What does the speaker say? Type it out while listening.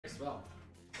spell.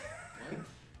 What?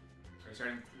 Are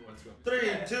starting? Let's go.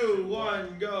 3, 2,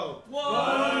 1, go.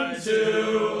 1, 2,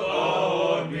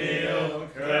 oatmeal.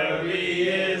 Kirby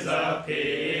is a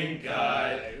pink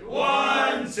guy.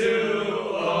 1, 2,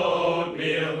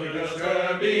 oatmeal, because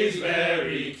Kirby's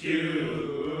very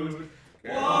cute.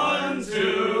 1,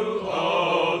 2,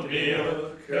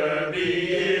 oatmeal. Kirby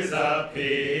is a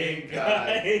pink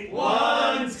guy.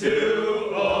 1,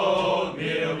 2,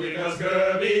 oatmeal, because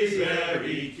Kirby's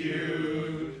very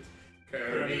cute.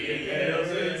 Kirby hails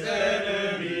its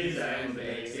enemies and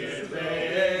makes it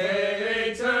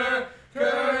later.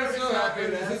 Kirby's so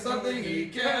happiness is something he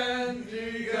can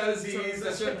do because he's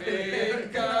such a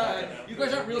big guy. You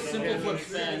guys aren't real SimpleFlips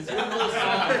fans. You don't know the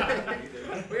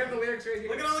song. We have the lyrics right here.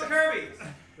 Look at all the Kirby's.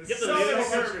 Get the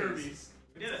Kirby's.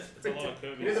 We did it. It's a lot of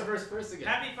Here's Kirby's. the first again.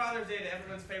 Happy Father's Day to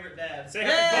everyone's favorite dad. Say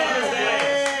Happy Father's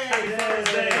Day! Happy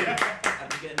Father's Day! I'm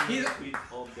getting these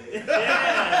tweets all day.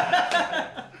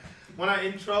 Yeah! When I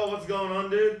intro, what's going on,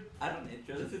 dude? I don't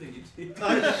intro, this isn't YouTube. Oh,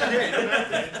 shit.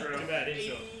 Intro. Too bad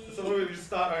intro. So what do we just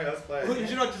start? Alright, let's play. You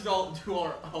should not just all do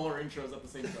all our intros at the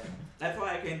same time. That's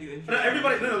why I can't do intro. No,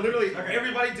 everybody, literally, Okay.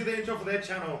 everybody do the intro for their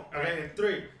channel. Okay, in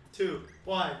 3, 2,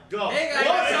 1, go. Hey, guys.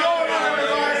 What's Hey, going on, guys.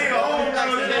 everybody? Oh,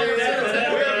 Hey,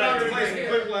 we're about to play hey,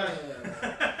 some Quiplash.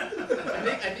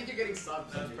 I think you're getting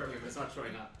subs, but it's not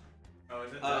showing up. Oh,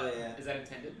 is it? Oh, yeah. Is that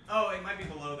intended? Oh, it might be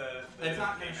below the It's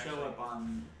not going to thing, show actually. up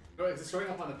on... Oh, is it showing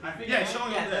up on the I think Yeah, it it's might.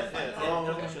 showing Yeah, up there. that's fine. Yeah. Oh,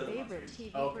 Oh, don't show them. Favorite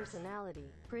TV Oh. personality,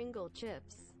 Pringle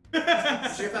Chips. Should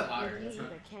get that louder. Would That's you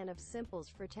not. eat a can of Simples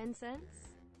for 10 cents?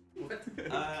 What?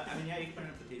 I mean, yeah, you can turn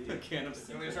up the TV. A can of You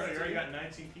Simples. already got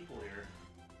 19 people here.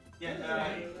 Yeah,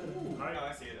 Ooh. oh,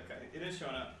 I see it. Okay, it is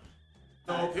showing up.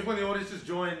 So people in the audience just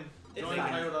join It's and fine.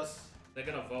 play with us. They're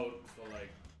gonna vote for like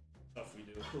stuff we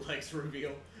do. Likes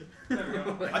reveal. There we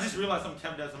go. I just realized I'm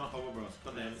Cam Dez and not Hobo Bros.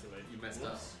 God damn. That's the way. You messed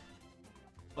up.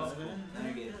 Oh, then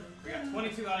I get it. We got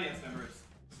 22 audience members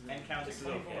and counting. This is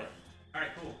 24. okay. All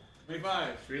right, cool. 25.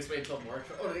 Should we just wait until more?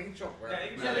 Oh, they can show up. Yeah,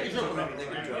 you can Yeah, they can show up. They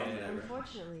can join whatever.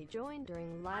 Unfortunately, joined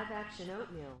during live action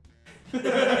oatmeal.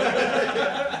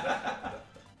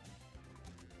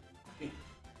 You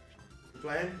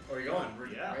playing? Oh, you're going. We're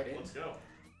Yeah, right in. let's go.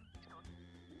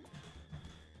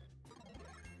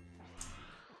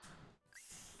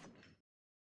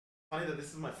 Funny that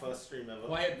this is my first stream ever.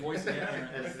 Quiet voice in And here.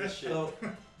 it's this shit. So,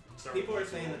 Start people are with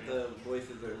saying that the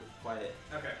voices are quiet.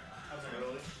 Okay. I was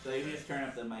Really? So you can just turn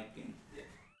up the mic and...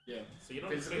 Yeah. So you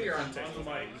don't Physically think or on context text? of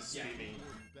mic Yeah. speaking.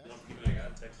 You don't keep any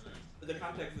context. The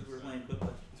context is we're playing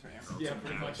Quiplash. Yeah,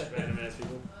 pretty much. Random ass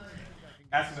people.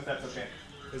 Ask him if that's okay.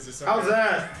 Is this How's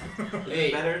that?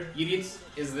 Hey, Better? idiots,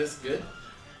 is this good?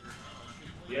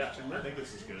 Yeah, I think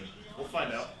this is good. We'll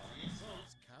find out.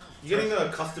 You getting the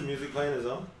custom music playing as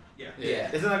well? Yeah.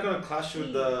 Isn't that gonna clash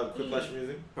with the Quiplash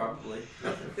music? Probably.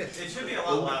 It should be a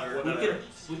lot louder.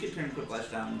 We could turn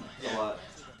Quiplash down a lot.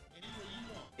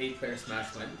 8-player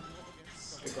Smash win.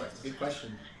 Good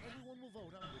question.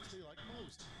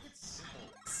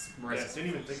 Yes, didn't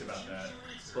even think about that. A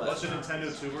But bunch of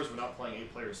Nintendo tubers were not playing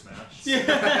 8-player Smash.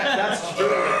 That's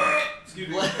true. Excuse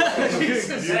me.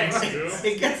 Jesus. Thanks, dude.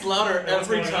 It gets louder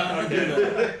every time you do that.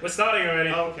 Okay. We're starting already.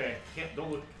 Oh, okay.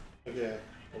 Don't look. Okay.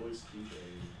 Always keep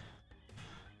a.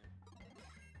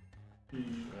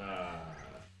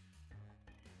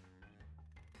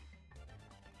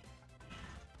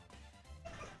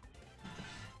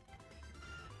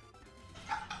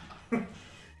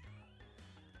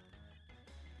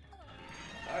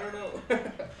 I don't know.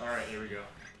 Alright, here we go.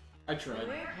 I tried.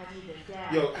 Where have you been,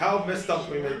 Dad? Yo, how messed up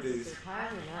can we make these? They're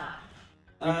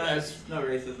piling up. it's no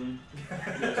racism.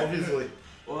 Obviously.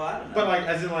 Well, I don't know. But like,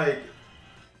 as in like,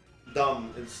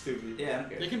 dumb and stupid. Yeah, I don't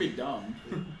care. They can be dumb.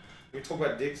 We talk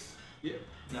about dicks? Yeah.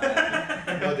 No,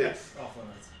 No dicks. Off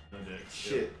limits. No dick.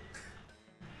 Shit.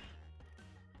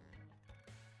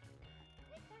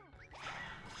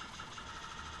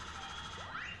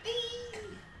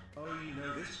 Oh, you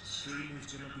know, this stream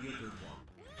is gonna be a good one.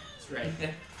 That's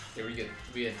right. There we go.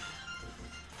 We in.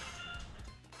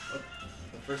 Oh,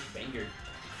 the first banger.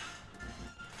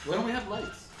 Why don't we have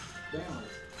lights? Damn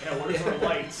lights. Yeah, where's our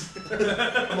lights?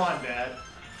 Come on, Dad.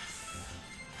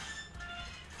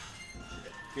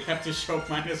 We have to show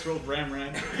minus rolled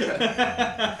Ramran.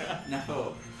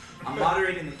 no. I'm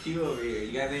moderating the queue over here.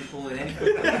 You guys ain't pulling any.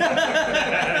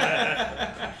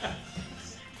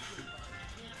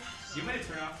 You might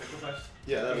turn off the Quiplash.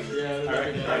 Yeah, that'd be good. Yeah,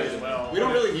 Alright, that'd be might nice. as well. We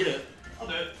don't really need it. I'll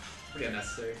do it. Pretty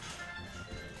unnecessary.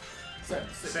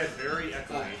 Said very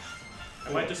echoey.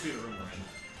 It might just be the room we're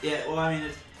in. Yeah, well, I mean,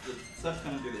 the stuff's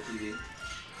coming through the TV.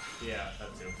 Yeah,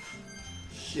 that too.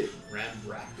 Shit. Ram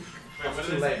rack. Wait, what did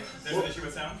too it say? late. There's an issue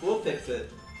with sound? We'll fix it.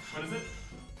 What is it?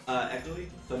 Echoey,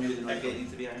 so maybe the noise gate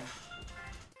needs to be higher.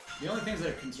 The only things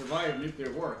that can survive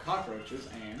nuclear war are cockroaches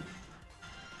and...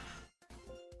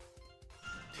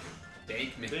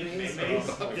 Dank mayonnaise.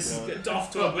 This is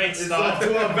off to a great It's start. off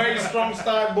to a very strong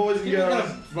start, boys and People are girls.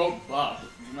 gonna vote Bob.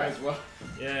 You might as well.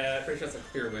 Yeah. Pretty sure that's a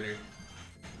clear winner.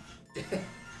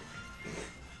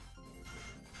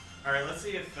 All right, let's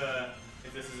see if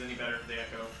this is any better for the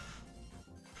echo.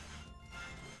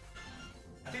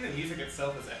 I think the music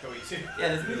itself is echoey too. Yeah,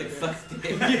 this music sucks dick.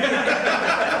 Isn't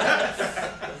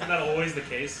that always the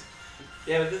case?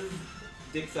 Yeah, but this is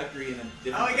dick suckery in a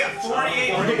different. Oh, we got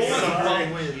 48 48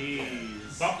 points. points.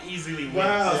 Jeez. Buck easily wins.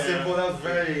 Wow, Yeah. Simple, that was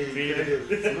very creative.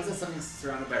 Someone said something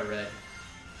surrounded by red.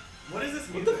 What is this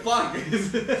What music? the fuck?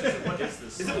 What is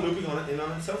this? Is it looping on it in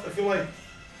on itself? I feel like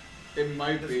It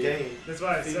might this be. game. That's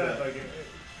why I said, Feedback. like,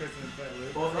 Kristen is playing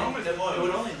loop. Well, Chrome is it closed.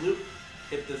 would only loop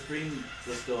if the screen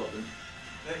was still open.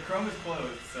 The Chrome is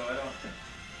closed, so I don't.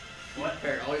 What?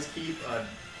 Here, always keep a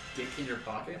dick in your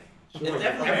pocket. It's definitely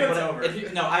Okay, it's whatever. over. If you,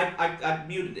 no, I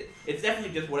muted it. It's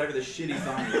definitely just whatever the shitty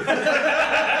song is.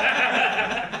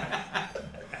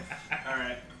 All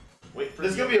right. Wait for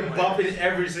There's gonna be a bump in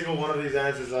every single one of these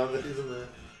answers, isn't there?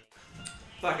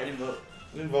 Fuck, I didn't vote.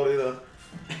 I didn't vote either.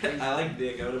 I like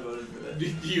dick. I would have voted for that. Do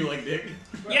you like dick?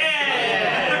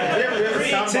 Yeah! We have a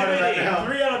soundbite right now.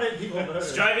 3 out of 8 people voted.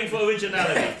 Striving for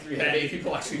originality. 3 out of 8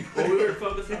 people actually. Well, we were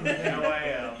focusing on No, that. I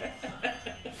am.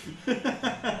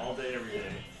 All day, every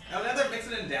day. Oh, now they're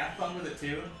mixing in Daft Punk with it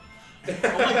too. Oh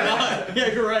my god!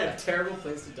 Yeah, you're right. A terrible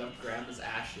place to dump grandma's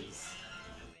ashes.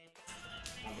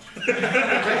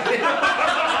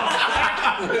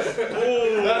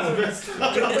 Oh, That's messed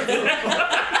up.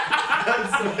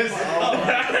 That's messed up.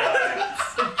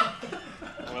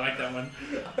 I like that one.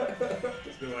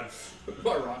 It's a good one.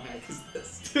 What wrong hack is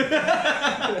this?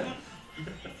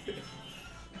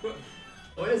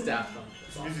 What is Daft Punk?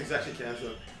 This music's actually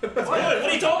cancelled. What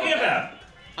are you talking about?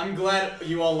 I'm glad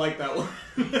you all like that one.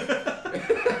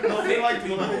 Nobody liked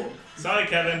mine. Sorry,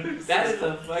 Kevin. That is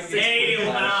a fucking. Hey,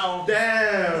 wow.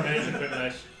 Damn! That is a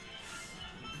Quiplash.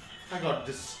 I got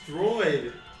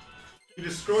destroyed. You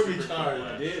destroyed me, Super Charlie.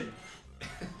 Quiplash. I did.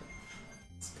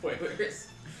 Spoilers.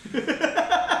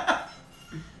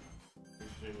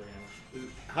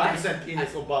 100%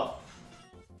 penis or buff.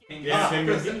 Yeah,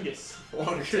 Fingers. Fingers.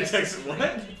 Water text what?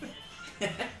 What?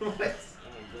 Oh my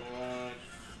god.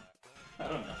 I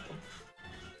don't know.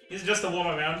 It's just a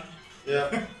warm round.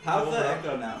 Yeah. How's the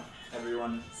echo now,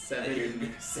 everyone? 7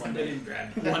 in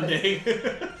grad. One day.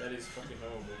 That is fucking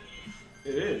horrible.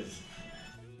 It is.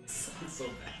 Sounds so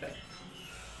bad.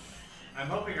 I'm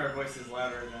hoping our voice is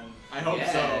louder than. I hope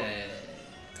so.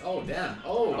 Oh damn.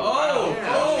 Oh. Oh,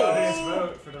 yeah. oh. Biggest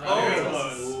vote for the Very round.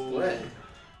 close. Split.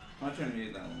 I'm not trying to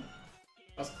mute that one.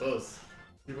 That's close.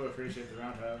 People appreciate the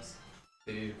roundhouse.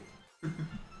 They do.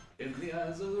 In the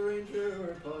eyes of the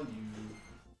ranger upon you.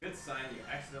 Good sign you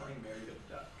accidentally married a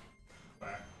duck.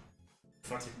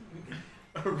 Fuck you.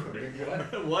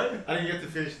 What? I didn't get to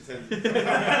finish the sentence. I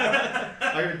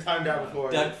even timed out before.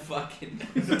 Duck fucking.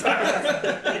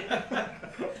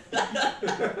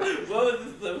 What was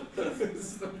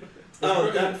this?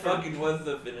 Oh, duck fucking was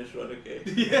the Finnish one, okay.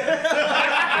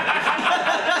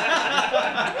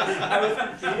 I was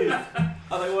confused.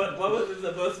 I was like, what was it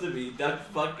supposed to be? Duck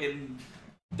fucking.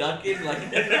 Ducking? Like.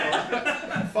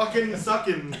 Fucking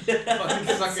sucking. Fucking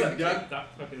sucking duck. Duck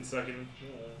fucking sucking.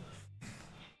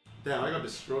 Damn, I got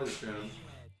destroyed this round.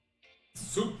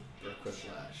 Super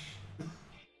Quiplash.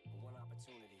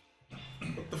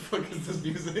 What the fuck is this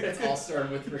music? It's all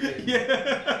starting with freaking.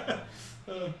 Yeah.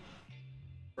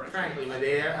 Frankly, my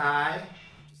dear, I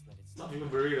love you a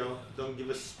burrito. Don't give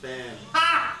a spam.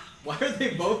 Why are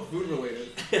they both food related?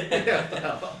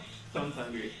 Someone's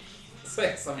hungry. It's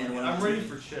like someone I'm wants ready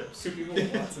for chips. two people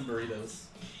want some burritos.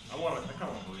 I kind of want a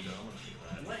burrito. I want to see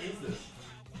that. What is this?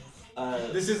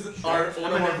 This is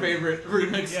one of our favorite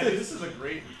remixes. Yeah, this is a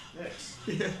great mix.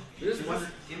 Yeah. There's Was one. it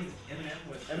Eminem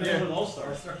with? Yeah. with All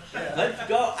Stars. Let's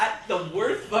go. The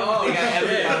worst fucking thing I ever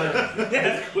found.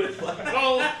 Is Quiplash.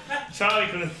 Well, Charlie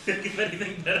couldn't think of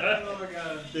anything better. Oh my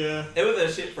god. Yeah. It was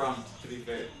a shit prompt, to be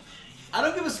fair. I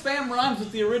don't give a spam rhymes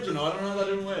with the original. I don't know how that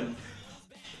didn't win.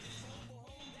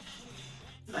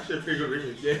 Actually, a pretty good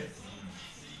remix. Yeah.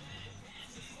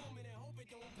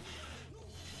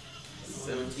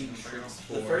 17 tricks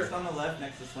for. The first on the left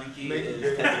next to Slinky Make is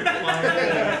it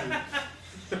Tetris.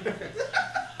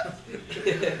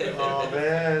 Oh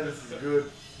man, this is good.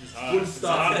 Good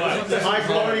stuff. hard This is high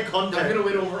quality I'm content. gonna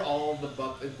win over all the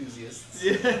buff enthusiasts.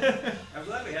 Yeah. I'm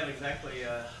glad we have exactly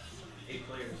 8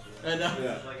 players. I know.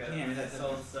 Yeah. It's like Yeah, I mean, a that's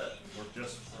solid set. Or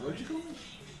just. What'd you call me?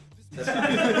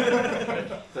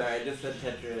 Sorry, I just said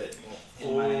Tetra in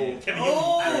Oh. my. Kevin,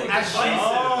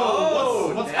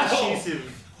 What's Oh.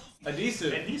 adhesive?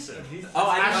 Adhesive. adhesive. Oh,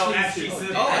 I Adhesive.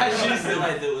 didn't. I didn't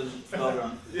realize it was spelled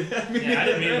wrong. Yeah, I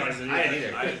didn't realize it. I didn't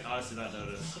either. I did honestly not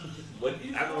notice. What?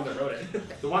 I'm the one that wrote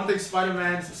it. The one thing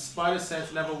Spider-Man's spider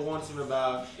sense never warns him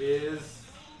about is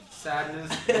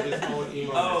sadness of his own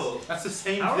emo. Oh. That's the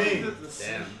same How thing.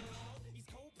 Damn.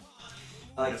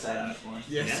 I like sadness more.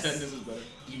 Yes, Yes. sadness is better.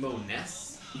 Emo Ness.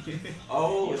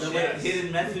 Oh, Is that shit. like-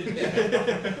 Hidden message.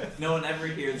 No one ever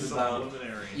hears about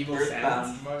Subliminary. Emo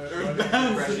Earthbound. Sans.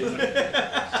 Depression.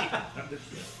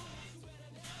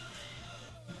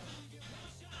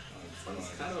 It's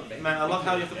kind of a bang. Man, I love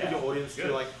how you have to put Yeah. your audience Good.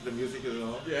 to like the music as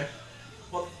well. Yeah.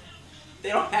 Well, they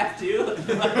don't have to.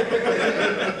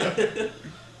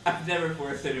 I've never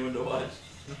forced anyone to watch.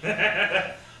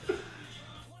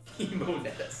 Emo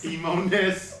Ness.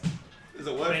 Emo-ness is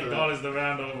a word Thank for that. God is the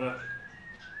round over.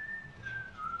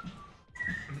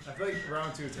 I feel like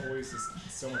round 2 is always just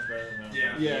so much better than round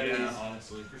Yeah. one. Yeah,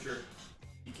 honestly. for sure.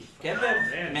 Kevin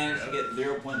man, managed to Kev. get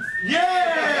 0 points.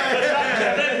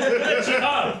 Yeah! Good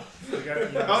job. We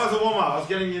got That was a warm-up. I was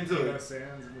getting into Emo it.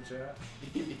 Sans in the chat.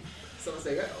 Someone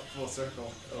say that. Full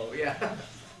circle. Oh yeah.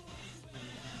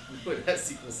 Put that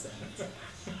sequel sentence.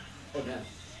 Oh man.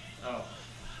 Oh.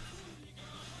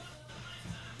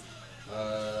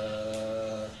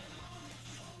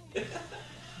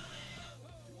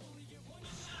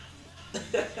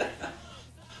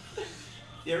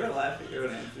 You ever laugh at your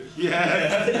own answer?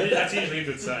 Yeah. That's usually a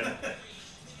good sign.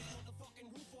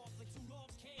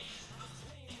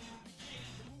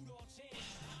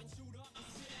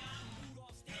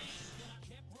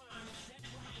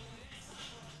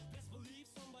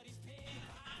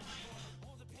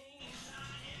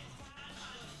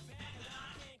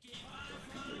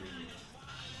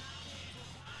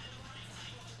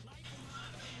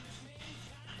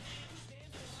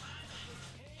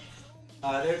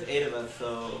 There's 8 of us,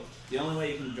 so the only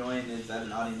way you can join is as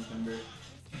an audience member.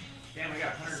 Damn, I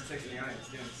got 106 in the audience.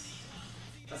 Damn.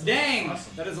 That's Dang!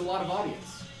 awesome. That is a lot of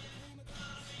audience.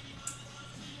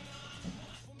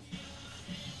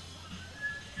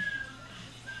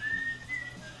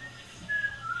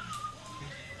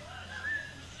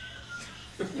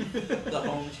 The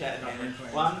home chat manager.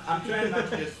 Well, I'm trying not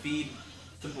to just feed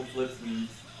SimpleFlips memes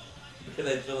because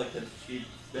I feel like that's cheap.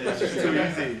 That's just too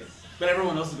easy. But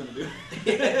everyone else is gonna do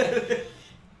it.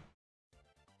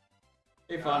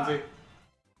 Hey, Fonzie.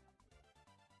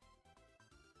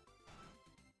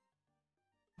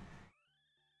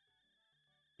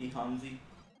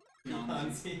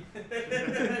 Hansi. The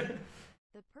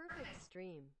perfect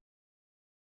stream.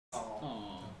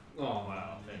 Aww. Oh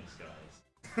wow, thanks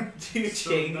guys. Do you So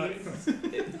change? nice.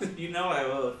 You know I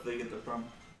will if they get the prompt.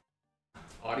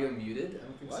 Audio muted? I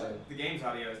don't think so. The game's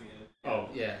audio is muted. Oh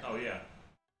Yeah. Oh yeah.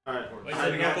 Alright. Wait,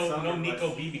 I so got Nico, some no requests.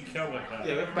 Nico BB kill like that.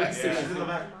 Yeah, we're back. Backstage. Yeah, she's in the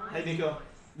back. Hey, Nico.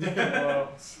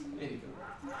 Well, There you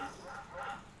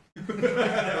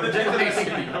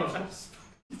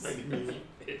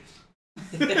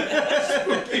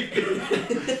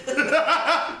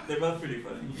They're both pretty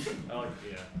funny. oh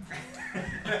yeah.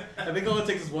 I think all it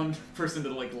takes is one person to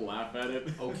like laugh at it.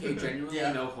 Okay, genuinely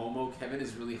Yeah. no homo. Kevin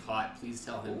is really hot. Please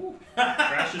tell him.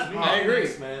 Crashes me. I agree.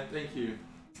 Thanks, man. Thank you.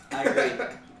 I agree.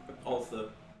 Also.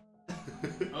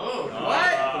 Oh,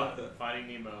 Finding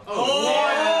Nemo. Oh!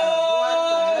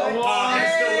 Oh, he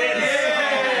still wins.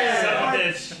 Yeah. Son of a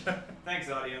bitch. Thanks,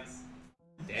 audience.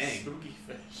 Dang. Spooky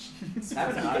fish.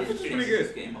 Having an audience Pretty changes good.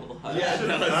 this game a lot. Yeah, it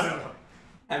does.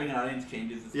 Having an audience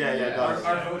changes this Yeah, game. yeah, it does.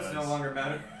 Our Yeah, votes it no does. longer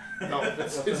matter. No,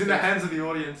 it's in the hands of the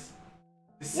audience.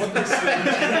 What the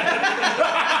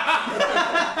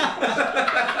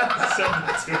Son of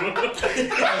a two. Oh my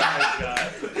god.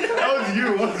 That was you,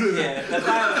 wasn't it? Yeah, that's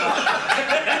why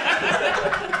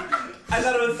I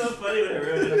thought it was so funny when I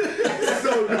wrote it.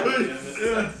 So good.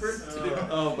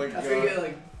 Oh my That's gonna get god.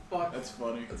 like fuck. That's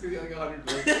funny. That's gonna get like 100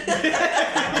 votes.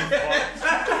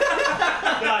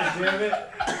 God damn it.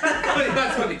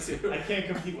 That's 22. I can't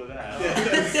compete with that.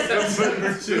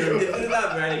 Number 2. This is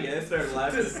not writing it. I started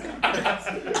laughing.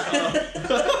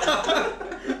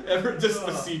 Ever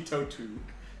Despacito 2.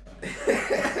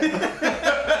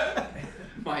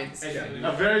 Mine's genuine.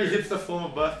 A very hipster form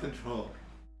of birth control.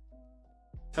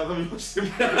 Tell them you watch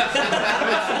Simple. Plain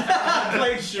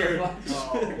shirt.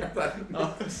 Oh.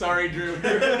 Oh, sorry, Drew. I'm in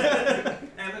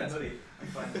a hoodie. I'm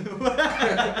fine.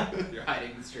 You're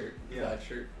hiding the shirt. Yeah. That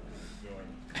shirt.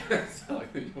 So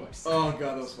like when you watch. Oh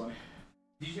god, that was funny.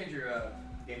 Did you change your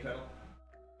game title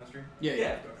on stream? Yeah,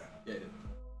 Yeah. Okay. Yeah, I did.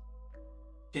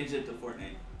 Changed it to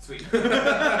Fortnite. Sweet.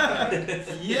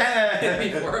 Yeah!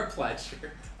 Before a plaid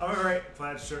shirt. I'm gonna write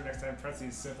plaid shirt next time. Press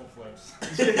these simple flips.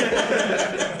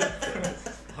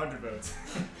 100 votes.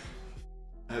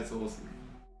 That's awesome.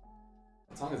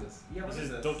 What song is this? Yeah, This is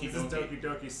Doki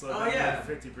Doki Slow Oh, down yeah.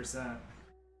 by 50%.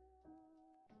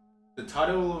 The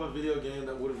title of a video game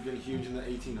that would have been huge in the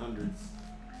 1800s.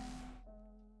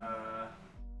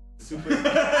 Super.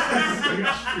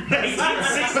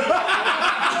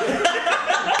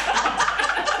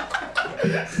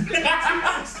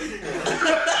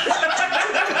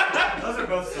 Those are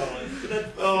both solid.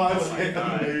 Oh, that's amazing.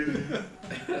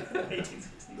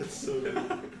 1860. That's so good.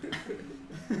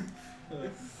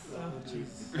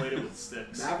 Played it with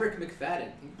sticks. Maverick McFadden.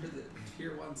 Thank you for the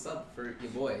tier 1 sub for your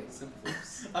boy,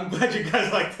 SimpleFlips. I'm glad you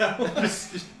guys like that one. I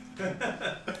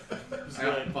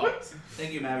got fucked.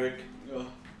 Thank you, Maverick. Oh.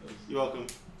 You're welcome.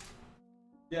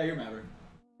 Yeah, you're Maverick.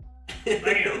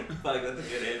 Bam! Fuck, that's a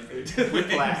good answer.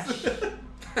 Quiplash.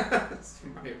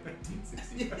 Super Mario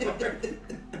 1964.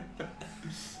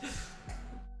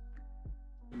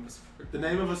 The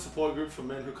name of a support group for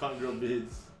men who can't grow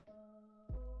beards.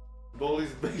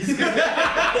 Bowley's base. Minus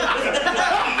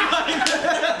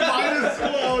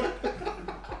one.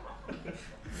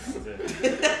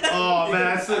 Oh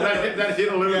man, that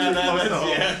hit a little too close to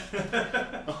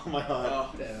home. Oh my god.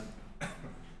 Oh, damn.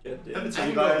 Good, I dude. can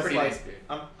you go guys pretty like- nice beard.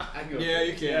 I'm- I can go Yeah,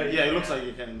 you can. Yeah, it looks like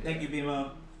you can. Thank you,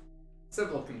 Bimo.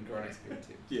 Simple can grow a nice beard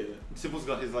too. Yeah. Simple's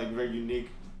got his like very unique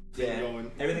thing Yeah,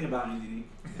 going. everything about me is unique.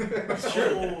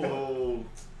 Oh.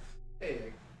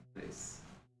 Hey, nice.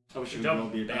 I wish I could Good job, grow a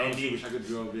beard. I Bandy. honestly wish I could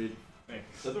grow a beard.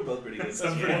 Those were both pretty good.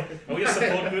 Are we a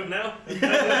support group now?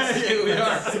 Yeah, we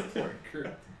are. Support crew.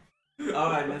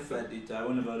 Oh, I missed that detail. I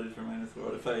wouldn't have voted for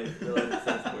 -4 if I realized it's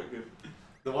a support group.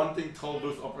 The one thing toll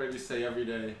booth operators say every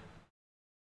day.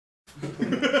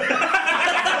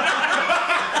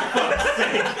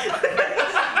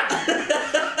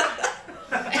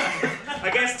 I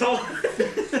guess told.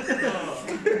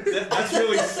 That's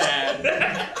really sad.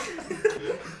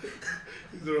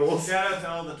 They're awesome. Shout out to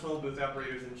all the 12 booth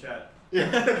operators in chat.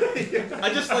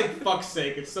 I just like fuck's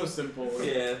sake. It's so simple.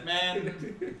 Yeah. Man.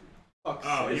 Fuck's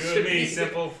Oh, sake. you and me,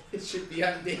 simple. It should be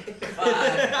on day.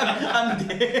 I'm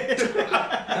dead.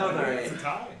 That was alright. It's a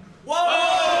tie. Whoa!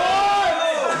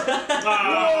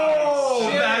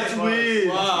 Whoa! Shit. That's weird.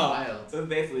 Wow. Wild. So it's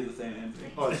basically the same answer.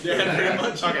 Oh, it's Yeah, true. pretty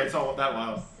much. Okay, it's not that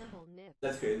wild. Simple nip.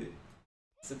 That's crazy.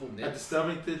 Simple A nip.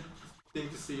 disturbing thing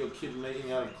to see your kid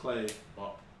making out of clay.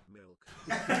 Milk.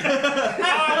 What the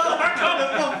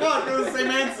fuck? It was the same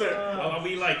answer. Are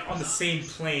we like on the same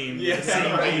plane? Yeah. The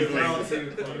same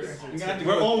wavelength.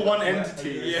 We're all one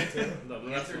entity. Yeah. No,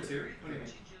 that's Answer 2.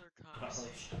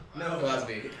 No, that's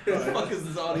me. What the fuck is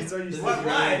this audience? So you This is what?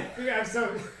 really- Yeah, I'm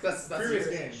so That's previous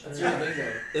your, game. That's your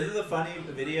lingo. This is a funny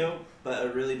video, but a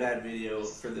really bad video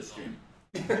for the stream.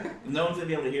 No one's gonna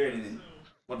be able to hear anything.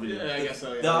 What video? Yeah, I guess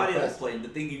so. Yeah. The audio is playing. The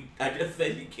thing I just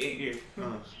said you can't hear. Cheese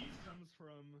comes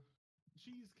from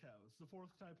cheese cows, the fourth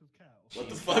type of cow. What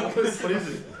the fuck? What is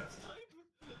it?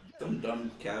 Some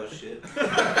dumb cow shit.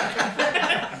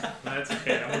 That's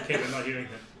okay. I'm okay with not hearing it.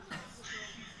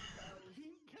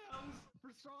 Pink cows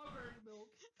for strawberry milk.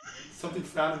 Something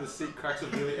found in the seat cracks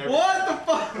of nearly every. What the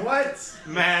fuck? What?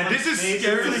 Man, this is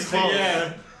scarily close.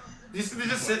 Yeah. This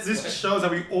just shows that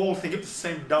we all think of the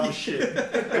same dumb shit.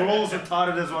 We're all as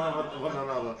retarded as one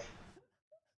another.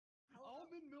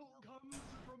 Almond milk comes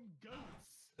from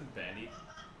goats. Bandy.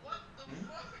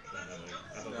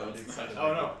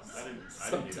 Oh no. I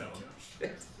didn't do that one.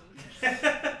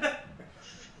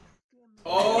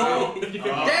 Oh.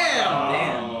 Damn.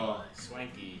 Oh.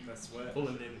 Swanky. That's sweat.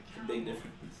 Pulling in. Big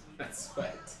difference. That's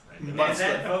sweat. But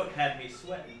that vote had me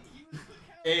sweating.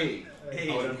 Hey.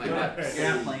 Oh, in my nuts. You're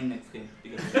not playing next game.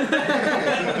 You can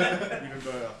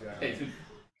vote off, yeah. Hey, dude.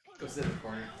 Go sit in the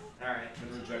corner. Alright. I'm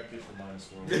rejected for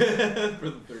 -4. For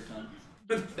the third time.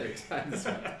 For the third time this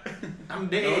one. I'm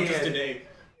No, just today.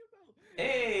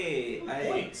 Hey, I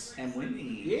Points. am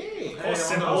winning. Yay. Oh,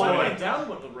 simple. I went down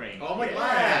with the ring. Oh my Yeah.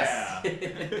 glass.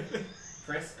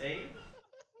 Press A.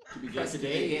 To be Press guessed A.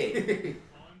 today.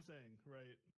 All I'm saying,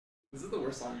 right? This is the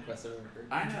worst song request I've ever heard.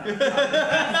 I know.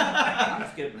 I'm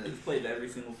skipping it. It's played every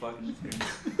single fucking stream.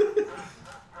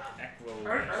 Echo.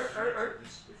 Before,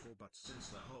 but since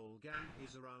the whole gang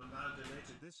is around, I'll donate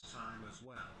it this time as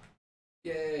well.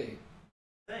 Yay.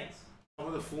 Thanks.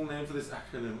 What was the full name for this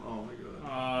acronym? Oh my god.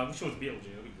 I wish it was BLJ.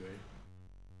 That'd be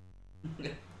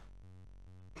great.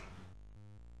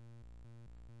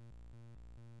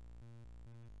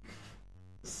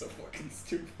 So fucking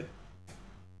stupid.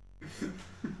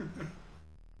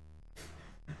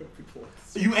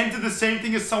 You entered the same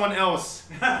thing as someone else.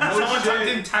 Someone typed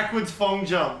in Tackwood's phone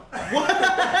jump. What? Look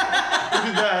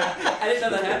at that. I didn't know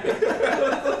that happened.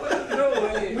 No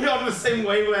way. We are on the same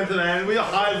wavelength, man. We are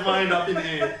hive mind up in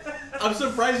here. I'm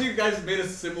surprised you guys made a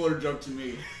similar joke to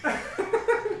me.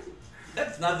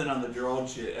 That's nothing on the Gerald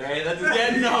shit, alright? That's just,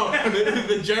 Yeah, no,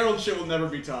 the Gerald shit will never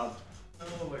be topped.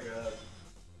 Oh my god.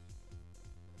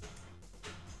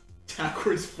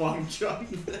 Backwards fun jump.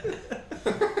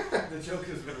 The joke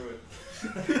is ruined.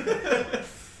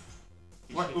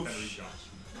 What? Henry Oops.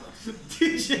 Johnson.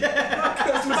 DJ.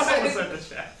 That's what someone said in the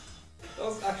chat. That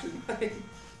was actually mine.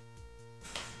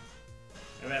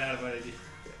 I ran out of my idea.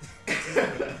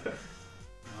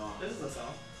 This is a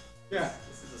song. Yeah.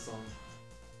 This is a song.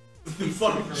 The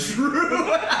fucking Drew.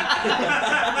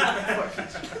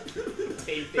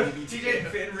 Tape baby. TJ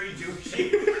Fenry Juicy.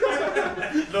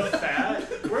 The fat?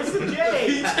 Where's the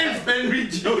J? DJ Henry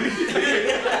Jody.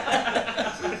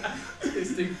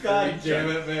 God damn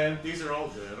it, man. These are all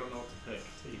good. I don't know what to pick.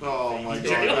 Oh my god,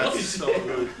 Jails. that's so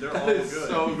good. They're all That is good.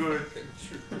 so good.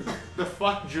 The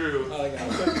fuck Drew. Oh, I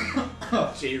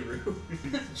got it. J-Roo.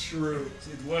 True.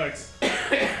 It works.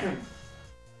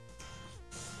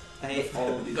 I hate all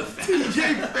of these. DJ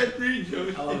Henry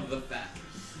Jody. I love the fat.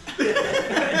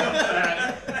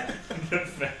 The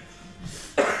fat.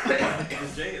 The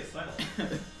J is silent.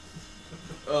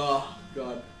 Oh,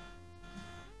 God.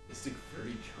 Mystic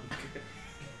furry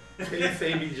junk. Hey,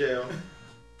 baby jail.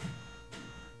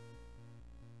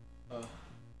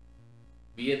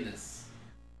 Be in this.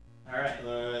 Alright.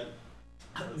 Alright.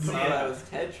 Oh, that was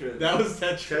Tetris. That was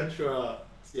Tetra. Tetra.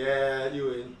 Yeah, you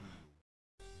win.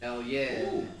 Hell yeah.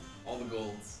 All the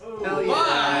golds. Oh. Hell Wow,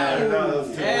 yeah. that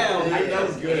was Hell, I that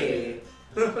was did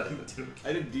good. A.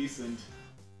 I did decent.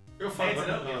 You're Hey, fun. it's an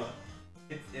oatmeal.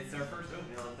 It's our first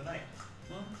oatmeal of the night.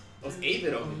 That was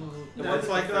 8-bit oatmeal. Yeah, it's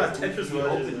like Tetris We version.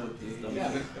 opened with these dumb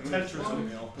Yeah. shit. Tetris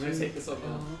oatmeal. I'm gonna take this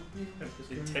oatmeal.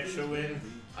 Did Tetra win?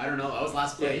 I don't know. I was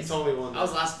last Yeah, place. he told me one. I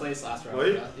was last place last round. Were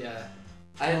you? Yeah.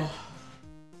 I don't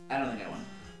think I won.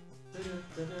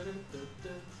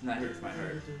 That hurts my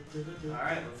heart.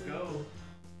 Alright, let's go.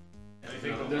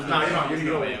 Anything No, but there's one. No, you no don't. You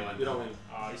don't way I win. won. You don't win.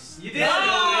 You did!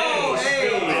 Oh,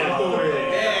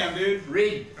 hey! Damn, dude.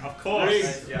 Rigged. Of course.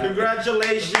 Nice job.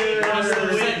 Congratulations.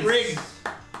 100% rigged.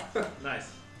 Nice.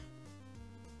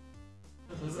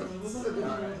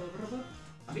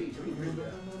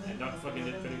 And Doc fucking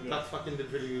did pretty good. That fucking did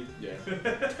pretty good. Yeah.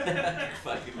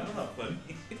 Fucking funny.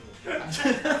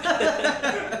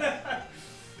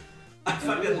 I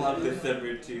fucking love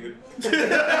December too.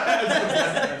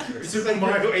 Super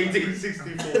Mario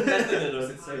 1864. That's what it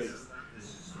was.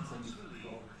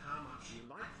 How much you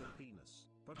like the penis,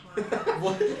 but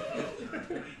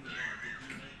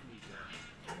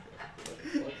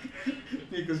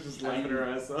Nico's just laughing her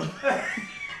ass off.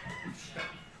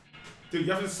 Dude,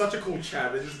 you have such a cool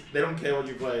chat. They don't care what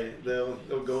you play. They'll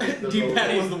go. They'll Deep go.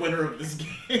 Patty is the winner of this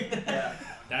game. Yeah.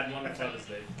 Dad won Father's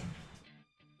Day.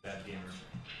 Bad gamer.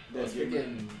 Let's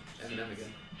begin Eminem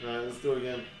again. Alright, let's do it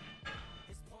again.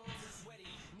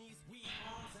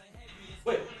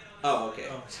 Wait. Oh, okay.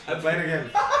 I'm playing again.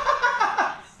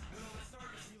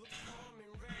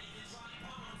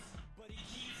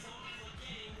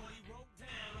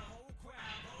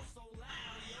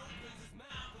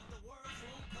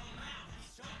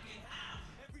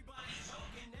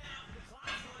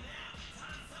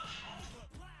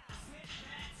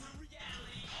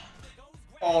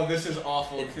 Oh, this is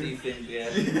awful. It's decent, yeah.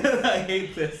 I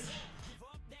hate this.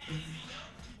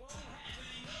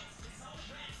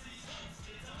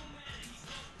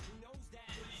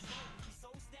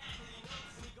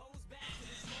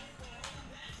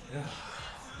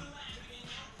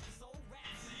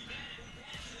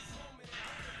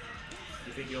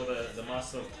 You think you're the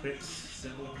master of quips?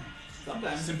 Simple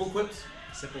Sometimes. Simple quips.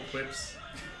 simple quips.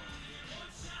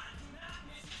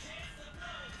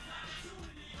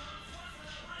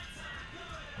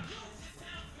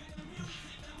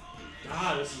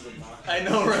 Ah, this is a knock. I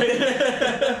know, right?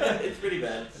 It's pretty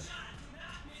bad.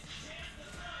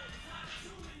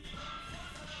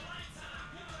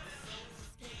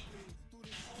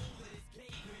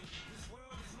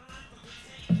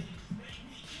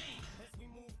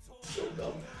 So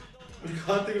dumb. When you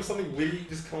can't think of something witty, you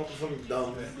just come up with something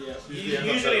dumb. Yeah.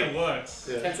 Usually it works.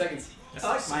 Yeah. 10 seconds. I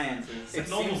like my answers. It's like It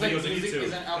normal seems like videos on music YouTube.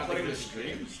 isn't outputting Can't the think of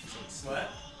stream. What?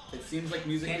 It seems like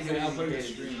music Can't isn't do outputting the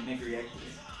anything stream. Make a react to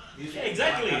it. Yeah,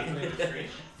 exactly.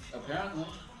 Apparently.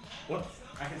 What?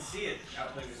 I can see it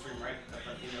outplaying the stream right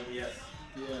up in OBS.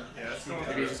 Yeah. Yeah, that's not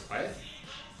Maybe it's just quiet.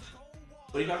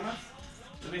 What are you talking about?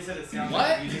 Somebody said it sounds What?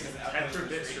 like music is outplaying Pet the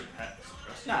bits stream. or pet?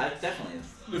 No, it definitely is.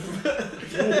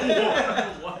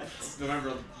 What? It's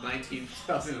November 19th,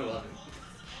 2011.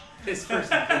 His first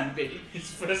baby. His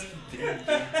first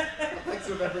Like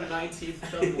November 19th,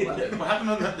 2011. What happened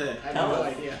on that day? I have no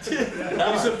idea.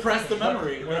 You suppressed the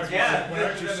memory. When aren't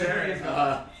you sharing?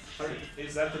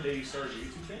 Is that the day you started your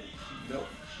YouTube channel? Nope.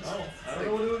 Oh, I don't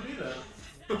know what it would be then.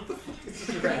 It's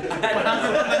just random. What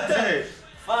happened on that day?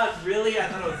 Fuck, really? I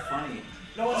thought it was funny.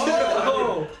 No, it's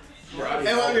Oh! Your It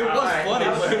audience, was funny,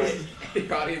 but it was...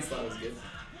 your audience thought it was good.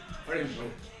 I don't even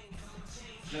know.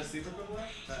 No super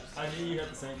Quiplash? I knew you got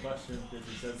the same question because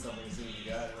you said something as soon as you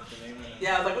got it with the name in it.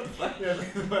 Yeah, I was like, what the fuck? Yeah,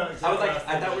 I was like,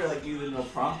 I thought we were like using no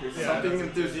prompt or something. Yeah. Something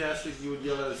enthusiastic, you would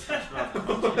yell at a Smash Mouth. Oh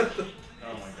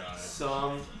my god.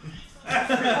 Some.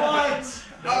 What?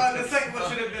 Oh, the second one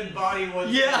should have been body one.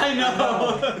 Yeah, I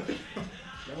know.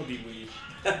 That would be weird.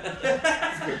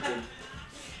 Scripted.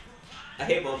 I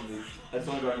hate both of these. I just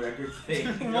want to go on record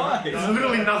saying. Why? There's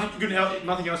literally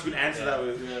nothing else you can answer that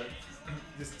with. Yeah.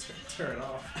 Just turn it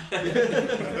off.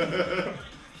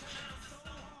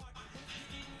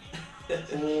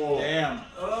 Oh. Damn.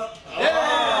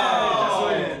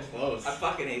 Yeah! Close. I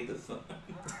fucking hate this song.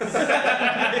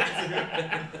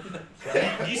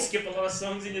 Do you skip a lot of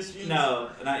songs in your streams? No,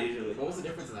 not usually. What was the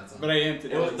difference in that song? But I am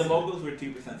today. It was, the vocals were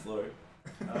 2% slower.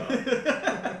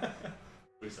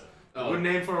 A good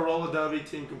name for a roller derby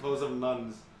team composed of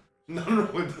nuns. Nun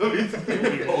roller derby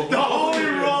team. The holy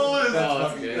rollers! Oh,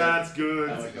 that's good. That's good.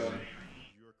 I like that one.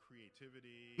 Your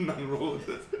creativity. Nun rollers.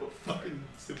 Fucking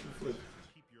simple flip.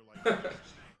 Keep your life.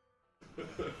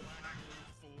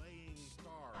 Filleting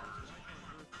stars.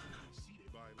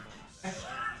 Seated by monks.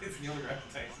 It's Neil deGrasse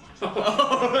Tyson.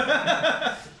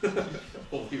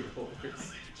 Holy rollers.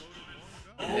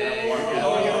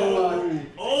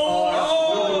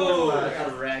 Oh! I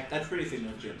got wrecked. That's pretty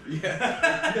significant.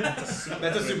 That's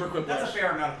a super quick That's a flash.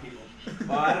 fair amount of people.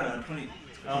 Well, I don't know, 20.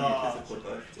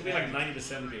 It'd be like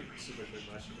 90% would be super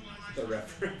Quiplash. The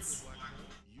reference.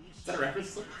 Is that a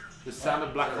reference? The sound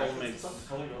of black hole makes.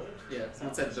 Holy rollers? Yeah,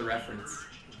 someone said the reference.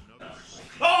 Oh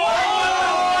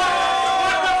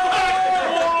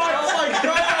my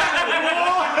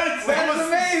god! That's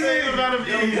amazing! The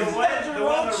one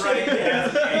on the right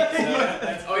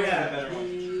has Oh yeah.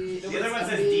 The other one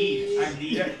says D. I'm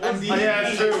D. Oh yeah,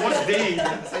 it's true. What's D?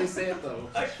 That's how you say it though.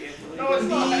 I can't believe No, it's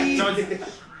not.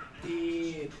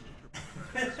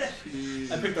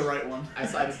 I picked the right one. I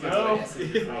saw this one. No. Yes.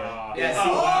 Yeah, Yes.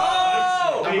 see.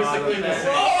 Oh! Basically, that's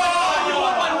Oh! You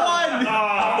won by one!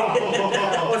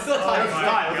 Oh, it's still tie. It was a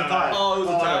tie. It was a tie. Oh, it was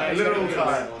a tie. Literal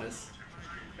tie.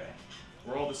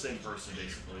 We're all the same person,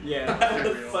 basically. Yeah. That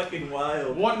was fucking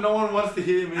wild. What no one wants to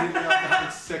hear immediately after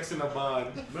having sex in a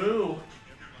barn. Moo!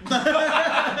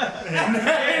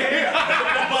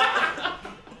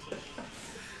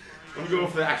 I'm going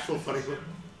for the actual funny one.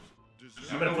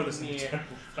 I'm gonna put this in the channel.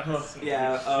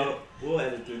 Yeah, we'll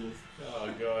edit through this. Oh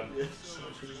god.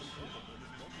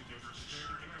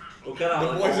 We'll cut out The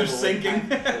like boys all are the sinking.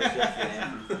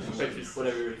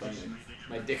 whatever you're finding.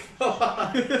 My dick fell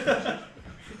off.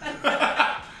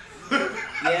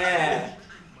 Yeah.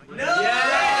 No!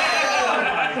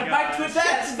 Yeah! My Twitch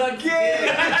chat's the game!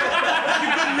 You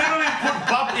could literally put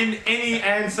bop in any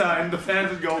answer and the fans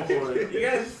would go for it. You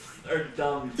guys are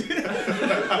dumb.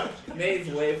 May's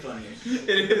way funnier.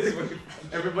 It is.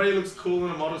 Everybody looks cool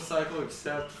in a motorcycle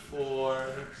except for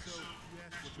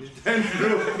Nintendo.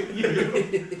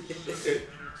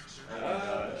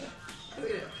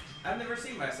 I've never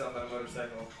seen myself on a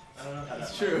motorcycle. I don't know how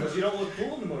That's that true. Because you don't look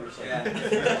cool in the motorcycle. Yeah.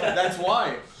 That's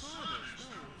why.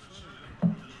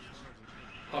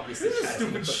 Obviously, This is Chaz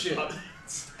stupid put shit. up.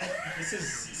 This is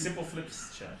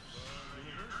SimpleFlips chat.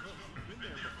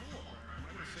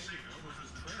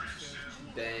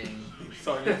 Dang.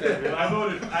 Sorry, Nintendo.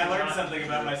 I learned something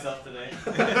about myself today.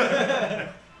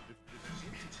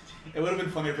 It would have been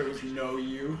funny if it was no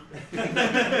you. One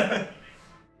multiverse.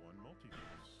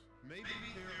 Maybe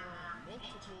there are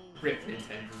multiple. Rip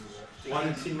Nintendo.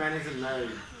 One teen man isn't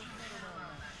married.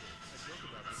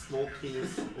 Small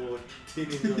penis or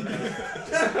teen in your ass.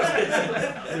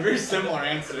 They're very similar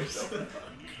answers.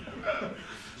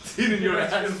 Teen in your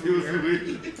ass feels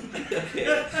weird.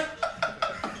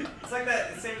 It's like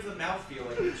that, same as the mouthfeel,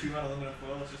 like you chew on aluminum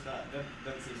foil, it's just not,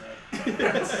 doesn't seem right.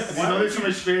 You know this from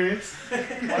experience?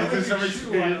 Why this from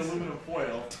experience? Aluminum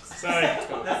foil. Sorry. That's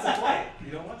the point.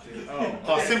 You don't want to. Oh.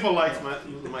 Oh, simple likes, man.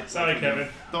 Sorry, Kevin.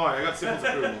 Don't worry, I got Simple's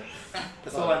approval.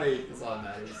 That's all I need. That's all that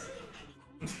matters.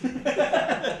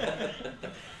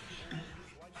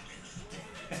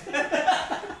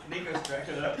 Nico's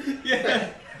cracking it up. Yeah.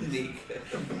 Neek.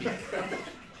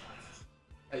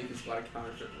 How you can spot a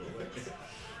counterfeit Rolex.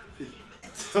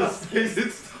 That's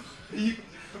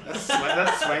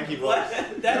swanky voice.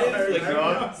 What? That is like.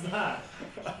 No. It's not.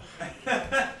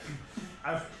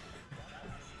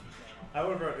 I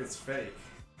would wrote it's fake.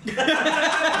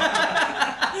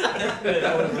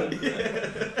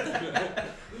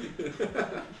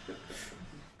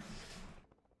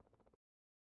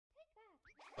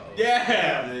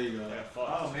 Yeah. There you go. Yeah, fuck.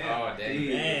 Oh man. Oh, dang.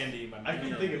 Mandy, my I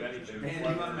can think of anything.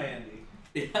 Mandy, my Mandy.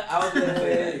 Yeah, I was gonna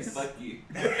say that. Fuck you.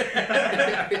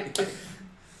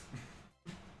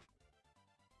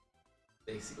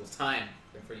 Space equals time.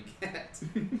 Therefore you can't.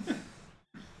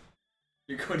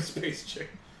 You're going to space chick.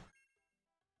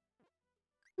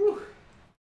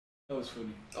 That was funny.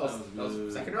 Oh, that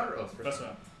was second round or oh, first? First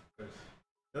one.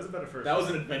 That was a better first. That was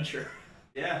an adventure.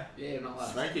 Yeah. Yeah, not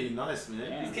last. Frankie, nice, man.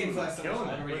 Yeah. These games last so Killing long.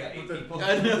 it. We got 8 With the- people.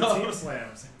 I The know. team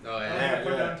slams. Oh, I yeah.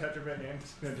 put down Tetraban and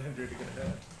Nintendo to get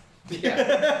ahead.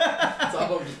 Yeah. It's all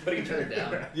about just putting each other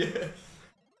down. Yeah.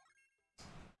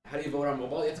 How do you vote on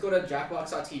mobile? You have to go to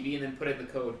jackbox.tv and then put in the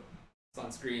code. It's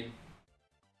on screen.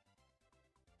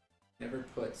 Never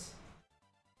put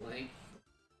blank.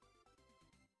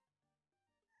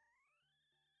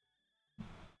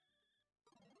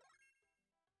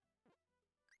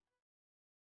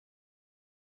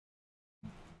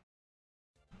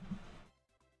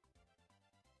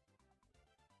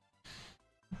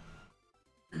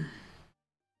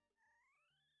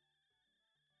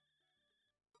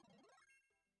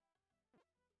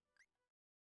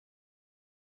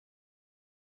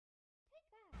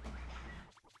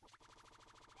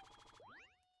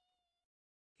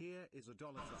 Here is $1 for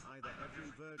either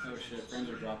every virgin Oh shit, friends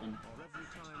are dropping. or every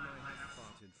time I have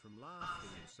farted from laughing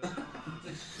so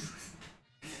hard.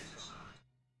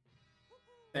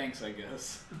 Thanks, I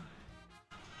guess.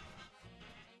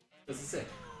 What's it say?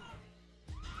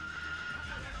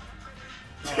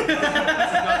 Oh, It's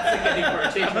not sick anymore.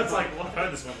 Change my That's mind. like, what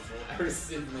heard this one before? I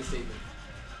rescind my statement.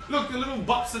 Look, the little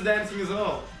bops are dancing as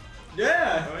well.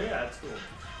 Yeah. Oh yeah, that's cool.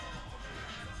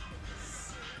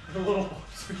 The little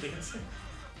buffs are dancing.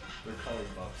 They're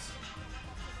colored buffs.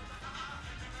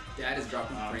 Dad is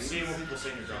dropping I'm frames. seeing what people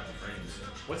saying you're dropping frames.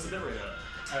 What's the bit rate at?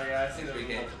 Oh yeah, I see the 3K.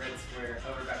 red square.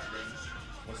 Oh, we're back to green.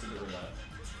 What's the bit rate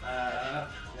at? I don't know.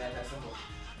 That's simple.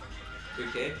 2K?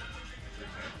 Okay.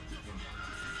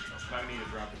 Might need to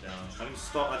drop it down. I think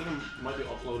stop. I think I might be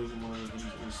uploading one of these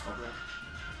when you stop that.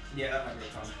 Yeah, that might be a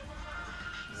problem.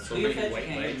 So you many said white you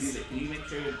can't legs. use it. Can you make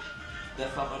sure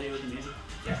desktop audio is muted?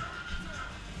 Yeah.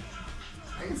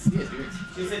 I can see it, dude.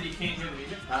 She said you can't hear the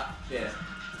music. Yeah.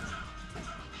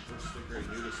 What's the great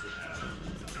nudist we have?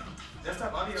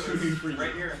 Desktop audio Tuning is for you.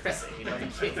 right here. Press A. Like, Like,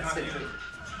 it's not muted.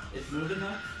 It's moving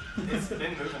now? It's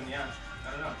been moving, yeah.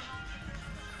 I don't know.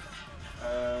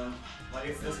 Like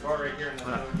it's this bar right here in the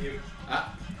middle of view. Are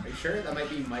you sure? That might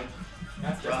be Mike.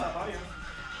 That's desktop audio.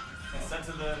 It's sent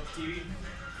to the TV.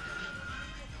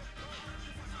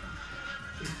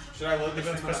 Should I load the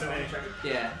Everyone's stream on my pressing phone A. and check it?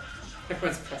 Yeah.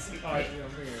 Everyone's pressing Oh, A. I'm thinking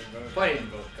of But I didn't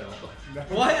vote at all.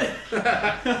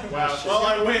 What? Wow. Well,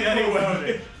 I win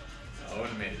anyway. I wouldn't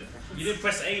have made a difference. You didn't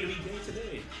press A to be gay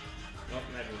today. Well,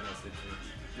 everyone else did too.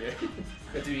 Yeah.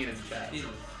 Good to be in his chat. Jesus.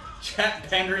 Chat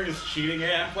pandering is cheating.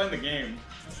 Yeah, I'm playing the game.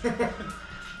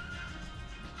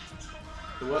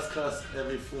 The West Coast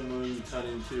every full moon you turn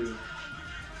into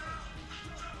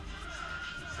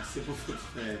a SimpleFlips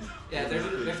fan. Yeah, they're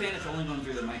saying it's only going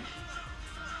through the mic.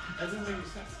 That doesn't make any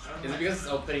sense. I don't Is know. it because it's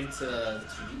opening to the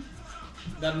TV?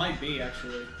 That might be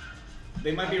actually.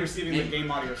 They might be receiving the Maybe.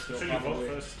 game audio still. Should you vote Probably.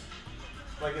 first?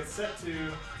 Like it's set to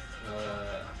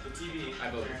the TV. I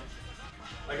vote. here.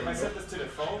 Like if I set this to the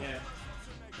phone, Yeah.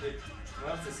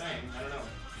 well, it's the same. I don't know.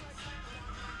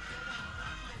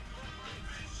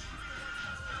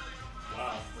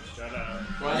 Wow. Let's try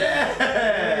that. Well,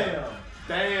 Yeah!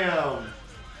 Damn!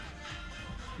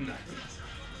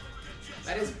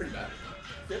 That is pretty bad.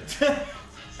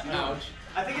 Ouch.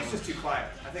 I think it's just too quiet.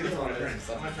 I think that's what it is.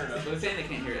 I'm gonna turn it up. they're saying they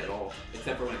can't hear it at all,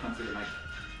 except for when it comes through the mic.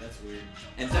 That's weird.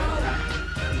 And definitely not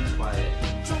quiet. I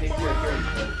think you're hearing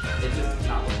both. It's just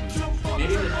not working.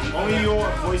 Maybe the default. Only your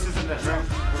voices in the head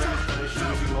when it's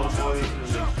using low quality from the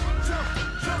mic.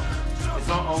 It's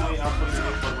not only outputting the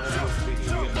mic, but whenever you're speaking,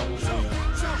 you get double audio.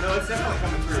 No, it's definitely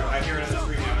coming through. I hear it on the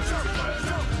screen now. It's just too quiet.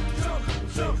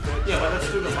 Yeah, but that's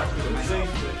through the mic. Same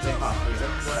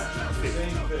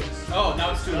Oh,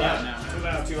 now it's too loud now. Too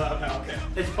loud. Too loud now. Okay.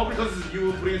 It's probably because you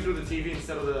were putting it through the TV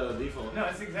instead of the default. No,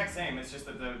 it's the exact same. It's just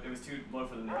that it was too low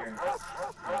for them to hear.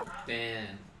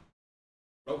 Dan.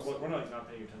 We're not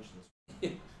paying attention to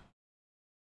this.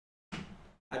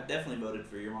 I definitely voted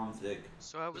for your mom's dick.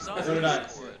 So I was on So did I.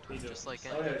 Discord, Me too. just like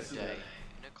Oh, any yeah, I other see day, that.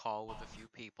 in a call with a few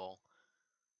people.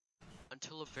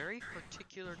 until a very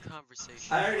particular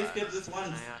conversation. I already arose, skipped this once.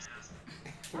 and I asked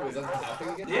Wait, was that the topic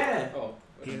again? Yeah. Oh.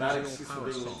 A bad excuse for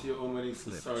being late to your own wedding.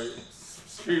 Flips. Sorry.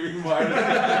 Streaming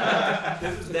wireless.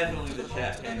 This is definitely the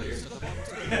chat pander.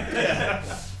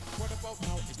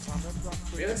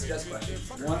 We have a suggest question.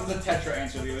 One's a Tetra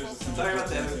answer, the other's a simple. Sorry about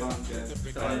the other songs,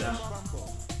 guys. Sorry, no.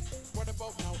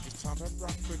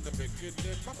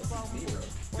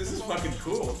 This is fucking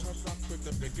cool.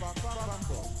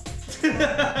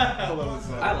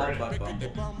 I love Buck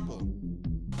Bumble.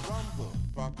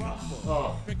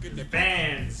 Oh, the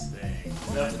fans thing.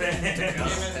 The fans.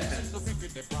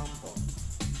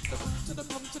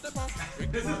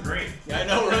 This is great. Yeah, I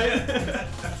know, right?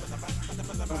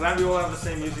 I'm glad we all have the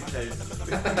same music taste.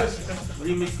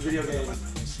 Remixed video games.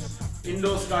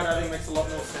 Indoor skydiving makes a lot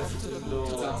more sense than indoor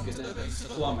Sounds good.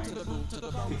 Plumbing.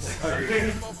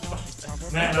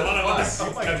 Man, a lot of us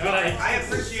have good ideas. I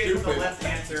appreciate the left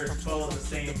answer follow the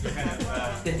same kind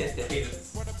of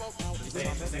cadence. The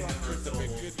same number of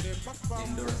syllables.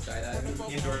 Indoor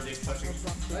skydiving. Indoor dick touching. Oh,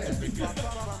 yeah.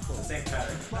 The same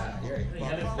pattern. Ah, you're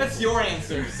right. That's your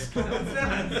answers.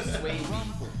 Sway me.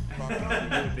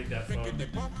 Really big that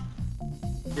phone.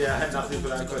 Yeah, I had nothing for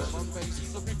that question.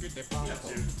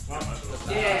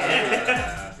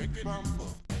 Yeah.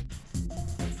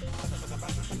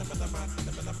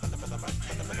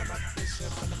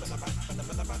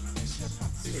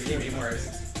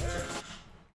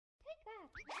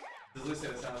 Does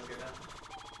Lucid sound good now?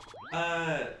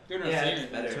 They're not Yeah, saying it's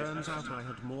it. better. Turns out I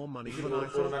had more money You than will I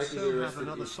thought, automatically so have arrested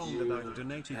another if song you that I've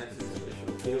donated had to to them.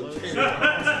 special All field those change.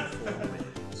 videos in 4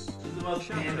 minutes. This is the most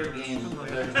pander game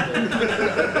I've ever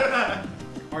played.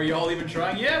 Are y'all even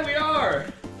trying? Yeah, we are!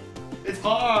 It's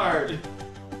hard!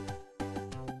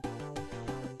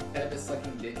 Ed is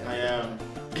sucking dick. I am.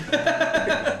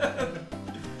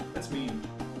 That's mean.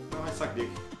 No, I suck dick.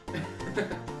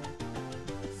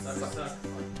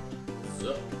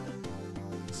 Suck.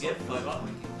 Get fucked up.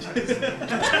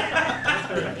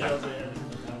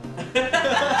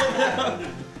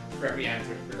 For every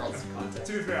answer, regardless of context.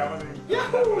 To be fair, I wasn't even.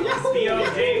 Yahoo! Yahoo!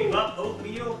 BOJ, but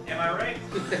oatmeal, am I right?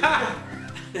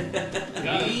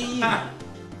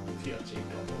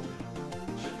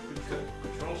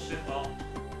 Control shift alt.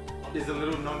 There's a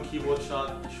little non-keyboard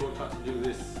shortcut to do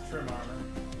this. Trim armor.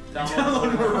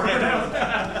 Download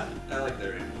I like that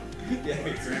ring. Yeah,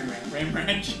 it's Ram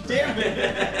Ranch. Damn it!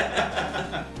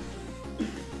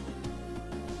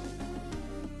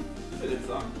 It's a good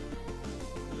song.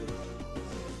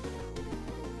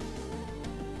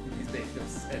 These make no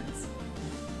sense.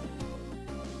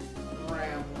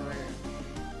 Ram.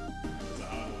 It's a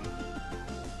hot one.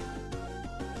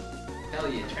 Hell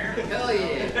yeah. Hell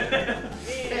yeah.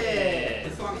 Yeah.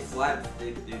 This song slaps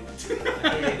dick, dude.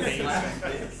 It slaps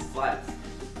dick. Slaps.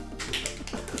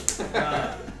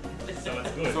 So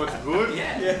it's good. So it's good?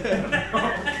 Yeah.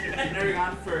 You've never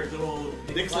gone for a good old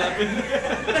Dick slapping.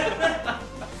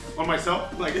 On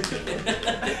myself? Like the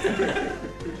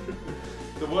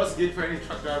worst gig for any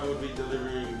truck driver would be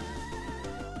delivering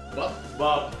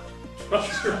Bob. Truck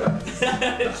drivers.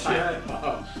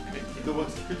 The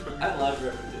worst gig for I love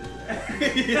repetition.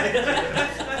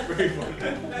 Very funny.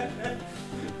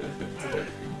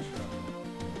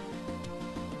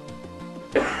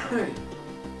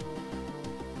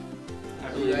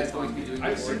 Are you guys going to be doing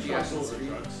I've the seen orgy trucks after the over stream?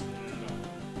 trucks.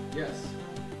 Yes.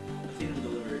 I've seen him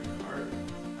deliver a car.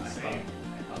 Same.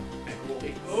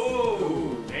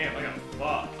 Oh! Damn, I got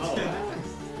fucked. Oh,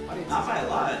 Not by a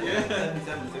lot. Yeah.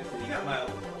 7760. You got my.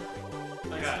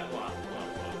 I got a lot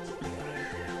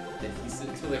fucked.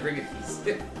 adhesive, delivering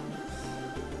adhesive.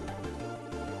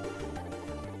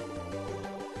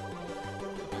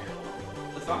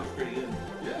 The song's pretty good.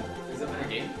 Yeah. Is that my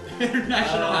game?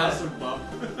 International House of Bump.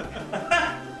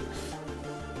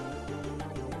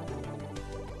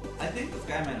 I think this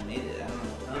guy might have made it. I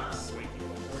don't know. Sweet.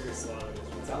 It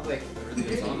sounds like a really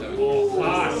good song though.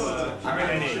 Class. I'm How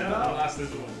many? ready. Class is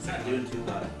one. It's not doing too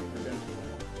hot.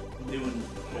 I'm doing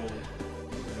cold.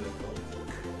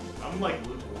 I'm like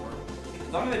lukewarm. As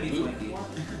long as I beat Swanky.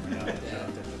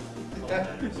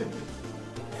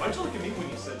 Why'd you look at me when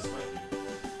you said swanky?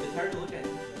 It's hard to look at.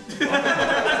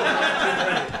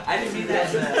 I didn't mean that.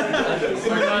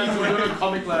 Sometimes we're doing a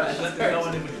comic I class. left it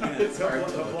going in between it. It's hard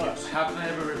to look at. How can I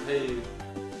ever repay you?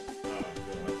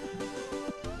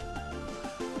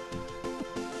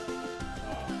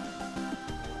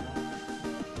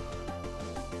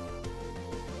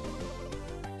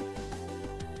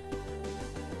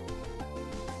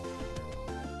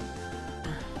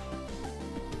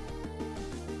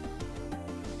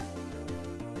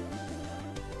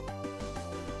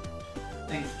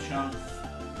 Thanks, Chunks.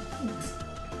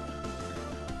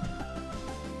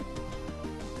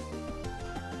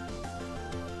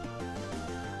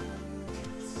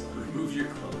 Move your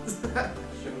clothes.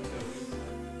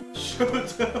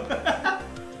 Shoto.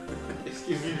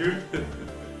 Excuse me, dude.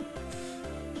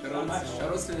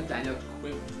 Shoutouts to Nathaniel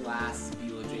Quiplash,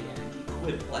 BLJ Andy.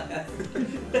 Quiplash.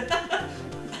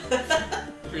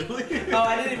 Really? Oh,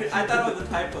 I didn't even. I thought it was a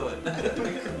typo. I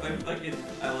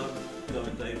love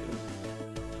the typo.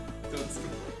 Don't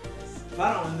skip. If I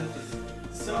don't win this,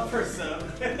 Sub for sub.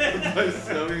 My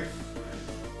stomach.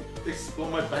 Explode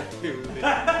my back too.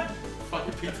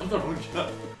 Fucking picked up the wrong shot.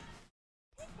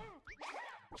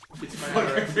 It's my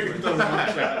Fucking picked up the wrong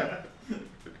shot.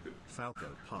 Falco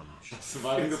punch.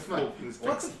 Surviving the fall.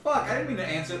 What the fuck? I didn't mean to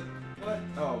answer. What?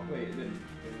 Oh, wait, it didn't.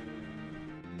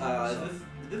 is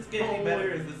this get any better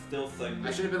or is this still suck?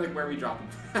 I should have been like, where are we dropping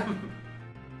from?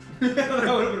 That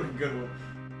would have been a good one.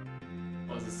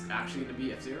 Oh, is this actually gonna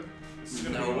be F-Zero?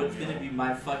 No, it's gonna be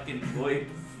my fucking voice.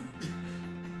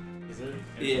 Is it?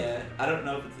 Yeah, I don't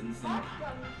know if it's in sync.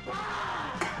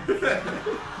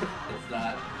 It's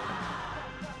not.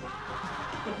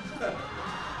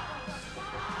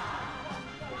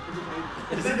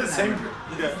 Is it the same?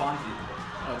 This Yeah. is Fonzie.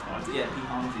 Oh, it's Monty? Yeah, P.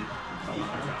 Fonzie.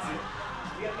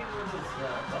 You got me one of those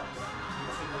cups.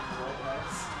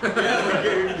 Yeah,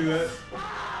 we can do that.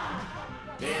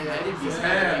 Man, I didn't be Damn,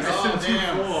 sad. oh,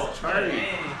 damn. Charlie.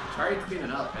 Charlie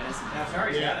cleaning up, man. Now,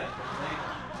 Charlie's Yeah. got it.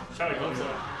 Charlie goes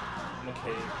up. I'm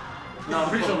okay. No, I'm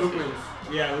pretty sure Luke wins.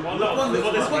 Yeah, Well, Luke no, won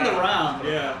well, this this won the round. round.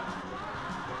 Yeah.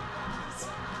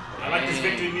 I like this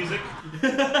victory music.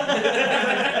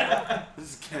 This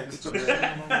is gangster.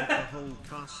 Among the whole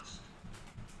cast.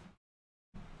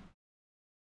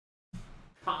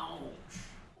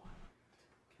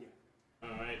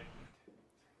 Alright.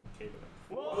 Okay,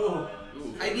 Ooh.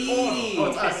 I need. Oh,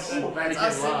 it's us. Ooh, It's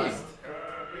us singing.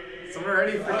 Someone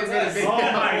already freaking made a video. Oh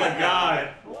my god.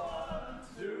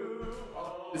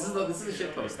 This is the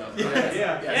shit post stuff.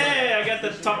 Yeah, I got the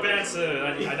top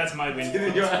answer. That's my win.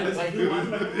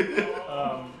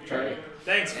 Charlie.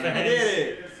 Thanks, I fans. did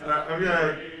it. I'm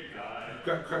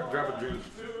gonna grab a drink.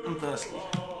 I'm thirsty.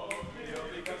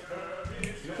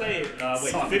 You play. Wait,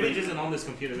 Fibbage isn't on this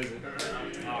computer, is it?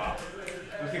 Ah.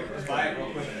 Okay, let's buy it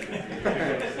real quick.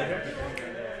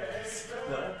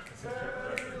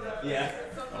 Yeah.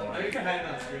 Oh, you can hide it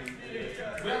on screen.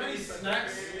 Do we have any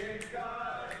snacks?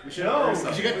 We should No, order You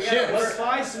some. should get We chips. gotta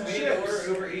buy some We gotta order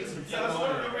Uber Eats and Yeah, let's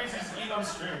order Uber Eats and eat on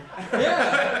stream.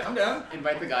 Yeah, I'm down.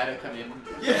 Invite the guy to come in.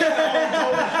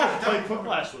 Play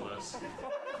Quiplash with us.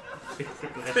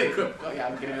 Hey, quick. Oh yeah,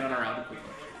 I'm getting in on a round of quick.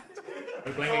 Are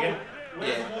we playing again?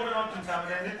 Where's the water not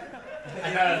contaminated? I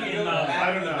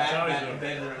don't know. Charlie's room.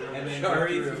 And then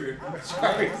Charlie go through.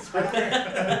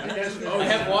 Oh, I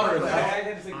have water in there. I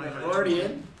didn't think that. We're already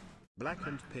in. Black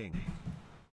and pink.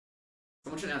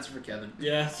 Someone should answer for Kevin.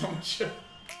 Yeah, so much.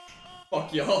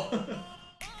 Fuck y'all.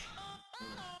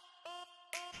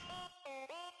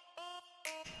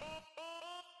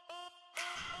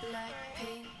 Black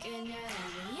pink in your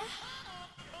area.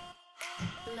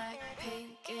 Black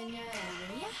pink in your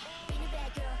area. Being a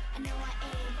bad girl, I know I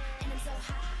am. And I'm so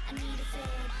hot, I need a fan.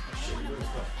 I wanna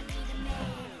blow, I need a man.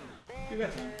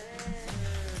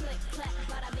 Click, clack,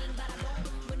 bada bing, bada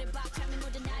boom. When it back, I'm in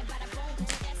deny, bada boom.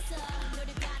 That's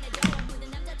너를 반해도 모든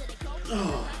남자들의 고.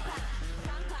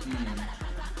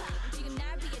 지금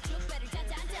날 위해 축배를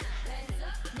짜잔짠.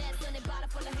 내 손에 바다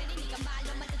full of honey, 네가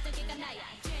말로만 듣던 게가 나야.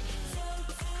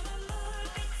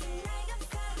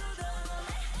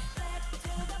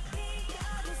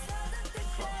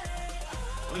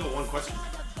 I only got one question.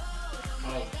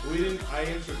 Oh, We didn't. I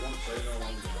answered one, so I didn't know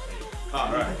one was gonna pay. oh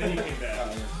right. Then you came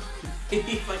back.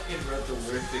 He fucking wrote the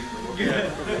worst thing in the world.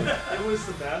 It was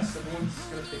the best. Everyone's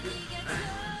gonna pick it.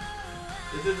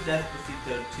 This is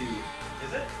Despacito 2.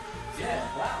 Is it? Yeah.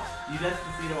 Wow. You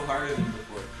Despacito harder than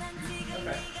before.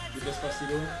 Okay. You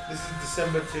Despacito? This is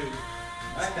December 2.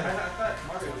 I thought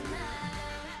Mario was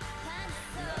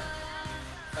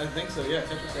I think so, yeah.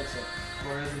 Temper said so.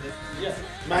 Or isn't it? Yeah.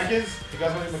 Macca's? You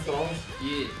guys want any McDonald's?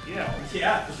 Yeah. Yeah.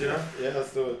 Yeah. For dinner? Yeah,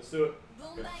 let's do it. Let's do it.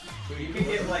 You can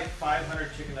get like 500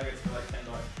 chicken nuggets for like $10.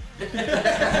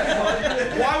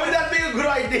 Why would that be a good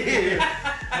idea?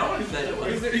 No one said it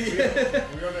was. We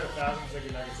ordered 1,000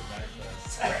 chicken nuggets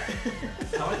at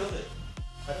Backfest. How much was it?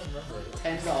 I don't remember.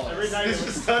 $10. Every night This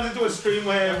just turns into a stream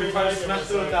where we try to smash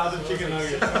through 1,000 chicken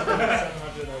nuggets.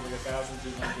 700 over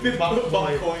 1,200.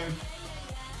 Botcoin.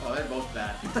 Oh, they're both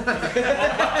bad.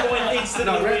 Buckcoin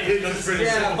instantly No, Red wins. Pig is pretty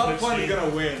Yeah, simple. Buckcoin is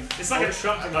gonna win. It's like a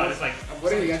Trump card. It's like,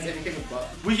 What are you guys anything with butt?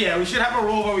 We should have a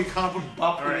rule where we can't put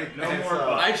buff in Alright, it. no more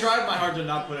buff. I tried my hard to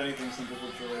not put anything simple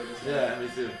for related. Yeah, me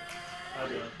too.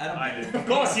 I did. Of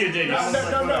course you did.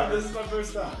 No, This is my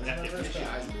first time.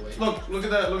 Look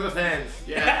at the fans.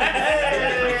 Yeah.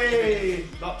 Hey!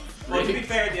 Well, to be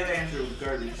fair, the other answer was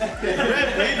garbage.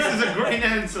 Red Peeps is a great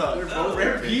answer.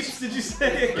 Rare Peeps, did you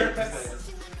say?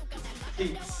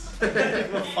 Peeps.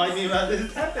 Fight me about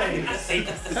this.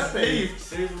 Peeps.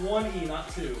 There's one E, not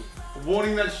two. A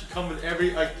warning that should come with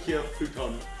every IKEA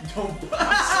futon. Don't. Oh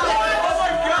my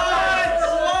god!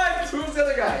 What? Who's the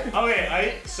other guy?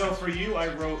 Okay, so for you, I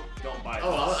wrote don't buy.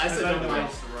 Oh, I said don't buy.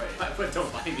 Right. I put don't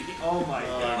buy me. Oh my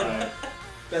god.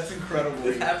 That's incredible.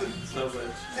 This happens so much.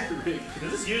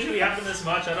 Does this usually happen this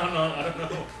much? I don't know.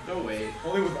 No way.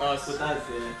 Only with us. With us,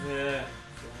 yeah. Yeah.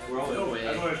 We're all No way.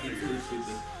 I voted for It's you. really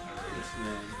stupid.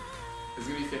 It's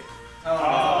gonna be 50.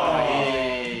 Oh.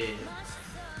 Hey.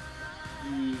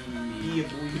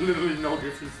 Literally no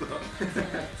difference though.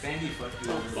 Sandy fucked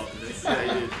you over after this.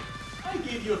 Yeah, he did. I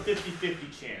gave you a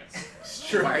 50-50 chance.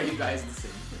 Sure. Why are you guys the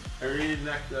same? I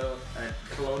reenact at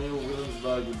Colonial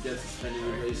Williamsburg would get suspended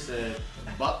when they said,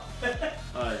 but.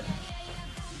 Alright.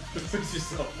 This is just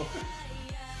so funny.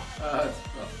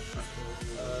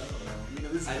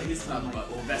 This, I think it's not my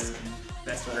best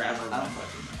grammar. I don't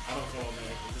fucking I don't know,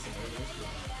 man. Is this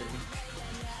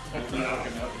I don't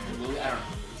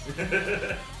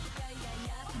know.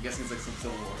 I'm guessing it's like some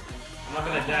Civil War. I'm not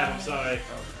gonna dab, I'm sorry.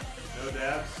 No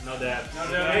dabs? No dabs. No,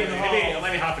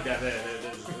 Maybe half a dab.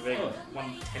 There's maybe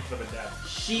 1/10 of a dab.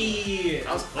 Shit.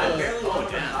 I was I close. barely went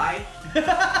with an eye.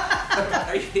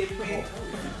 Are you kidding me?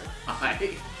 I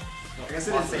guess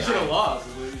it didn't say You should have I. lost.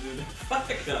 Is what you did.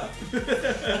 Fuck up. You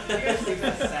guys see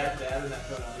that sad dad in that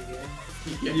photo again?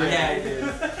 Yeah, I did.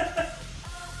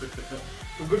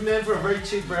 A good name for a very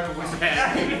cheap brand of whiskey.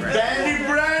 Bandy Bandy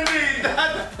Brandy!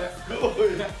 That's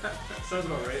good. Sounds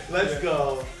about right. Let's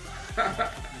go.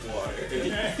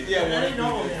 Yeah, Any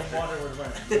normal damn water would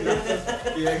win.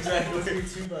 Yeah, exactly. Let's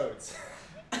do 2 votes.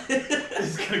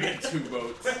 He's gonna get 2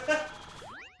 votes.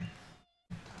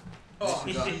 Oh,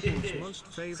 most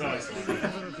favorite Sorry.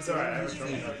 favorite alright,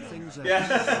 things ever. Yeah.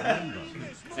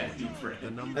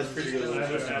 The number That's pretty good.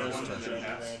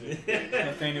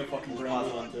 Nathaniel fucking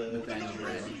Brown. Nathaniel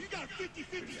Brand.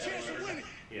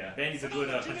 Yeah, Bandy's a good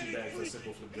punching bag for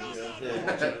simple flip games.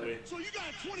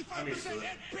 I'm used to it.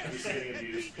 I'm used to getting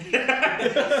abused.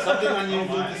 Something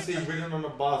unusual to see written on a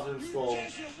bathroom stall. I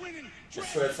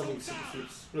swear it's something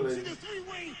SimpleFlips related.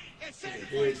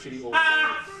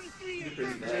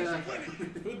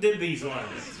 Who did these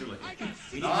ones?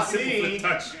 Not me.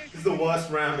 Touch. This is the worst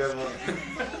round ever.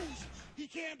 He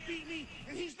can't beat me,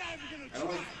 and he's not even I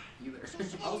don't like either.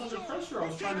 I was under pressure. I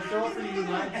was trying to throw it for you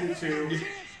and I did too. I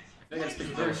think I just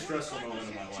picked Very stressful moment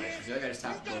in my I life. feel like I just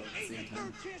tapped both at the same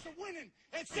time.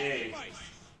 Hey.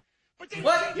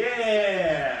 What?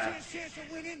 Yeah!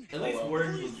 At least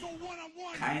Word was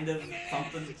kind of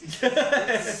something.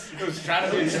 It was trying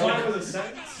to be a One joke. with a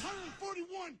sentence? What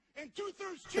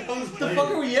the fuck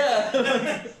are we at?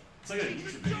 It's like a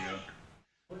YouTube video.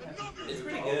 It's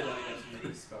pretty good.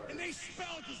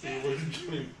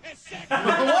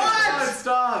 What?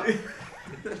 Stop!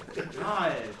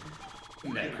 God.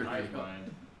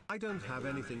 I don't have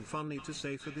anything funny to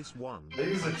say for this one. I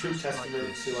think it's a true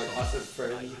testament to like us as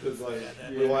friends because like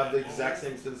we all have the exact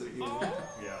same sense of humor.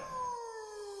 Yeah.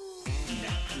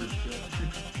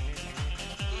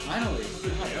 Finally.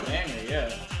 Banger,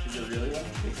 yeah. Is it really one?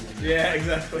 Yeah,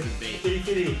 exactly.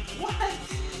 Kitty. What?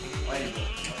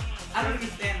 I don't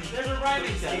understand. There's a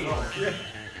rhyming scheme.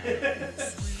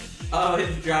 Oh,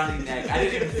 his drowning neck. I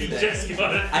didn't even see that. Just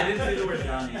got it. I didn't see the word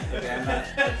drowning. Okay, I'm not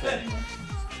upset anymore.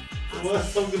 What's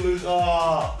something to lose?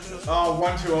 Oh,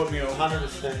 1-2 oatmeal.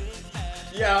 100%.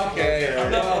 Yeah, okay. I'm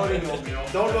not voting oatmeal.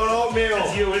 Don't go to oatmeal.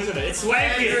 It's you, isn't it? It's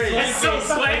swanky. It's so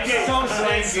swanky. So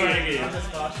swanky. It's swanky.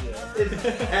 It's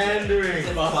pandering.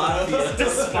 It's No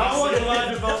one's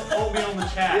allowed to vote oatmeal in the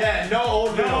chat. Yeah, no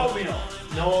oatmeal. No oatmeal.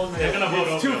 No oatmeal. They're gonna vote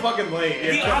It's too oatmeal. fucking late.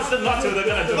 If you ask them not to, they're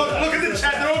gonna do it. Look at the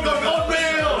chat. They're all going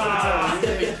oatmeal.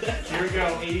 Here we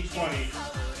go. 80-20.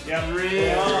 Yeah, Really?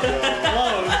 it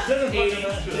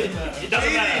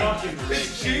doesn't matter.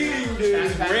 It's cheating,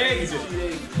 dude. Rigged.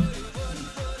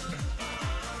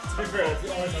 To be fair, it's the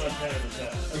only time I've had in the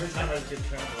chat. Every time I get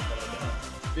trampled, but I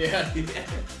Yeah. don't.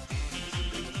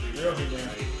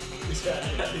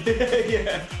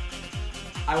 Yeah.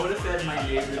 I would have said my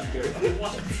neighbor's good.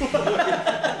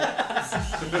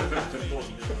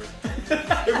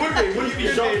 It would be. Wouldn't you be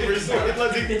shocked if it's like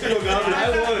letting you feel garbage? I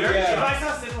would, If yeah. I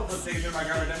saw SimpleFlips taking through my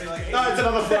garbage, I'd be like, hey, No, it's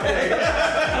another Friday.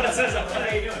 what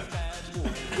are you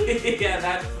doing? Yeah,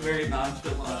 that's very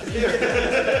nonchalant.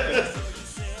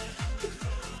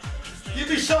 You'd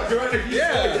be shocked, right? If you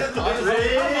Yeah. said that. Oh,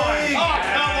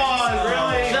 come on.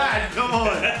 Really? Chad, come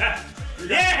on.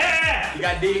 Yeah! You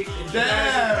got D.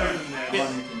 Damn.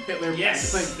 Hitler.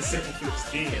 Yes! Like, The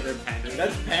SimpleFlips team. Hitler pandering.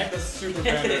 That's Panda's super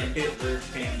pandering. Hitler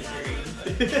pandering.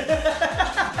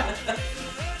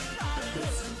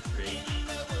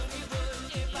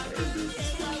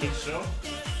 Kids show?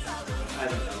 I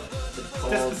don't know. It's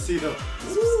called Despacito.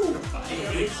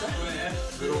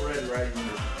 Little Red Riding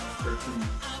Hood. 13.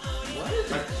 What?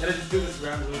 Can I just do this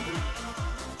round really quick?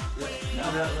 No, I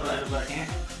can't.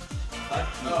 Fuck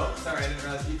you. Oh, sorry, I didn't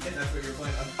realize you did. That's what you're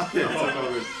playing on. Yeah, it's like all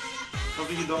good.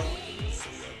 Something you don't.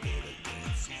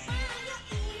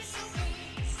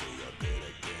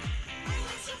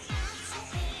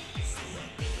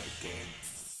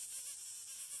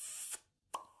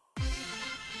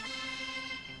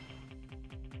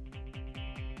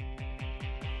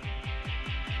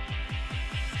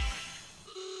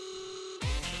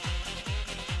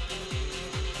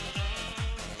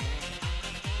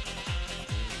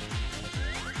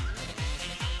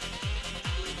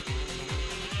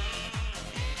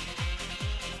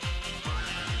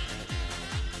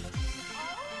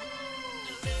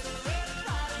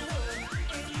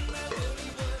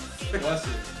 Bless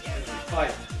you.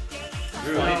 Fight.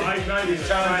 Dude, I'm not even he's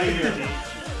trying challenging to you.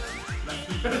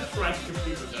 try to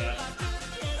compete with that.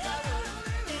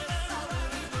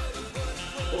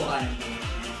 Oh, I am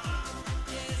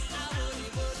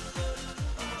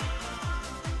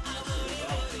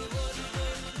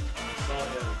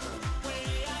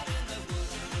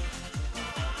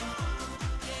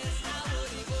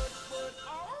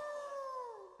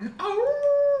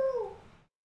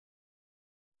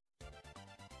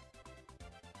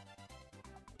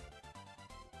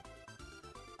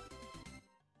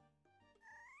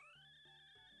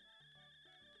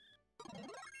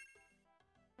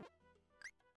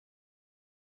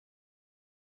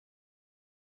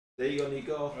There you go,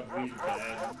 Nico.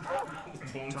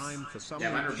 Time for some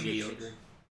Yeah, mine are mediocre.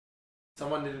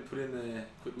 Someone didn't put in the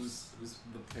quick. Who's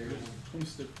the player?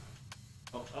 Who's the...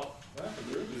 Oh, what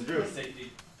happened? It's Drew.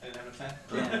 Safety. I didn't have time.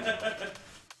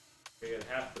 You get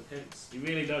half the pins. He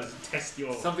really does test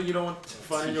your. Something you don't want to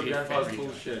find in your grandpa's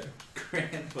bullshit.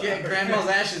 Grandpa. Get grandma's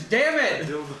ashes, damn it!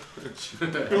 Don't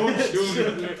shoot.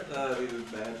 This is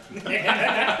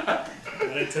bad.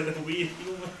 Went into the weed.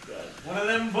 Oh my god. One of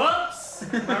them bumps!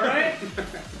 Am I right?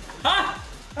 Ha!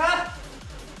 Ha!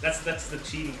 That's the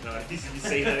cheating card. You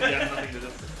say that you have nothing to do.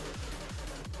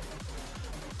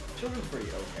 Children's pretty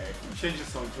okay. Change the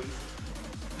song, please.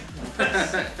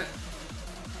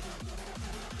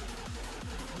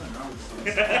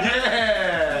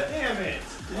 Yeah! Damn it!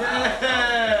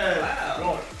 Yeah!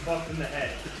 Wow. Fucked in the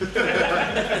head.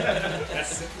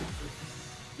 That's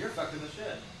You're fucked in the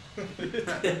shed.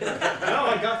 no,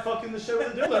 I got fucking the shit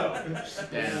with a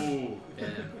dildo. Damn. Ooh.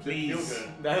 Damn. Please. Feel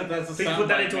good. That's a Please sound put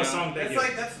that bite into a now. song. Thank That's you.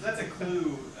 like that's a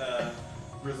clue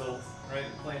result, right?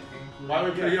 Playing game. Why are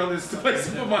we putting on this to play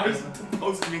Super Mario to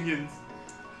post minions?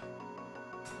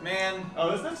 Man.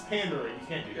 Oh, that's pandering. You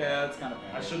can't do that. Yeah, that's kind of I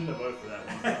bad. shouldn't have voted for that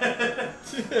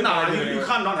one. Nah, you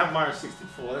can't not have Mario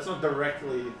 64. That's not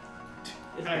directly.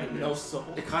 Kind of No is. soul.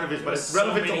 It kind of is, but There's it's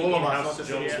relevant so to many all of us, not in-house just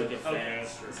jokes yeah. with the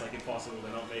fans. It's like impossible to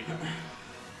not make it.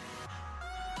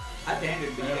 I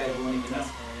pandered, but you guys won't even know.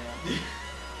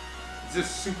 It's a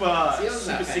super, See, it's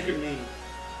not super bad. secret meme.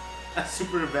 A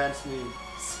super advanced meme.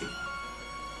 Is it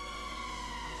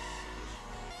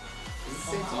the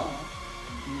same song?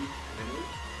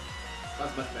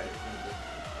 That's much better.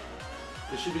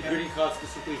 There should be greeting cards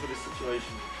specifically for this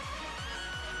situation.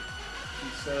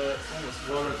 It's almost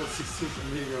World Record 16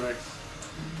 from Meteor X.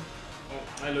 Oh,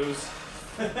 I lose.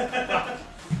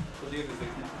 What do you have the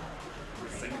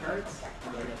same cards?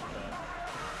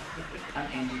 I'm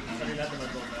angry. I mean, that much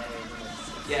don't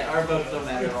matter. Yeah, our votes don't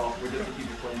matter at all. We're just the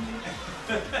people playing games.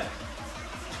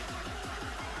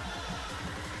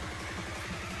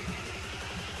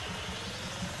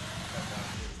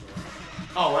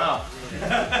 Oh wow.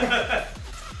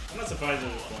 I'm not surprised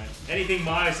at this point. Anything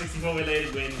Mario 64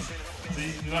 related wins. So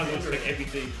you might as well expect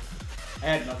everything. I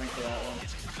had nothing for that one.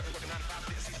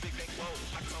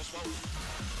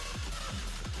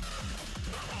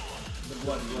 The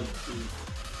blood 2.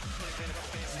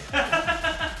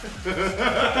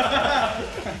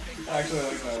 Actually, I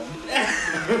like that one.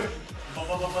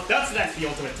 That's the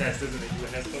ultimate test, isn't it? You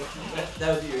and Hesco? That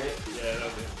was you, right? Yeah, that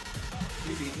was it.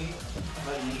 You beat me. I'm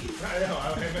I know, I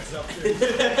hate myself too.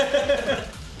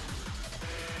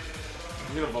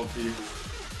 I'm gonna vote for you.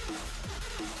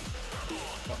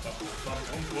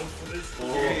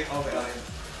 Oh, God.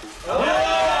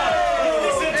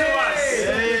 Listen to us!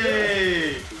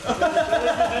 Hey!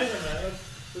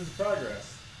 This is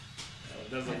progress.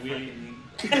 There's a wheelie.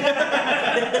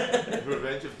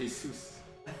 Revenge of Jesus.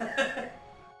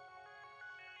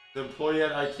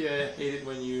 at IKEA hate it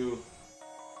when you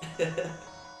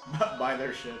Buy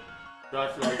their shit.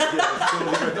 drive through IKEA. It's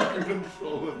totally under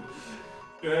control of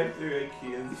Drive through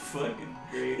IKEA is fucking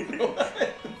great.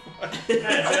 I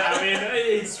mean,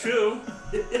 it's true.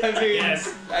 I mean,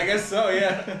 Yes. I guess so,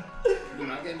 yeah. We're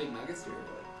not getting big nuggets here,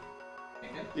 but.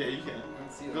 Okay. Yeah, you can.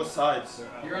 Let's see Go them. sides.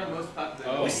 You're on most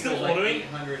popular. Oh. We're still like ordering?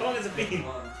 800. How long has it been?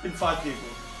 In 5 people.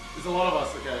 There's a lot of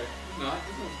us, okay. No,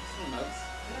 there's no nuts.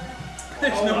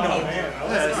 There's no Oh, nuts. man.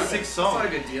 Yeah, it's 6 It's not a songs.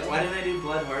 good deal. Why didn't I do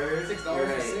Blood Harder? $6 You're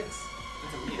for right. 6?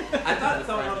 That's a meal. I thought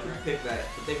someone else would pick that,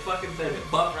 but they fucking said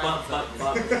bump, bump, bump,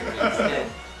 bump instead.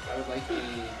 I would like a.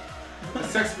 The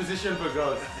sex position for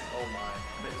ghosts. Oh my.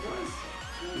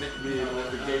 Nick me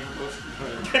the game ghost.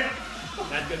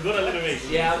 That's good alliteration.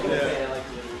 Yeah, I was gonna Yeah. say I like it.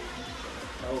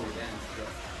 Oh, damn.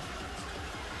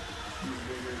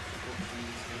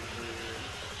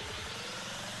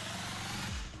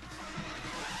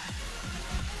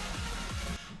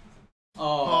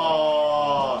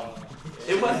 Oh.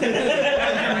 It wasn't.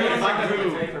 Like who?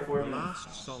 Trade for The 4 minutes.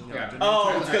 last song Yeah. I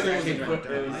Oh, it's because it was Okay. equipped. It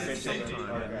was donated the same sometime thing. in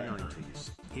the Okay.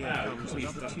 90s. Here Ah, comes we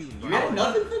another stuck. tune You by had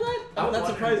nothing for that? I Oh, was that's wondering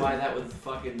surprising. why that was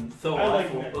fucking so I like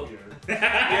awful. neck beard. Yeah,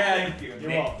 Thank you. You're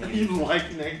welcome. You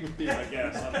like Nick me? I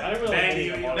guess. I don't really Bandy,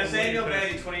 like any Nathaniel of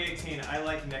Bandy 2018. I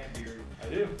like neckbeard. I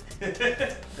do.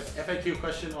 FAQ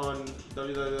question on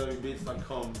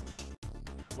www.beats.com.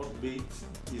 What beats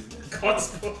is this?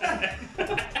 Cosplay.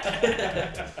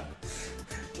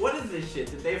 What is this shit?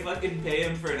 Did they fucking pay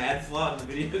him for an ad slot in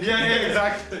the video? Yeah,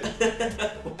 exactly.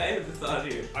 Why is this on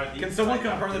here? Can someone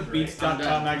confirm that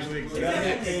Beats.com actually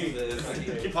exists?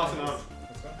 Jesus. Keep passing on.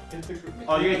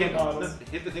 Oh, you hit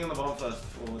the thing on the bottom first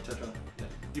for Tetra. Yeah.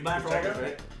 You buy it for all this,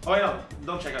 right? Oh, wait, no.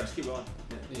 Don't check out. Just keep going.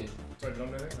 Yeah. Yeah. Sorry,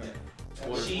 don't do anything?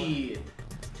 Shit.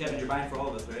 Kevin, you're buying for all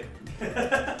of us, right?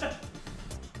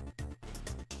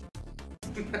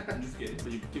 I'm just kidding.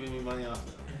 But you're giving me money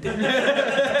after.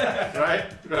 Right?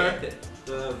 Right?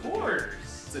 The Boars.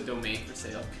 It's a domain for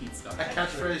sale. Pete's A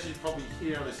catchphrase you'd probably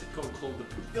hear on a sitcom called The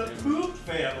Poop The Family. Poop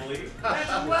Family. That's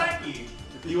wacky.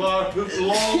 You are poop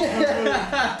long.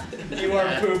 You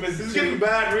are poop is This is getting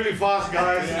bad really fast,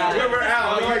 guys. Yeah. We're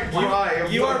out. We're like dry.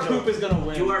 You are poop is gonna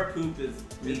win. You are poop is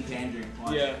me pandering.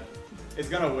 Watch. Yeah. It's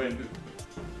gonna win.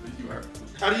 You are.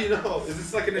 How do you know? Is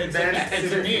this like an It's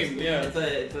advanced a meme, yeah.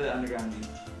 It's an underground meme.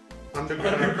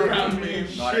 underground meme?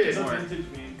 Not Shit. anymore. Vintage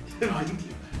meme.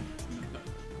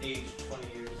 Age 20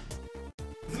 years.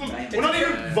 We're not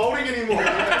even voting anymore. We're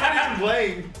not even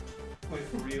playing. With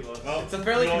 3 of us. Well, It's a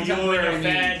fairly you and contemporary your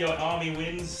fan, meme. your army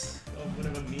wins. Or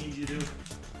whatever memes you do.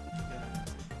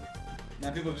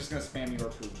 Now people are just gonna spam your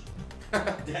poop.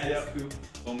 Dad's poop.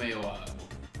 Omeoa.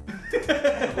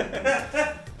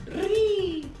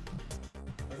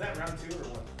 Was that round 2 or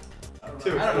what?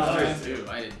 Two. I don't know. It was Dude,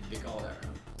 I didn't think all that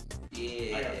round.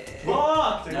 Yeah.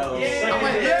 Fuck! No. Yeah. I'm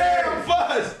like, yeah, I'm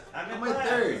buzzed. I'm in I'm at last.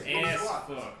 third. Ass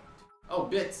fuck. Oh,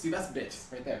 bits. See, that's bits.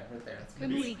 Right there. Right there. That's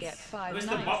Can we get 5 Where's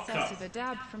the nights mop set cup? to the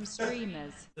dab from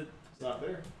streamers? It's not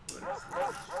there.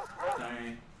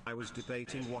 Sorry. I was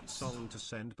debating what song to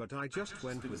send, but I just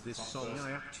went with this song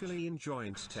I actually enjoy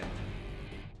instead.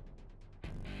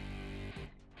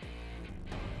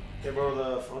 Can I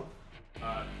borrow the phone?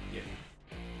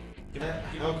 Yeah.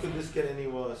 How could this get any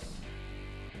worse?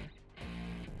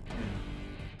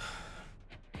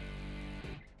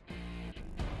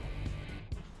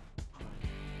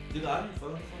 Do the audience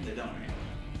vote on this one? They don't, right?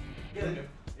 Yeah, they do.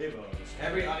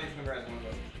 Every audience member has 1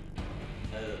 vote.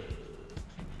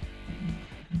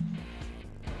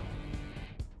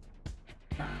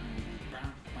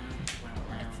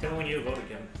 Tell me when you vote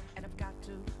again. And I've got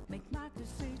to make my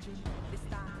decision. This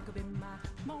time could be my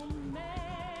moment.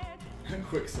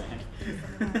 Quicksand.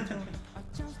 I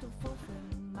just to fulfill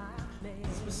my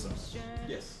mission.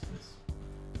 Yes.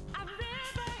 I'm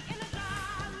river in the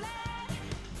darkness.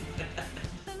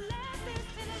 The last is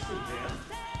in the lost.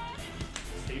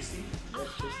 Tasty. A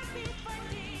heartbeat for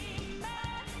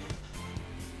demon.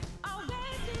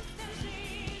 Always distant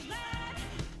she's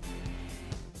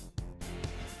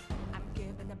I'm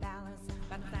giving the balance, but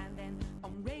I'm standing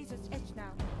on razor's edge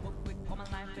now. What with all my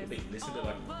life is They listen to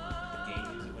like the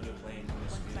games when you're playing on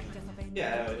the screen.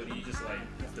 Yeah. Or do you just like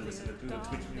have to listen to the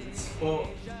Twitch music? Well,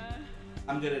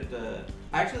 I'm good at the.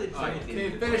 Actually,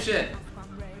 Okay, finish it.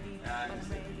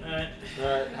 Alright.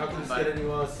 Alright, how can this get any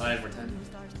worse? 5 for 10.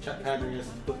 Chat pandering us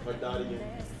put my dad again.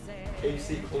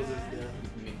 KFC closes down.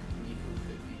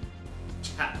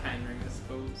 Chat pandering, I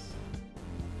suppose.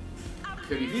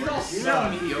 Could be These for all so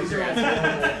suck. mediocre.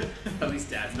 At least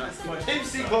Dad's not.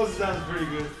 KFC closes down is pretty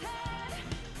good.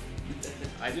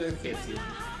 I do like KFC.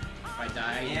 If I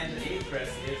die, And A press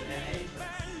is an A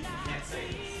press. You can't say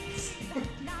this.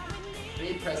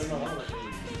 press. You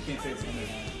can't say it's only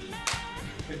one.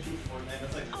 Could be Fortnite.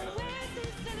 That's like the kind of thing.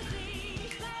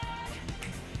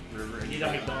 He's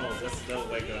at McDonald's. That'll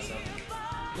wake us up.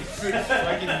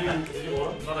 Why can you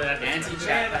want? Not that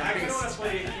Anti-chat. Man, I kind of want to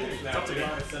play games now. It's up to me.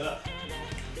 It's set up.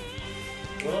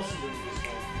 What else is in this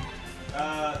one? The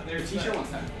There's t-shirt one's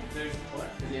kind of cool. There's what?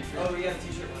 The intro. Oh, we got a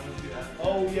t-shirt one. Let's do that.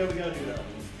 Oh yeah, we gotta do that one.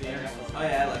 The internet one. Oh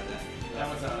yeah, I like that. That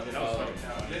one's That was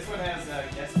fucking This one has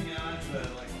espionage, the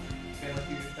like Family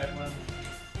Feud type one.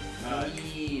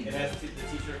 Mean. It has the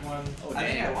t-shirt one. I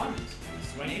think I won.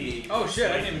 Swanky. Oh shit,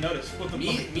 I didn't even notice. What the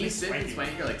fuck? Me, Sid, and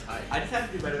Swanky are like tied. I just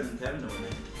have to do better than Kevin to win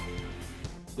it.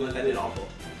 But I did awful.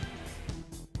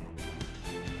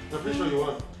 I'm pretty sure you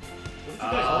won.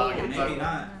 Maybe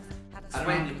not. I don't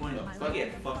have any points. Fuck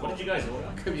it. Fuck. What did you guys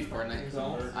order? Could be Fortnite.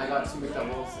 I got 2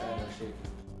 McDoubles and a shake.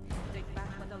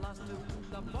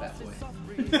 That boy.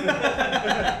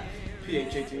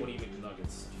 PHA2. What do you make the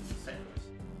nuggets?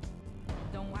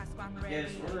 Yeah,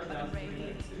 just order them.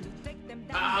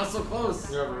 Ah, so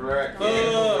close. You're wrecked.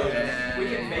 Oh. Yeah. We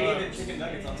can bathe in chicken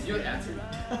nuggets on Did you answer? Do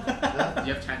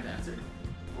you have time to answer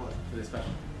What? for this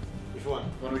question? Which one?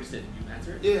 What we just did? Did you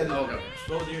answer it? Yeah. Oh, okay.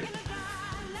 Go with yours.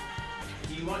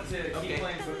 Do you want to keep Okay.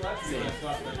 playing Quiplash or do you want to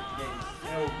swap the games?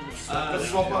 Let's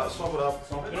swap it up.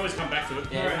 We can always come back to it.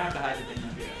 Yeah, we're gonna have to hide the thing.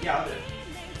 Yeah, I'll do it.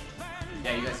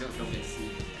 Yeah, you guys don't get to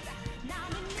see.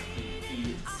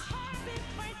 Idiots.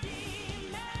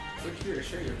 Click here to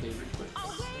share your favorite clips.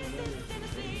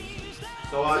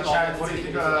 So chat, what do you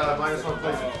think -1 plays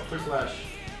Quiplash?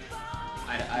 I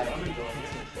don't know.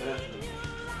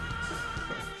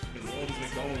 All these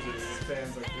McDonald's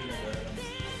fans like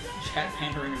Chat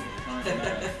pandering is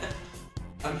recurring.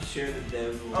 I'm sure the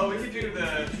devs will. Oh, we could do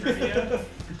the trivia.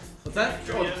 What's that?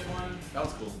 Trivia one. That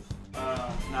was cool. No, I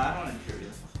don't want to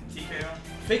trivia. TKO.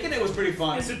 Faking it was pretty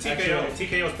fun. It's a TKO.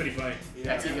 TKO is pretty funny.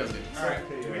 Yeah, TKO's good. Alright.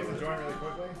 Do we have to join really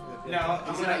quickly? No,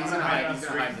 He's gonna hide the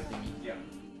thingy. Yeah.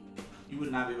 You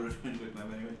would not be able to win quick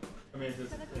live anyway. I mean,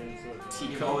 it's You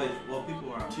Tico. always, well,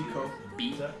 people are on Tico. B.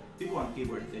 People on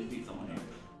keyboard they beat someone here.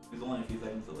 There's only a few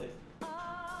seconds delay.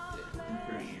 In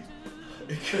current year.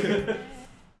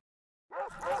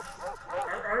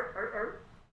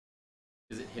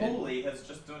 Is it hidden? Holy has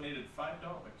just donated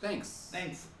 $5. Thanks.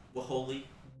 Thanks. Well, holy.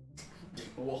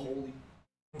 Well, holy.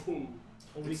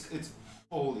 it's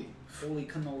holy. Holy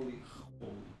cannoli.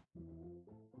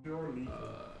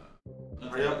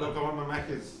 Hurry up, look how what my Mac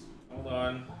is. Hold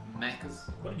on. Macas.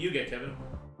 What did you get, Kevin?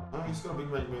 I'm just gonna Big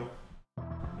Mac meal.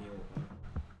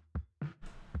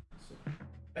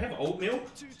 I have oatmeal?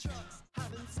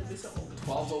 Is this oatmeal?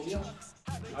 12 oatmeal?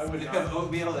 I would have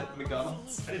oatmeal at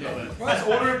McDonald's. I didn't know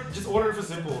that. Just order it for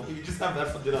simple. You can just have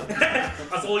that for dinner.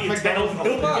 That's all you tell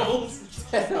McDonald's.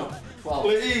 No, 12.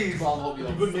 Please. 12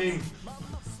 oatmeal. Good name.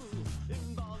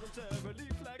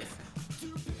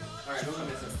 Alright, who's gonna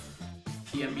miss it?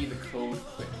 PMB the code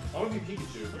quick. I want to be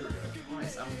Pikachu. Here we go.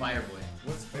 Nice, I'm Fireboy.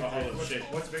 What's shit.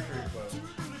 What's Victory Club?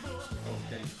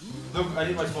 Okay. Look, I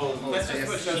need my phone. That's just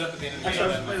what shows up at the end of the Actually, I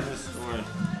was video. playing this. Don't worry.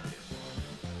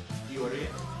 You ordered it?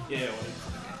 Yeah, I wanted.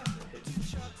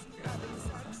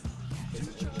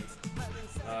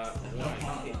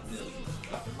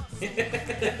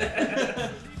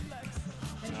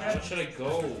 Where should I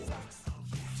go?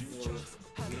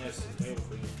 Yes,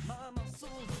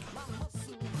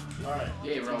 Alright.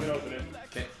 Yeah, You roll. can open it.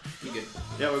 Okay, you good.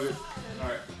 Yeah, we're good.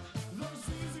 Alright.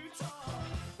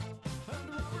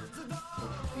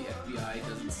 The FBI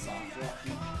doesn't soft lock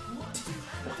me.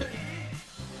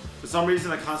 For some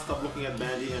reason, I can't stop looking at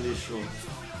Bandy and his show.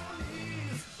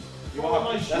 You want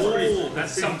my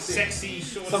That's some sexy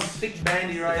short. Some thick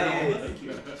Bandy right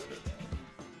here.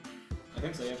 I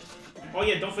think so, yeah. Oh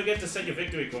yeah, don't forget to set your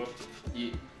victory quote.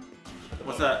 Yeah.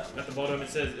 What's that? At the bottom it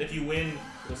says, if you win,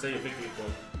 we'll say your victory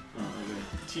quote.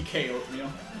 TK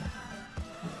oatmeal.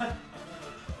 That's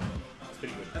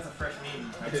pretty good. That's a fresh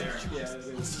meme right there. Yeah, it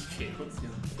is.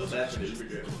 Those actually super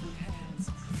good.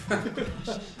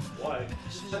 Why?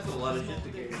 That's a lot of shit to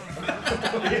carry.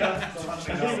 Yeah, I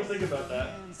didn't even think about that.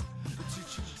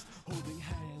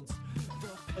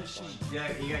 Yeah,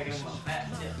 you gotta give him a fat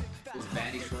tip. Those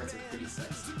bandy shorts are pretty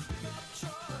sexy.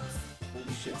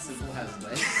 Holy shit, Simple has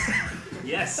legs.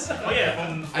 Yes. Oh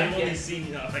yeah, I've only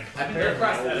seen like I'm very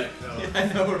prosthetic. I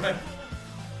know, right?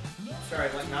 Sorry,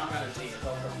 like not out of tape. It's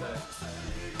all prosthetic.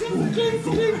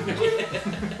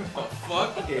 Oh, fuck.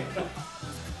 Okay.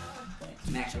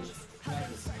 Knackers.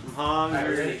 I'm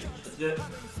hungry. Let's do it.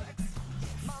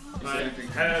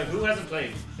 Who hasn't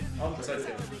played? Besides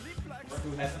Kevin. Who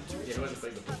hasn't? Yeah, who hasn't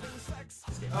played before?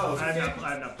 Oh, I okay. have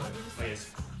not played. Oh yes.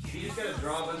 You just gotta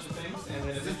draw a bunch of things, and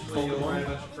then eventually you'll write a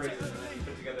bunch of phrases, and then you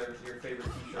put together your favorite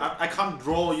t-shirt. I can't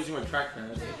draw using my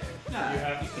trackpad. Nah, You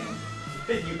have- you can.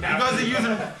 You You guys are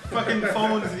using fucking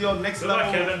phones, your next Good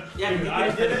luck, level. Kevin. Yeah, but I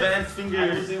you, did it. Advanced I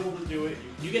fingers. was able to do it.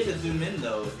 you get to zoom in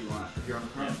though if you want. If you're on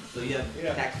Chrome. So you have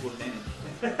Yeah. tactical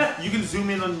advantage. You can zoom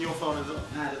in on your phone as well.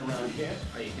 Nah, it doesn't work. You can't.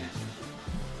 Oh, you can't.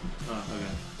 Oh,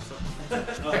 okay.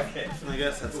 Okay. I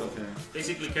guess that's okay.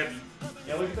 Basically, Kevin.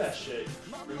 Yeah, look at that shit.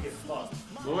 We're gonna get fucked.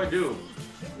 What do I do?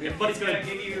 Everybody's It's gonna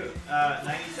gonna. give you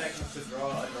 90 seconds to draw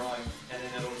a drawing, and then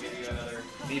it'll give you another.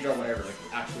 You draw whatever, like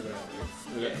actually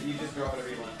whatever. Yeah, you just draw whatever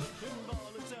you want.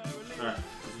 Alright,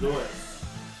 let's do it.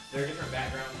 There are different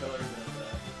background colors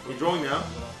and We're drawing now?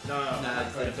 No, Nah, that's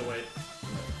it's right. like- To wait.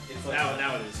 it's like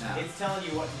Now it is. Nah. it's telling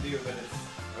you what to do, but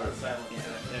it's silent.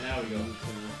 Yeah. And now we go.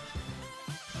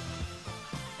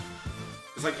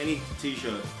 It's like any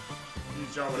t-shirt. You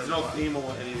draw There's whatever. no theme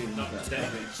or anything No, like just that.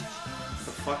 anything.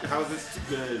 The fuck? How is this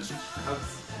good?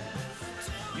 How's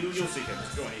You'll see, Kevin.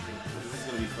 Just draw anything. this is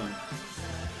gonna be fun?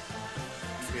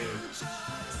 Good.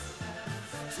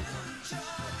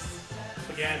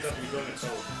 Put your hands up and you're going to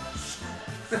toe.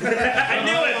 I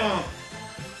knew it! Oh,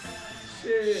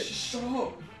 Shit. Shut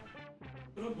up.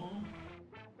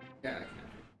 Yeah, I can't.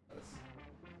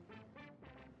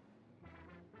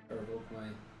 I revoke my.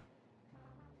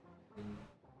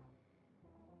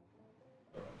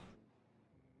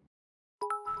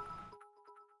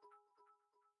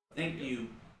 Thank you,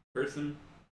 person.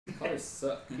 Colors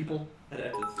suck. People. I'd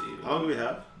have to see. how long do we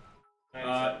have?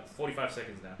 45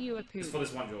 seconds now. You are Just for poop.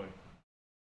 this one joy.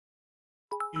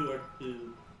 You are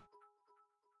too.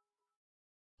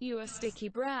 You are sticky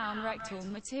brown rectal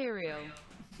material.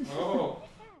 Oh,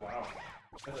 wow.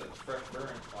 That's a fresh burn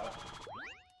spot.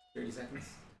 30 seconds.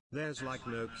 There's like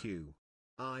no cue.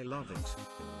 I love it.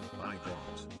 By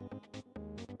God.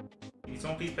 Can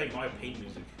someone please play Mario Paint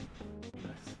music?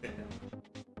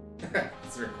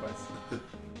 That's a request.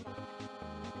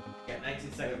 Yeah,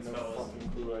 19 seconds, fellas.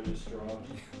 clue I just draw.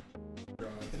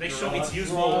 To make sure it's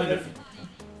useful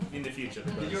in the future.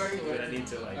 Because Did you already I need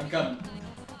to like. I'm coming.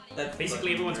 That's Basically,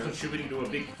 fucking everyone's gross. contributing to a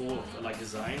big pool of like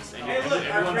designs, and Hey, look,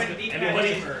 our friend everybody,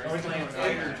 is playing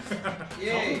Tigers.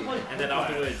 Yay. and then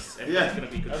afterwards, everyone's Yeah.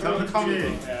 gonna be Tell them to come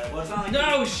in. Well, it's not like No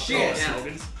Oh, shit.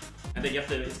 slogans. And then you have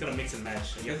to, it's gonna mix and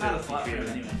match. And you It's have not a to slot for create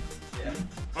him anyway. Yeah.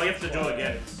 Oh, you have to draw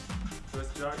again.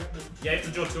 First draw again? Yeah, you have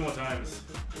to draw 2 more times.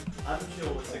 I'm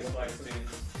chill with Six Flags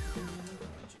students.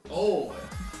 Oh.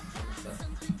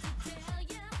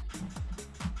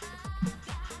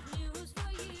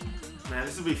 Man,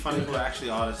 this would be fun if we were actually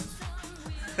artists.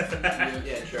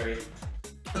 Yeah, Cherry.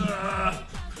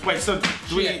 Wait, so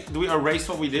do we erase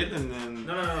what we did and then?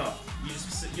 No.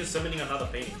 You're submitting another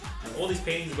painting. And all these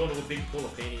paintings go to a big pool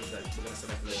of paintings that we're gonna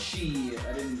select later. She.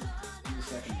 I didn't do the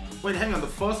second one. Wait, hang on. The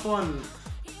first one,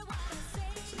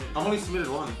 I've only submitted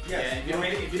one. Yes, Yeah,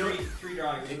 if you don't get 3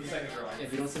 drawings, it's the second drawing.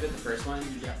 If you don't submit the first one,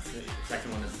 you have to submit the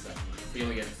second one is the second. You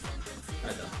only get. I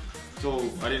done. So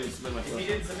I didn't submit my If first you one.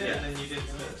 didn't submit it, then you didn't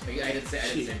submit it. I did say I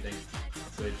did the same thing.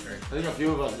 So it's fair. I think a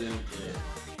few of us did.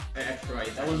 I tried.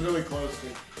 That was really close to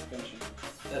finishing.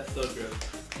 That's so gross.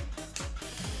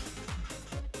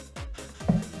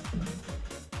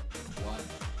 One.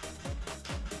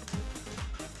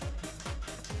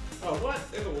 Oh, what?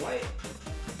 There's a white.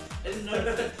 I didn't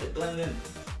notice it. It blended in.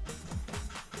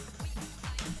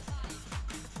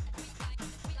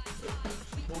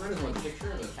 What matters more, the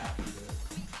picture or the caption?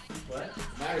 What?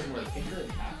 What matters more, the picture or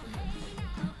the caption?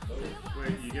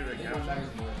 Wait, you give I it a think what caption?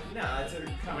 matters more. No, it's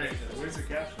a combination. Where's the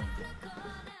caption?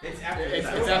 It's after It's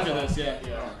this. after this, yeah.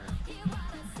 Yeah.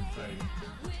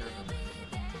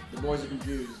 The boys are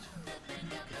confused.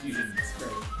 Confusion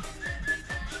spread.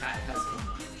 Chat has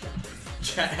homo.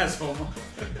 Chat has homo.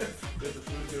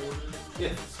 Yeah,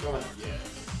 it's going.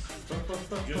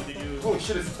 Just did you? Holy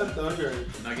shit, it's 10:30 already.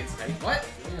 Nuggets type. What?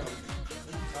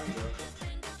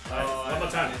 One more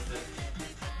time.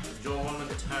 Draw one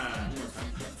at a time.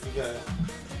 Okay.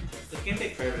 This game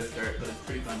takes forever to start, but it's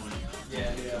pretty fun when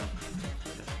Yeah.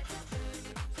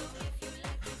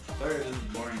 Sorry, this is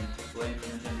boring. Blame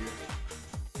Nintendo.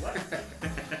 What?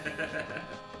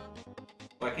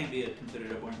 Well, I can't be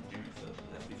considered a boring streamer, so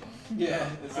that'd be fun. Yeah,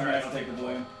 it's alright, I'll take the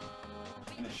blame.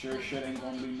 And it sure shit ain't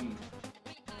gonna be me.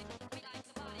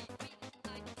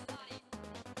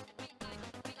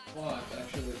 What?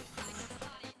 Actually,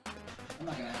 I'm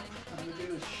not gonna have time to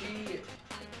do this shit.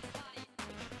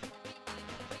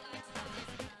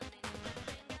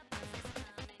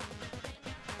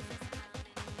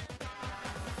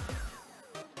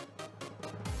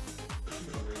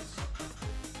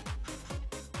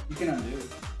 You can undo.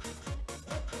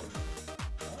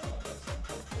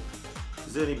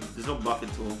 Is there any? There's no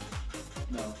bucket tool.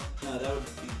 No. No, that would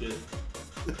be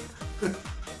good.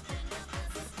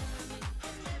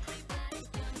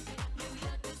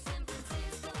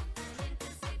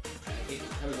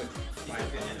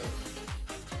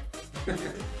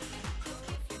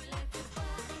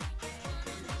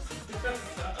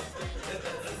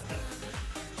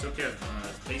 Kev,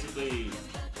 basically,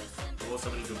 we'll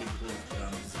somebody to a big pool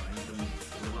design, then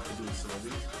we'll have to do the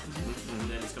slogans, and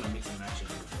then it's gonna mix and match it.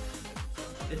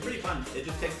 It's pretty fun. It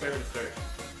just takes forever to start.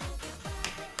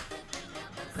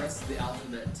 Press the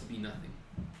alphabet to be nothing.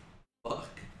 Fuck.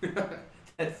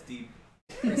 That's deep.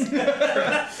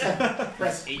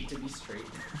 Press 8 to be straight.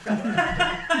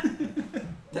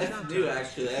 That's new,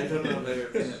 actually. I don't know if I've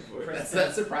ever seen that before.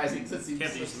 That's surprising since you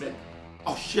Can't you submit?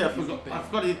 Oh shit, I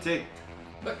forgot you take.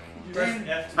 Press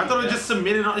F. I thought it just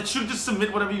submitted. It should just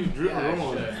submit whatever you drew. Yeah,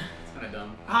 wrong. it's kind of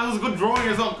dumb. Ah, it was good drawing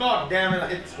as well. God damn it, I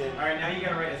hit this game. Alright, now you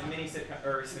gotta write as many sitcoms.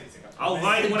 Or sitcoms. I'll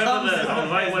write whatever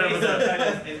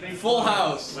the. Full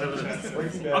House. Whatever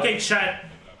the. Okay, chat.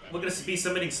 We're gonna be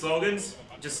submitting slogans.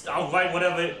 Just I'll write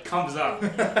whatever comes up.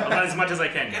 I'll write as much as I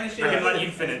can. I can write As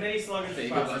infinite. many slogans as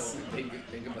Think of possible. us,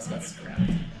 think of us got scrapped.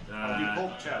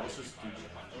 Chat. Let's just do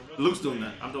chat. Luke's doing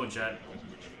that. I'm doing chat.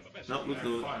 No, Luke's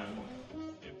doing it.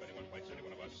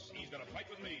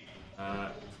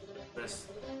 Press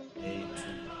A to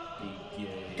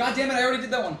begin. God damn it! I already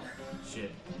did that one.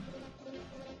 Shit.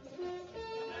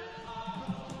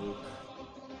 Luke.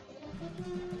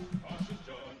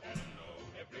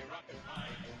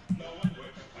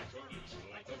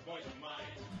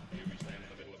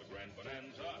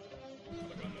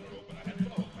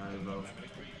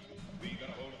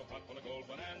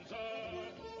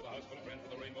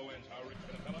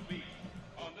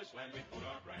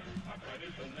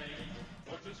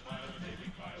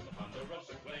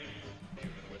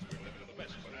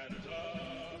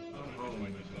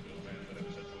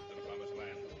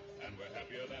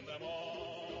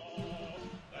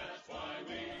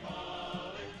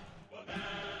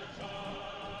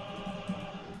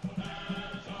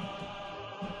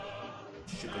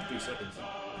 Shit, like 3 seconds.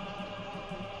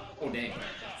 Oh dang.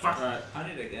 Fuck. Alright. How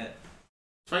did I get?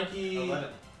 Frankie. 11.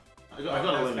 I got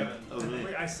 11.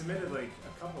 Wait, I submitted like a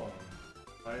couple of them.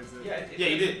 Why is it? Yeah,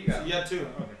 you did. You got You had 2.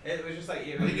 Okay. It was just like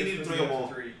I think you need 3 or more.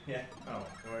 3. Yeah. Oh,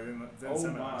 well, I didn't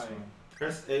send my last one.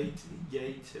 Press A to the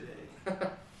yay today.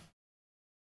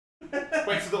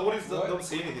 Wait, so the audience don't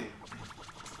see anything.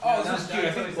 Oh, this is cute.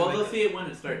 I think. Well, they'll see it when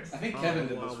it starts. I think Kevin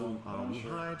did this one.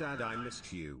 Hi, Dad, I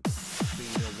missed you. Been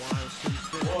a while since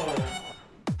this. Whoa.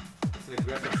 It's an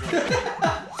aggressive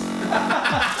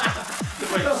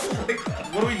Wait,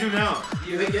 what do we do now?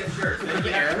 You then get shirts. Then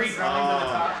you have 3 drawings on the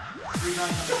top. 3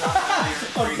 drawings on the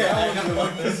top. Okay, I want to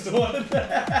look this one.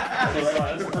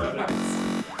 That's perfect.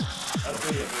 That's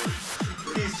pretty good.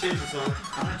 Please change the song.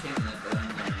 I'm not changing it, but I'm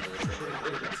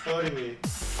going to It's hurting me.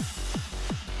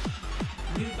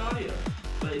 use audio,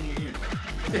 but in your ears.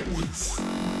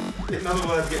 In other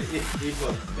words, get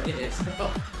earplugs. Yes.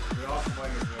 We're also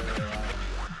playing this really loud.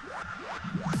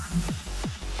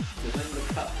 So then the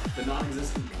cup, the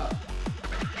non-existent cup.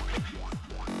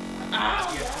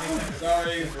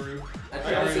 Sorry.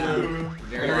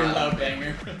 Very loud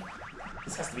banger.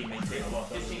 This has to be maintained a lot.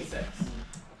 15 seconds.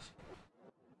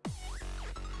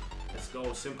 Let's go,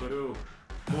 Simperu.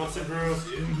 What's it, bro?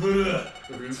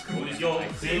 What is your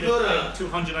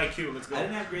 200 IQ? Let's go. I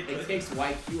didn't have great It choices. takes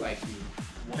YQ IQ.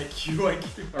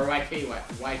 YQ. Or YK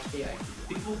IQ.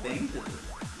 People think that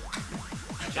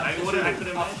this. I could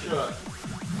imagine. Sure.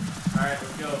 Alright,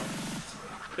 let's go.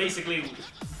 Basically,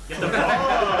 get the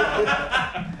ball.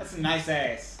 That's a nice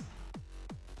ass.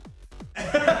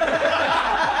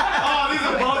 Oh, these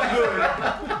are both good.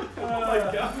 Oh my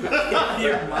god.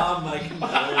 Your mom, my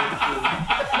condolences.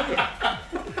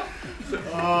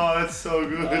 Oh, that's so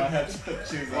good.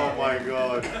 Oh my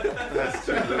god. That's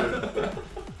too good.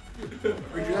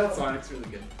 We do that Sonic's really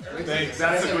good. Thanks.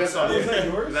 That's a good song. Is that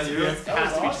yours? Is that yours? It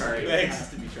has to be awesome. Chari. It Thanks. has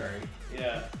to be Chari.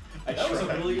 Yeah. I That was a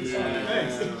tried. really good song.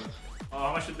 Yeah. Oh,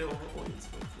 how much should they audience?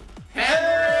 No!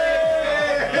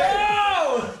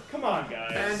 Come on,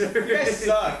 guys. You guys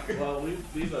suck. Well, we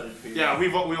voted for you. Yeah,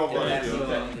 we all voted That's for you.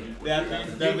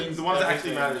 That means The ones that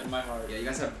actually matter. in my heart. Yeah, you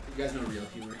guys know real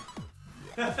humor.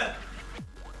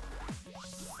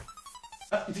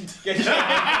 Okay, is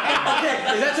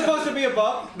that supposed to be a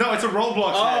bump? No, it's a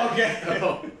Roblox. Oh, man. okay.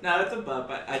 No, it's a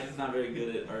bump. I'm just not very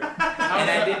good at art. And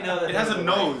I didn't know that. It has a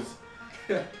nose.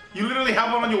 You literally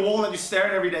have one on your wall that you stare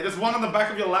at every day. There's one on the back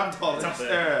of your laptop that you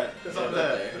stare at. It's up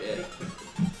there. Yeah.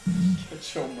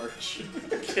 Get your merch.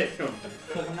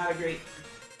 Because I'm not a great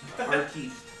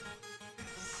artiste.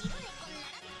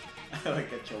 I like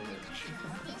get your merch.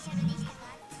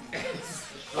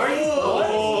 Are you?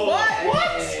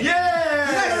 What? Yeah!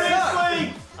 You guys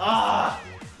suck. Ah!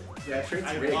 Yeah, that shirt's I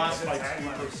rigged. lost by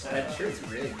 2%. That shirt's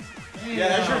rigged. Yeah,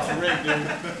 that shirt's rigged, dude.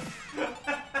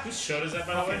 Whose shirt is that,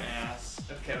 by the way? Ass.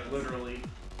 That's kind of literally.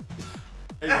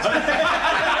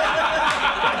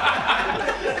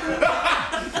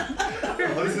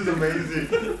 amazing.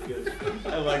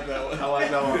 I like that one. I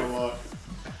like that one a lot.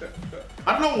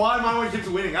 I don't know why my one keeps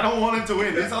winning. I don't want it to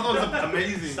win. This other one's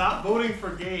amazing. Stop voting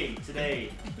for gay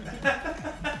today.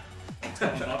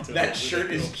 That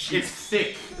shirt is cheap. It's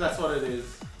sick. That's what it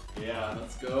is. Yeah,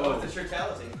 let's Oh, go. it's a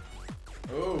shirtality.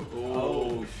 Oh.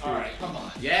 Oh, shit. Alright, come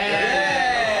on.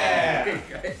 Yeah!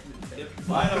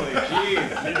 Finally,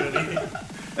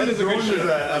 jeez. That is a good shirt.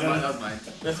 That That was mine.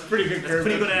 That's a pretty good curve.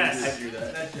 Pretty good ass. I drew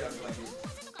that. That joke, like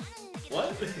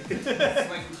What?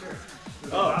 swanky shirt.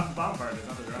 Oh, bomb part is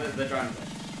not the drawing. The drawing.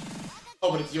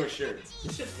 Oh, but it's your shirt.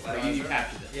 This shit's Like, you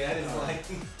captured it. Yeah, it is like.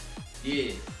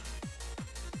 Yeah.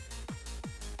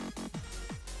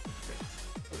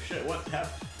 Oh shit, what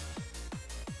happened?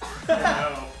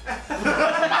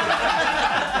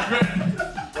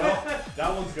 Well,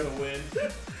 that one's gonna win.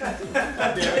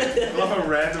 I love how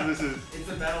random this is. It's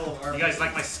a battle of art. You guys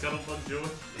like my scuttlebutt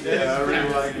joke? Yeah, I really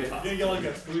like it. You're gonna get like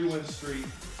a 3-win streak.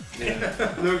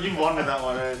 Yeah. Look, you won with that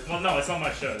one, right? Well, no, it's not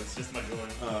my show. It's just my joy.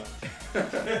 I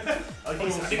I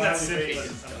think that's simple. I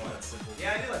don't know, that's simple.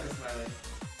 Yeah, I do like the smiley.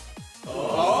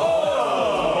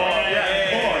 Oh!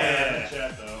 Yeah.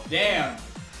 Chat though. Damn.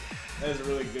 That is a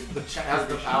really good. The chat has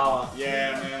the power.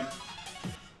 Yeah, man.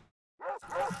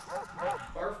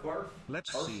 Barf, barf.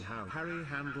 Let's see how Harry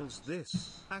handles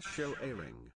this. A show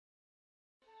airing.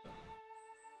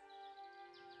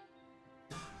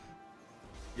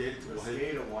 Skate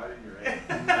to widen your head.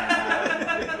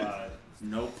 Nah,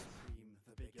 nope.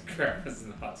 Crap, this is in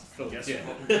the hospital. Guess Yeah.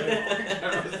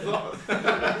 what?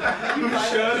 Whose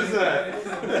shirt is that?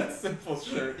 That's simple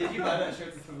shirt. Did you buy that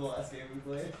shirt from the last game we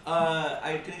played?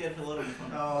 I couldn't get to load of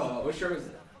one. Oh, What shirt was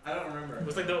it? I don't remember. It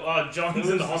was like the John's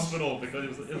in the hospital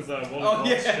because it was a rolling Oh,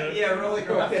 yeah, shirt. yeah, rolling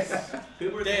rolls.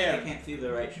 People Damn. I can't see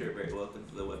the right shirt very well because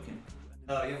of the webcam.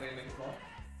 Oh, you want me to make a call?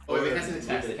 Oh, they can't see the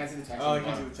text. They can't see the text. Oh, I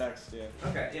can see the text, yeah.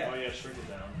 Okay, yeah. Oh yeah, shrink it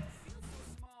down.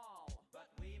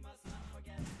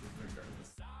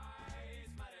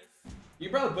 You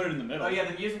probably put it in the middle. Oh yeah,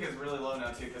 the music is really low now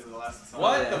too because of the last song.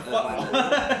 What Yeah, the that's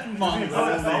fuck? Mom.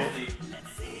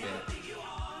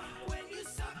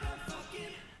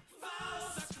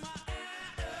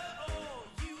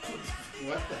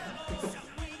 What the hell?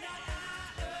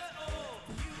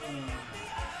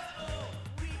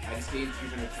 I just gained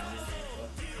 300 pounds.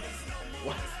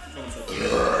 What? Someone said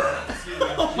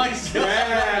Oh my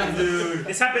god, dude.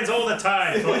 This happens all the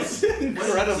time. It's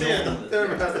incredible. Man, you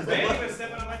been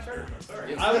stepping on my turf. I'm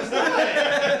sorry. I was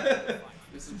not.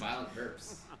 This is violent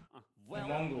burps.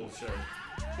 Mongol shirt.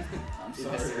 I'm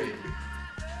sorry.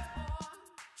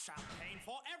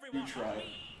 You tried.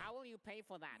 How will you pay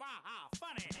for that?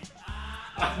 Funny.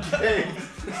 Hey.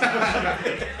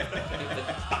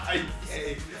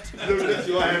 Hey. Look at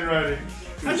your handwriting.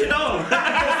 How'd you know?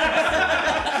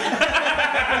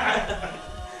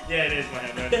 Yeah, it is my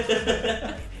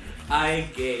handwriting. I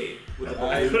gay. With a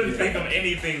I couldn't think of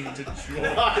anything to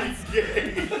draw. I'm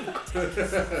gay. I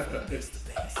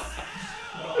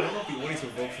don't know if you wanted to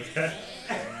vote for that.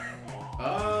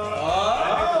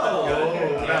 Oh.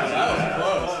 That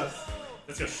was close.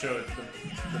 Let's go show it.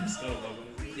 The skull logo.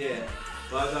 Yeah.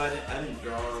 But I didn't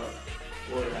draw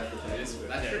or have the This, title.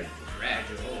 that shirt dragged.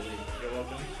 Holy. You're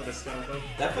welcome for the skull logo.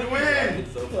 That We fucking win!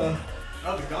 dragged so far.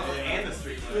 Oh, the gauntlet and the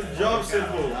street. Good job,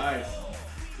 Simple. Nice.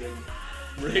 Good.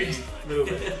 Rigged. Middle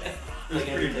bit. It was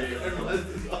pretty big.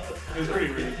 It was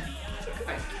pretty big.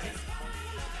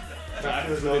 Back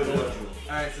to the middle.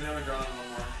 Alright, so now we're drawing one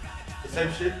more. The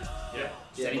same shit? Yeah.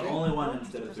 Yeah, but only one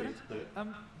instead of three.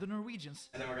 The Norwegians.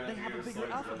 And then we're gonna They have a bigger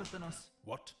alphabet than us.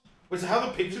 What? Wait, so how are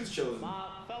the pictures chosen?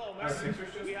 I think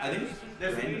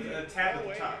there's a tab at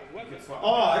the top. You can swap.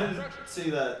 Oh, I didn't see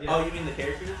that. Oh, you mean the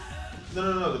characters?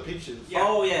 No, the pictures. Yeah.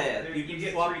 Oh, yeah, yeah. There- You you can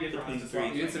get swap three different between ones to swap. You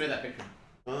three. didn't submit that picture.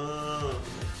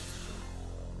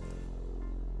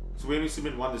 So we only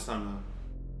submit one this time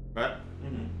now, right?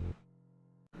 Mm-hmm.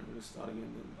 I'm gonna start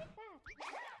again then.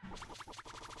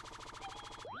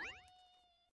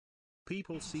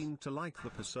 People seem to like the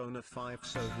Persona 5,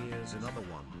 so here's another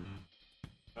one.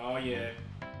 Oh yeah.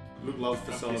 Luke loves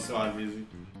Persona 5 music.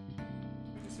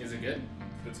 Is it good?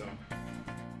 Good song.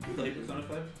 You play Persona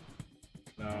 5?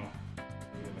 No.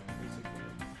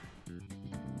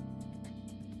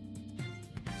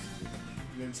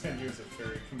 Nintendo's a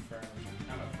furry confirmed.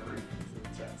 I'm a furry. That's what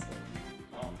the chat said.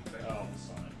 Oh, thank you. Oh,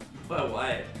 Sonic. But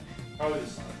why? Probably the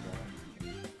Sonic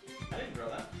one. I didn't draw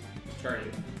that.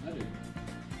 Charlie. I do.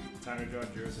 Time to draw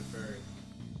Drew as a furry.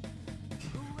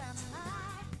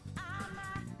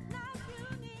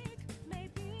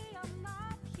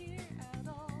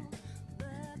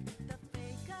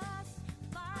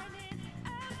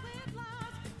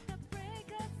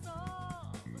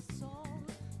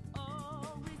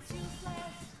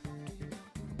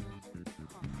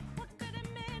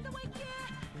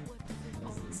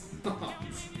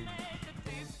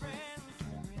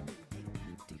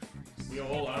 We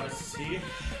all artists here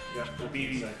will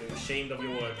be ashamed of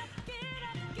your work.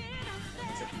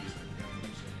 Except you.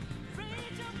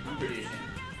 I'm pretty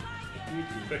ashamed.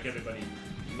 Quick, everybody.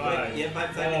 5, Yeah,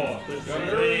 5 4, seconds.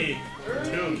 3,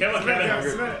 2. Kevin, Get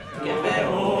back.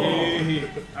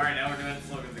 Alright, now we're doing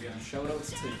slogans again. Shoutouts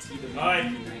to TW98. Alright.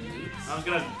 I'm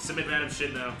gonna submit random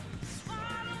shit now.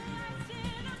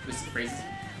 Mr. Phrases.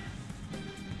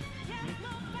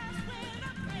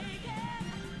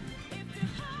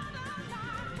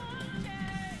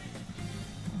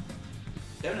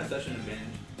 Kevin has such an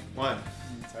advantage. Why?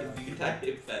 You can type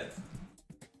it fast.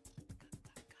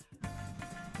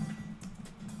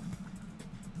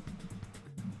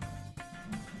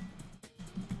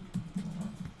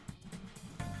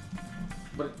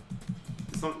 But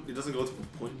it's not. It doesn't go to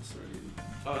points or anything.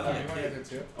 Oh, Oh, okay. you wanted it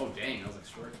too? Oh, dang, I was like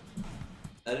short.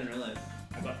 I didn't realize.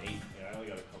 I got 8. Yeah, I only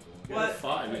got a couple. What?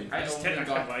 5. I just only I got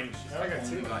kept writing shit. I got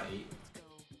 2. only got 8.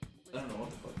 I don't know what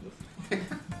the fuck this is.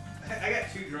 I got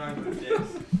 2 drawing with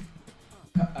dicks.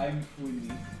 I'm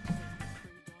fully.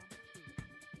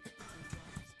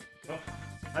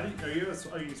 How do you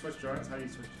switch drawings? How do you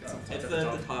switch? It's at the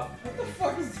top. What the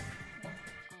fuck is?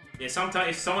 Yeah, sometimes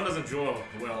if someone doesn't draw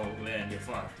well, then you're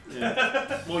fucked.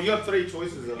 Yeah. Well, you have 3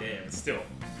 choices though. Yeah, but still.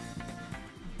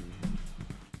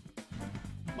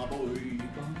 My boy.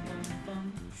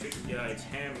 Yeah, it's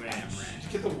Ham Ranch. Just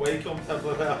get the Wacom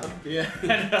tablet out. Yeah.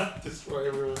 Destroy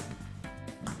everyone.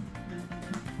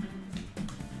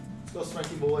 Let's go,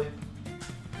 Swanky boy.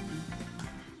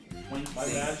 My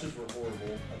matches were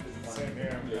horrible. I couldn't find Same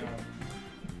here. Yeah.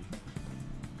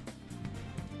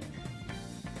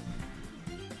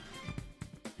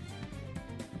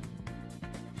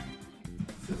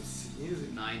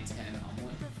 Music. 9-10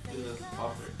 omelet. Dude, that's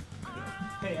awkward.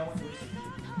 Hey, I want to listen to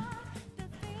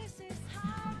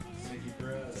Sneaky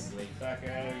Perez. Back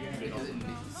at it again.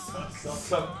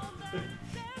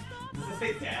 Does it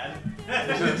say dad?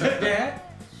 Dad?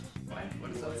 What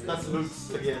is that? That's Luke's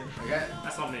again. Okay.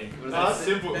 That's not me. What is Ah, that?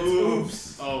 simple. That's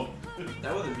Oops. Oh.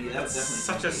 That wasn't me. That was That's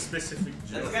definitely such a specific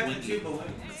That's joke. Got the windy. 2 balloons.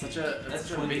 That's such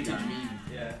a vintage meme.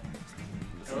 Yeah.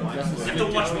 You have to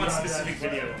watch one specific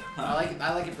video. I like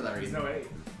it for that There's reason. no 8.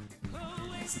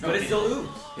 But it's still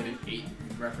oops. Hit an 8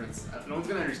 reference. No one's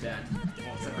gonna understand.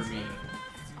 Except for me.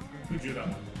 Who drew that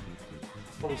one?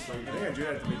 It's probably Swanky. I think I drew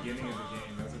it at the beginning of the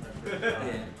game. That's what I forgot.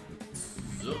 Yeah.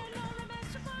 Oh,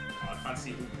 I can't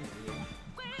see who.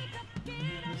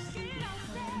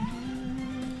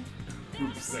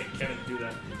 Oops. Wait, Kevin, do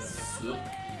that. Zook.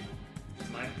 It's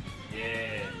mine?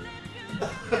 Yeah.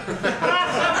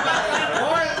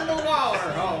 Boy in the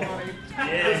water. Oh.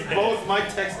 It's Yeah. both my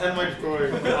text and my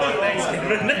drawing. Oh, thanks,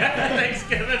 Kevin. Thanks,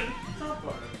 Kevin.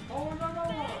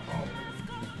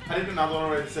 I did another one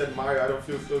where it said, Mario, I don't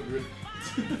feel so good.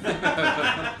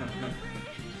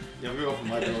 Yeah, we go for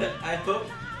my drawing.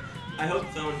 I hope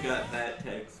someone got that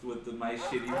text with my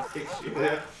shitty picture.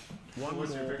 Yeah. What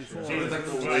was your picture? Jesus like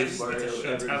the Christ, worst that's a Mario shit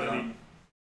ever talent. done.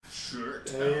 Shirt.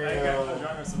 I got a Damn.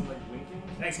 drawing of someone like winking.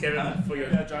 Thanks, Kevin, for your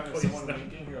Yeah, drawing of for someone your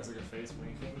winking. He was like a face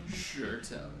winking. Shirt.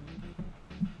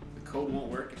 The code won't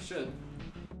work. It should.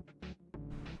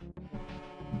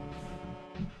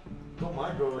 Go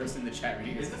my drawing. First in the chat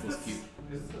reading is this cute.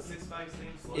 Is this the 6.5 same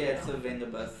slogan? Yeah, it's a Vanda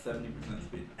bus, 70%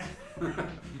 speed.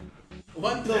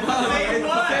 What the It's fuck?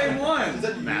 the same one. Is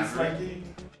that you, Maverick. Swanky?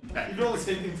 You draw the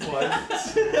same thing twice. I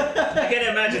can't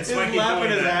imagine He's Swanky laughing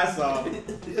doing his that. ass off.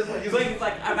 It's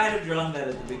like I might have drawn that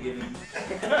at the beginning.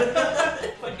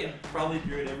 Fucking probably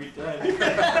drew it every time.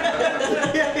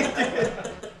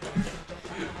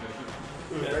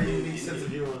 Very unique sense of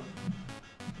humor.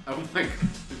 Oh my god.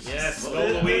 Yes, go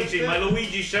Luigi. My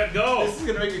Luigi should go. This is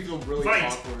gonna make me feel really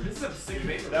Fight. awkward. This is a sick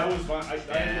paper. That was fun. I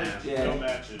had Yeah. no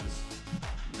matches.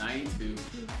 92.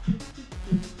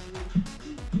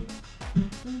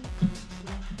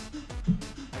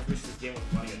 I wish this game was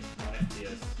running at 1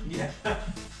 FPS. Yeah.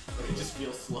 It just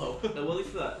feels slow. Well, at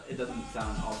least it doesn't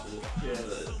sound awful. Yeah.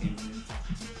 The game.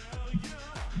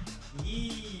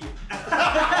 Yee.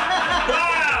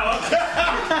 Wow!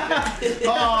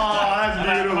 Oh, that's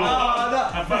beautiful.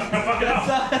 I'm fucking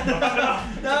up.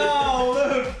 No,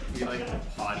 Luke. You like the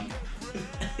potty.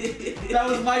 That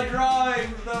was my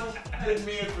drawing. No, I didn't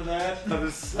mean it for that. That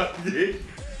is so good.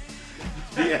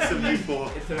 The SMU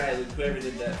for. It's alright, Luke. Whoever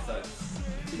did that sucks.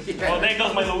 Oh, there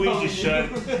goes my Luigi shirt.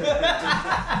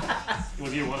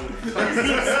 With you, what?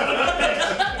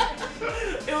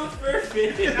 It was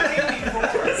perfect.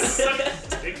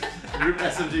 Rip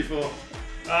SMG4.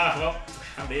 Ah, well,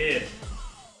 I'm dead.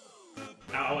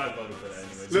 I voted for that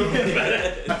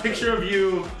anyway. Look, a picture of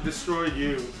you destroyed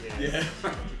you. Yeah.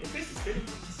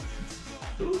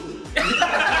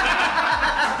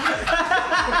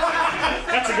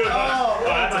 That's a good one. Oh,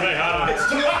 that's a very hard one.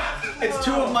 It's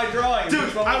two of my drawings.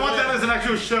 Dude, I want that as an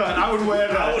actual shirt. I would wear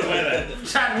that. I would wear that.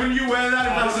 Chad, wouldn't you wear that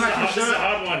if that was an actual This is a shirt?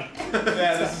 hard one.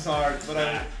 Yeah, this is hard, but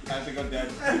I have to go dead.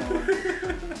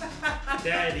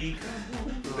 Daddy.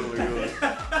 Oh my god.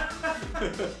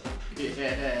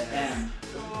 Yeah.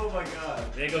 Oh my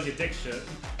god. There goes your dick shirt.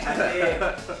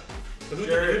 Who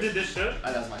Shirt. did this shirt?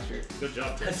 Oh, that was my shirt. Good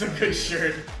job, Tim. That's a good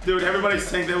shirt. Dude, everybody's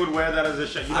saying they would wear that as a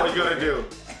shirt. You know what you gotta do?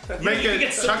 Make you it,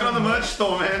 get so- chuck it on the merch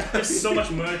store, man. There's so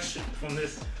much merch from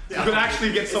this. You could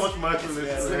actually get so much merch from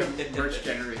this. It's like a merch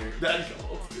generator. Is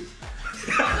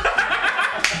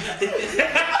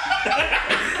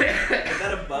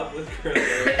that a butt with curly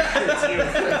hair?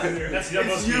 That's you.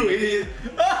 That's It's you, idiot.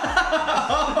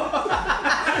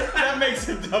 That makes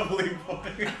it doubly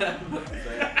funny.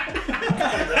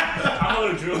 I'm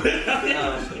gonna drew it. That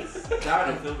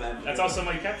would feel bad. That's also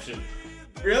my caption.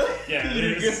 Really? Yeah, it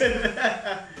You're is. good.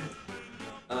 Yeah.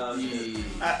 I'm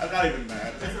not even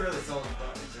mad. That's a really solid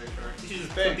butt. It's very short. You should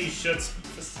just put these shirts.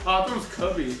 Oh, I thought it was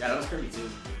Kirby. Yeah, that was Kirby too.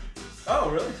 Oh,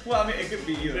 really? Well, I mean, it could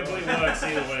be either. It really works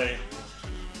either way.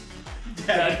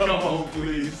 Dad, Come home,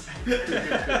 please.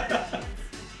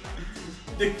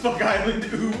 Dick Fuck Island,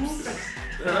 oops.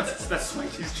 That's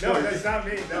Smikey's choice. No, that's not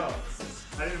me. No.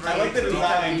 I didn't I like the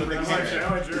design, but the I'm caption.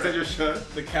 like, Is that your shirt?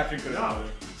 The caption could have.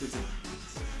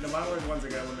 No, mine were the ones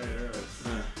that got eliminated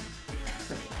earlier.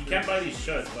 You can't buy these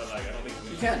shirts, but like I don't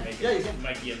think You can. Make it, Yeah, you can.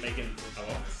 making a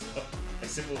lot of stuff. Like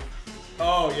Simple.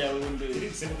 Oh, yeah, we wouldn't You be.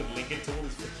 think Simple could link it to all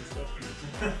these pictures stuff?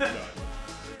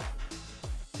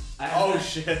 Oh,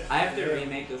 shit. I have to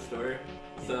remake the store,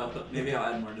 so maybe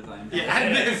I'll add more designs. Yeah,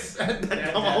 add this.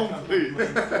 Come home, please.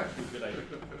 Good idea.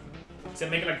 So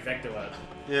make it like vector art.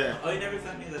 Yeah. Oh, you never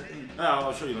sent me that thing. Oh,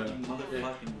 I'll show you You later.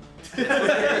 motherfucking.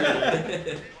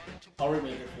 I'll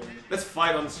remake it for you. Let's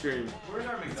fight on stream. Where's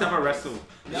our Let's have a wrestle.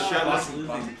 No, Shirtless, I'm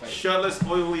losing. shirtless,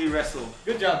 oily wrestle.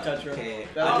 Good job, Tetra. Okay.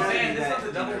 That Oh was, man, this that- one's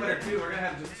a double winner too. We're gonna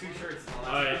have just 2 shirts. And all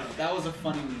that Alright. stuff. that was a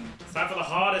funny meme. It's time for the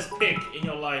hardest pick in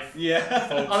your life. Yeah.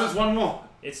 Folks. Oh, there's one more.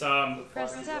 It's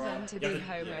Press 7 to be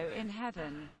homo in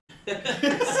heaven.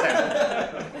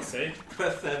 say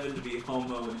Press 7 to be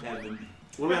homo in heaven.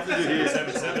 What do we have to do here?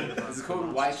 7-7. It's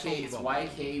code YK. It's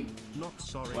YK. Not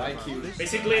sorry. YQ.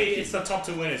 Basically, it's the top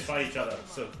 2 winners fight each other.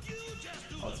 So,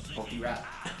 Oh, it's Pokey Rap.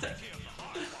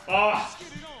 oh,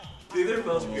 These are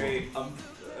both great.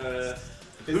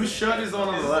 Whose shirt is the one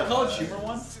on the Is it left? called Humor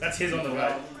One? that's his on the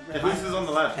right. Yeah, whose is on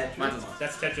the left? Mine's on.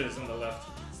 That's Tetris on the left.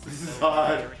 This is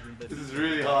hard. This is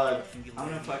really hard. I'm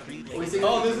gonna fucking.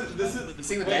 Oh, this is. You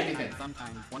sing the baggy thing.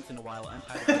 Sometimes, once in a while, I'm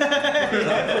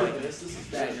This is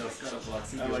bad. No, it's not a block.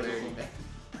 I like it.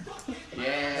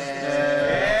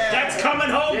 Yeah. That's coming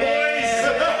home, boys!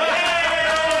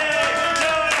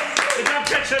 Yeah. Good job,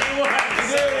 Tetris, you won!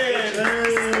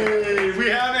 Hey, we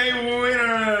have a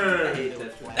winner! I hate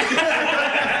that.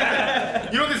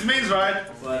 You know what this means, right?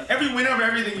 What? Every winner of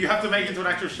everything, you have to make into an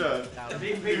actual shirt.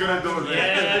 You're gonna do it, man.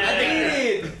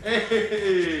 Yeah.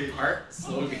 Hey! Art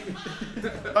slogan.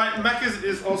 Alright, Mac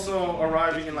is also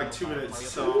arriving in like 2 minutes,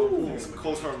 so it's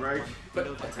close for a break. But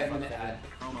a 10-minute ad.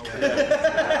 I don't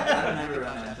ever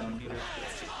run out of time.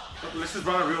 Let's just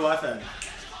run a real life ad.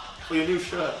 For your new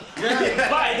shirt.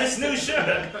 Buy this new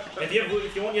shirt! If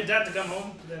you want your dad to come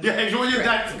home, then Yeah, if you want your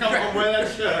dad to come and wear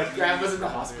that shirt. Grandma's in the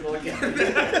hospital again.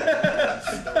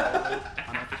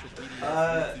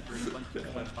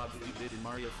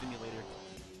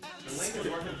 The link is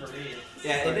working for me.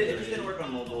 Yeah, it just didn't work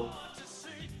on mobile.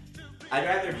 I'd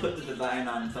rather put the design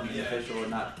on something official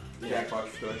and not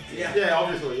Jackbox store. Yeah. Yeah,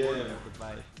 obviously, yeah.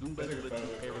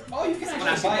 Oh, you can Someone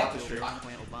actually actually buy bought it. the shirt.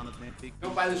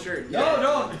 Don't buy the shirt. No,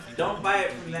 don't. Don't buy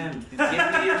it from them. Give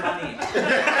me your money.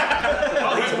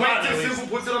 oh, he's Wait mad till at least.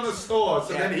 Simple puts it on the store,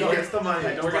 so then he gets the money.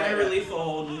 We're gonna release a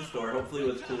whole new store, hopefully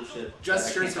with cool shit.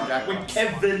 Just shirts from Jack. When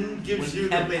Kevin gives you the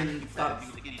Kevin stops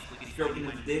stroking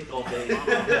his dick all day.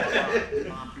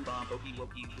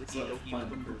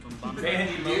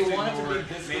 Randy, Do you want it to be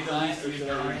this design or should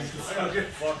I remake it? I don't give a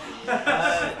fuck.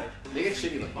 Make it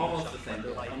shitty looking. Almost the same.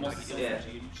 Almost the same. Yeah.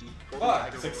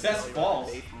 Fuck, success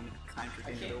falls. I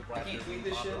can't tweet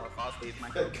this shit.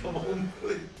 Come on,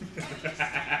 please.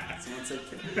 Someone said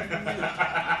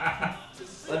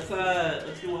Let's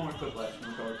do one more Quiplash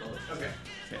and we'll call it. Okay.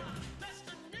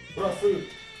 What about food?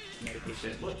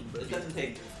 Look, it doesn't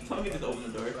take. Someone can just open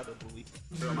the door.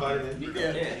 Just invite him in.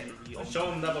 Yeah.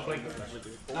 Show him double click.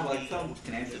 No, like someone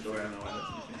can answer the door. I don't know why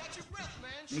that's an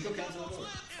issue. Nico cancel the door.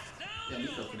 Yeah,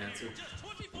 Nico can answer.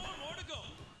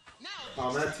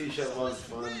 Oh, man, that t-shirt was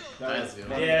fun. That was good.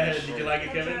 Yeah, did you like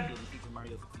it, Kevin?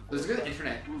 There's a good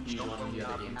internet you on the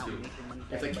other game too.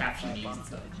 It's like caption needs and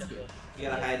stuff. You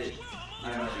gotta hide it.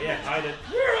 Yeah, hide it.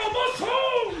 We're almost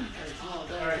home!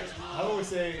 Alright, how about we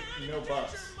say no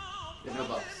bucks? Yeah, no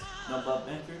bucks. No buck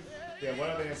answer? Yeah, what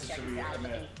other answers should we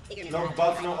admit? No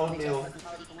bucks, no oatmeal.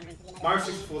 Mario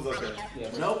 64 is okay.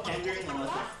 Yeah, no pandering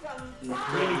unless it's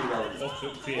really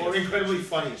relevant. Or incredibly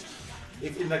funny.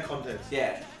 If in that context.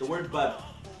 Yeah, the word butt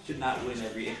should not win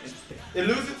every answer. It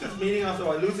loses its meaning after a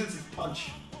while. It loses its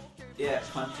punch. Yeah,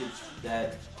 punch is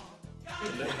that.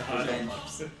 Revenge.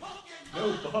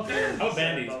 No, how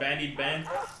bandies? Bandied band?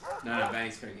 No,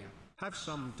 bandies fair game. Have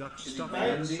some duck stuff I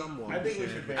and someone. think we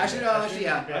should ban Actually,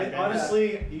 yeah.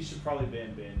 Honestly, you should probably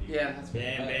ban Bandy. Yeah, that's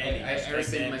Ban, I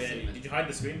rescind my statement. Did you hide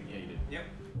the screen? Yeah, you did. Yep.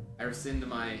 I rescind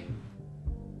my...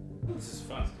 This is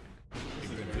fun. Ik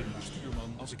ben de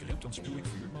stuurman. Als ik rap, dan spuw ik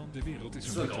vuurman. De wereld is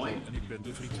Still een going. en ik ben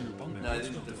de frituurpan. No, this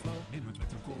is the flow. Neem het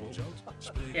met een korrel zout.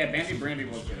 Spreek Yeah, Bandy Brandy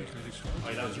was good.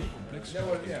 Oh, ja, dat is complex. Yeah,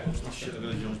 well, yeah. I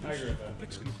agree with that.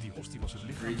 Complex genoeg, die hostie was het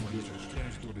lichaam van je zo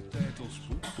strijf door de tijd als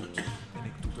spoedtoet. En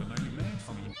ik toeter naar je meid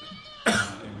van je.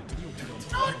 En met trio die dan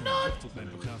tot mijn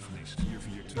begrafenis.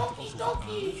 4-4-20 als het aan.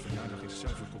 Verjaardag is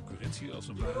zuiver concurrentie als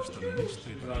een ware Stalinist.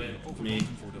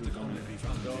 Overlopen voordat ik andere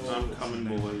privaat. I'm coming,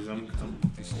 boys. I'm coming.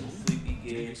 Sleepy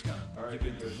game. Je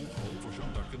bent een mondhol voor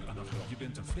zo'n dak een anagram. Je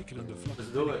bent een flikkerende vlag.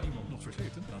 Let's do it. Iemand nog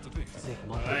vergeten? Laat het weten.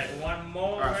 Alright, one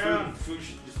more Alright, round. food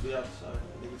should just be outside.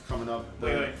 I think it's coming up.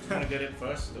 Wait, wanna get it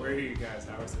first? Where are you guys?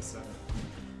 How is this set?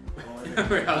 What?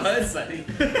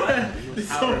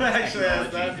 Someone actually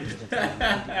asked that.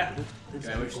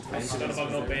 Forgot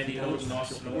about no bandy, no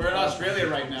nos, no. We're in Australia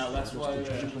right now, that's why.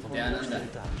 Yeah, that's that.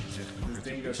 This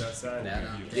thing goes outside.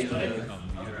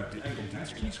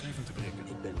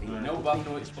 No buck,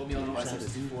 no oatmeal, no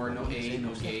SF64, no A,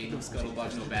 no gay, no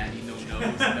scuttlebug, no bandy, no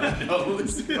nose, no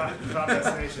nose. Top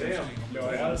destination. No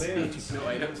items. No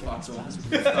items, foxhole.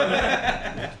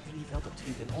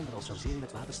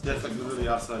 That's like literally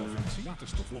outside.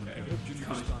 Waterstofwolken en jullie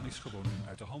bestaan is gewoon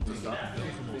uit de hand.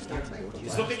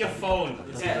 Just look at your phone.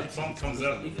 Yeah. The phone comes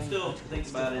up. You can still think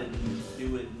about it and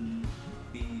do it and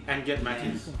be... And get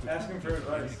Mackies. Ask him for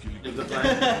advice. If the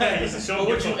plan. How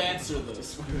would you answer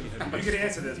this? You could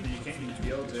answer this, but you can't use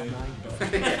BLJ.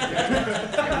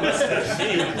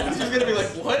 She's gonna be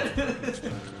like, what?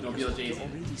 No, BLJ's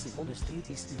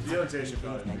BLJ should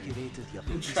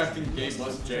probably. trapped in game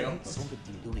plus jail.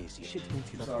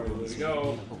 Sorry, here we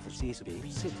go.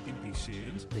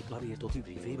 Implicerend. Declareer tot uw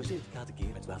privébezit. Gaat een keer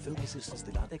met waar veel is als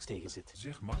de latex tegen zit.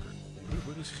 Zeg makker.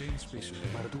 Rubber is geen speciaal.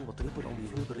 Maar doe wat rubber om die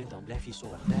rubber in, dan blijf je zo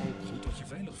achterbij. Goed dat je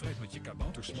veilig vrijt met je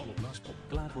kabouter smalle blaaspop.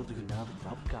 Klaar voor de genade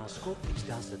trap, kaaskop. Ik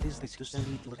sta statistisch tussen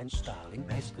Hitler en Stalin.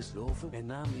 Meisjes geloven mijn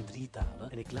naam in 3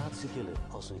 talen. En ik laat ze gillen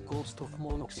als een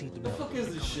koolstofmonoxide. What the fuck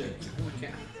is this shit? Okay,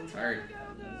 I'm tired.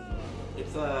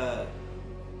 It's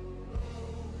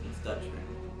Dutch, man.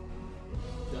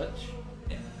 Dutch?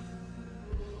 Yeah.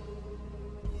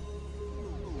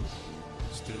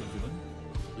 Stille Willem.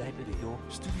 Blijven de joh.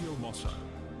 Studio Massa.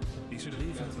 Is er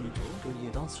leven Pluto? Kun je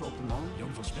dansen op de maan?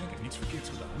 Jan van Spijk heeft niets verkeerds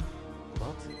gedaan.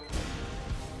 Wat?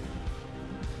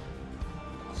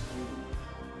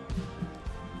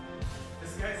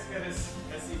 This guy's got his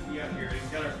SCP out here. He's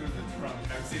got our food in the trunk.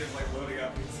 I've seen him like loading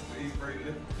up. He's bringing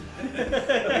it.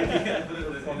 Put it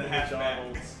in the hatchback.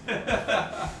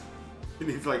 He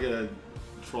needs like a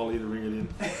trolley to bring it in.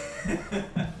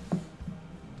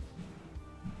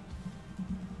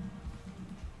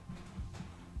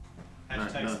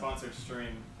 Hashtag No. sponsored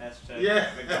stream. Hashtag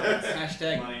Yeah. McDonald's.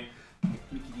 Hashtag money.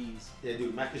 Mickey D's. Yeah,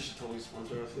 dude, Mackie should totally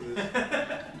sponsor us for this.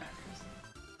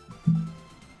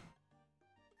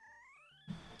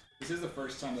 This is the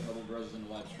first time that Double Bros is in a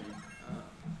live stream.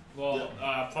 Well,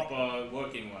 proper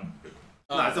working one.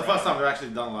 Nah, it's the first time we've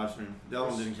actually done a live stream. The other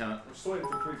one didn't count. We're still waiting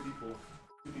for 3 people.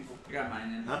 2 people. I got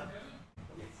mine in. Huh?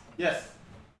 Yes.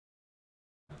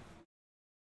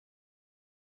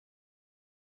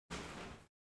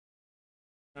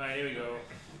 Alright, here we go.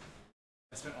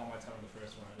 I spent all my time on the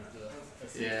first one.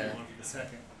 That's Yeah. one for the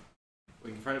second.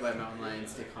 We confronted by mountain lion,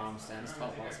 stay calm, stand as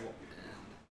tall as possible.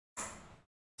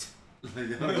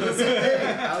 And...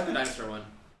 I like the dinosaur one.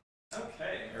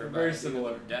 Okay. They're very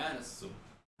similar. Dinosaur.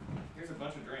 Here's a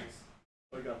bunch of drinks.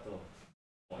 I got the.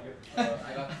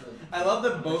 I got the. I love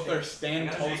that both are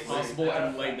stand tall as possible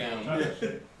and lay down.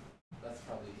 That's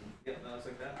probably. Yep, that looks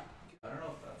like that. I don't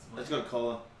know if that's. Let's go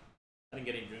cola. I didn't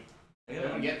get any drink.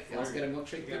 Let's get a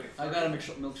milkshake. I got a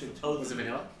milkshake too. Oh, was it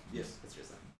vanilla? Yes. That's just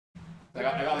that. I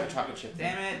got like a chocolate chip.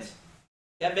 Damn it!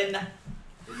 Kevin!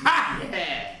 Ha!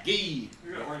 Yeah! Gee!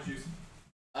 We got orange juice.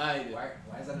 Why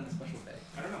is that in a special bag?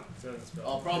 I don't know.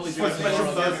 I'll probably do For it special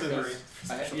tomorrow person.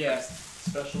 because- Yes.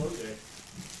 Special OJ.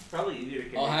 probably easier to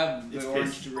carry. I'll have It's the orange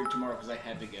pissed. to rig tomorrow because I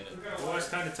had to get it. Well, it's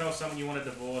time to tell someone you want to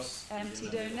divorce. Empty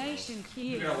donation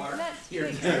queue. got water? Let's Here,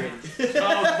 fix carry it. it.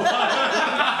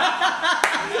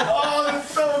 Oh, that's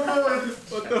so good.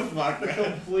 What the fuck? The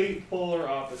complete polar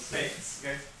opposite. Thanks,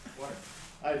 guys. Water.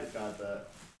 I just got that.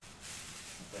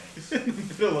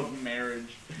 Middle of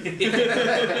marriage.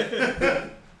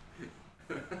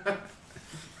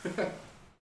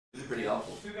 It's pretty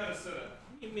awful. Who got a soda?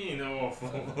 What do you mean awful?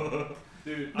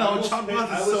 Dude, No,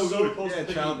 childbirth is so good. close Yeah, to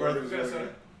picking childbirth burgers is good.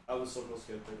 earlier. I was so close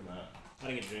to picking that. I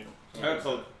didn't get a drink. I got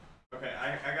Coke. Okay,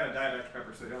 I got a Diet Dr.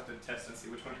 Pepper, so you don't have to test and see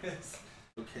which one it is.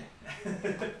 Okay.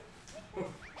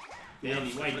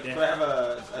 Danny, wait Do I there. have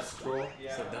a straw?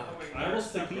 Yeah. So dumb. wait, I almost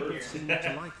stop think here. he Seem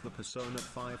to like the Persona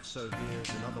 5, so here's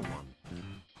another one.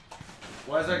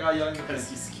 Why is that guy yelling at Because me?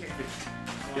 he's scared.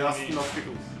 You're asking about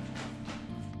pickles.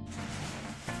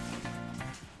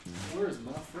 Where is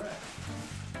my frat?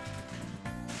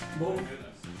 Oh,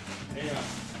 goodness. Yeah.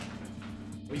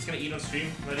 We're just gonna eat on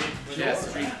stream. Ready? Yeah,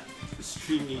 stream.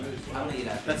 Stream eat. I'm gonna eat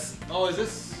that. That's Oh, is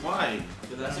this? why.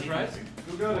 Is that a surprise?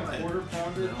 Who got a quarter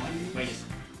pounder? Wait.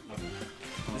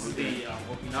 This is the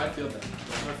Now I feel that.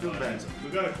 I feel bad. We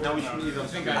got a Now quarter we should eat pounder. on I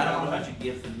stream. don't know how much you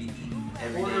give them me eating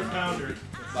every Quarter day. pounder.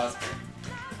 Last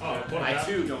oh, what I about?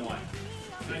 too don't want.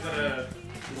 I got a.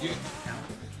 Did you?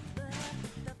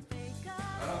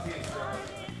 I don't see any straw.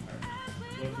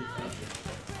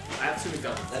 I have two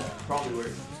McDonald's. That's probably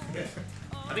worse.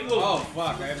 I think we'll, Oh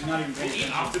fuck! I have not even. we'll eat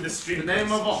after the stream. The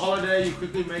name of a holiday you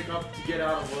quickly make up to get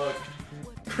out of work.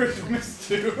 Christmas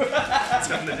too.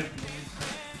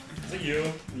 Is it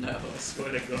you? No. I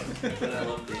swear to God. But I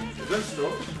love things. Is that straw?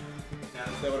 Yeah,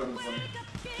 That would have been funny.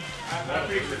 I'm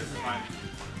pretty sure this is mine.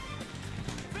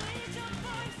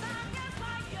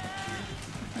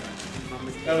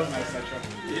 That was nice, that truck.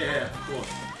 Yeah, of course.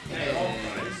 Hey.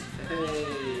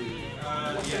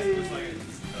 Yes, it looks like it.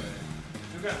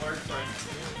 Who got large fries?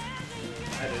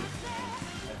 I did.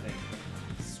 I think.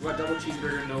 What double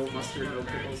cheeseburger? No mustard, no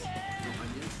pickles, no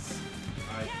onions.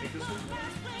 I think this one.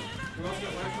 Who else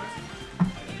got large fries?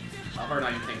 Hard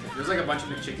not even think. There's like a bunch of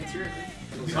McChickens here.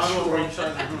 I think. How do I reach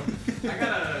out? I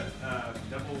got a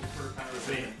double quarter pounder with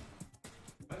bacon.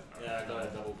 Yeah, I got a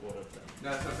double quarter. No,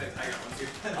 that's what I'm saying. I got one too.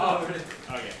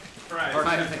 Oh, okay. Fries. Hard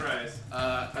not I even got think. fries. I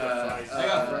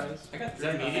got fries. I got Is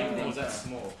that three medium or things. was that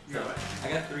small? You got what?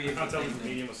 I got three I of can't the tell if things. it's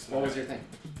medium or small. What was your thing?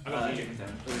 I got medium. Chicken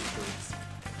sandwich.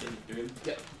 Three.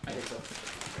 Yeah, I think so.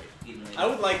 Eating I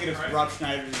would like it if Rob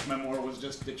Schneider's memoir was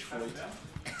just Detroit.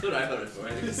 That's what I voted for.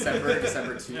 I think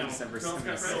December 2, No. December Who else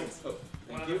got 6. fries? Oh,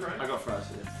 Thank you. I got fries,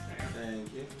 yeah.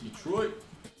 Thank you. Detroit.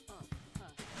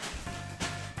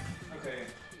 Okay.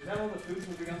 Is that all the foods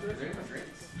we've gone through? Is there any more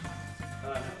drinks?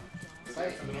 No. It's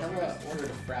like, Hella ordered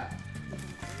a frat.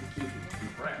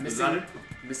 Frat.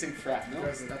 Missing frat. No,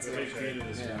 that's That's it. what you created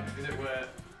this Yeah. Is it what?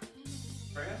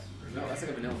 Fries? No, that's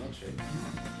like a vanilla milkshake.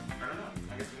 I don't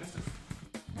know. I guess we missed it.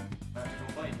 I have to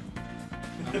complain.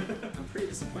 I'm pretty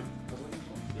disappointed. I was waiting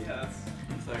for it. Yeah, that's.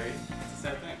 I'm sorry. It's a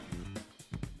sad thing.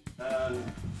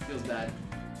 Feels bad.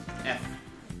 F.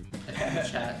 F in the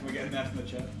chat. We get an F in the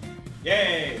chat.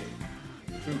 Yay!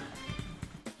 Food.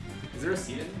 Is there a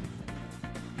receipt anywhere?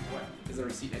 What? Is there a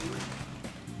receipt anywhere?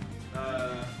 I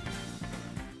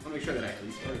want to make sure that I at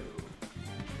least ordered it.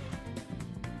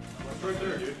 It's right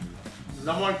there, dude.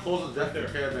 Someone calls the death to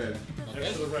Care Bears.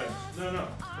 Next to the red. No, no.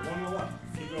 The one on the left.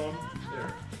 Keep going.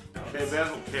 There. Care Bears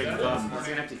or Care Guns? It's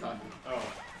an empty copy.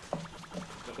 Oh.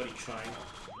 Nobody trying.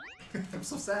 I'm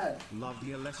so sad. Love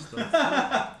the Leicester.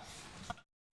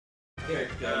 Okay,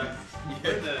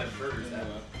 where the burgers at?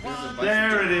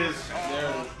 There it is.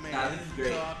 Nah, this is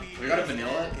great. We got a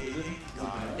vanilla. Is it?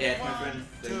 Yeah, it's my friend's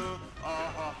thing.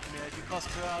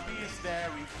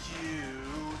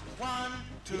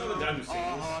 You know the guy who sings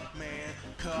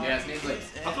Yeah, his name's like.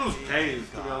 I thought it was K's,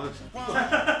 to be honest.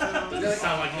 Doesn't it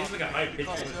sound like he's like a high pitch.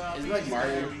 Isn't it like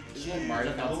Mario? Isn't it like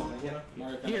Mario Fan something? Yeah.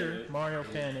 Mario Fan Here, 88. Mario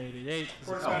Fan 88.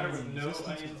 Quarter pounder with no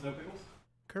onions, no pickles?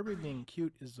 Kirby being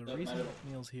cute is the reason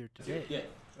meals here today. Yeah.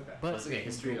 Okay. But That's okay,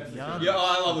 history of beyond food. Yeah,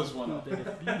 oh, I love this one. food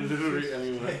that is Literally beautiful,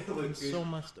 anyway. and so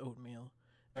much oatmeal.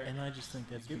 And I just think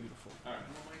that's beautiful. I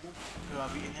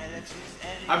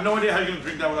have no idea how you're gonna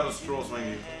drink that without a straw,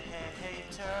 Swangy.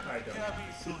 I don't.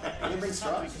 I didn't bring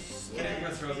straws. Yeah, you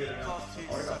got straws either. Oh,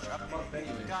 I got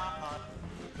anyway.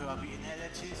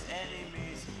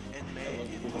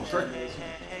 Sure.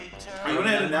 Are you gonna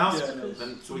end it now? Yeah.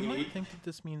 Then so we You can might eat. think that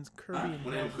this means Kirby and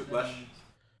Wanna have a quick flash?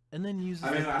 and then uses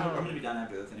I mean, the I'm power. gonna be done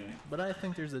after this anyway. But I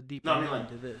think there's a deeper No, I mean, meaning like,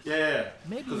 to this. yeah.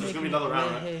 Maybe Because there's gonna be making another it,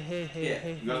 round, right?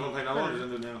 Hey, You guys wanna play another one or just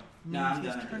end it now? No, I'm Means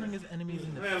done he's turning his enemies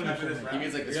into After this future round. He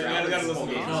means like this Yeah, round. we gotta this whole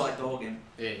listen to game. No, like the whole game.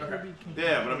 Yeah. Kirby can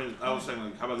Yeah, but I mean, I was saying,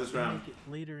 like, how about this round? make it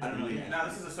later I don't know in the yet. game. Now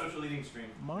this is a social eating stream.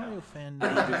 Mario fan I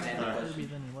don't does understand the Kirby, question.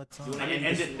 then he lets on. I can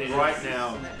end it Right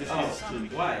now. Oh,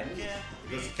 why?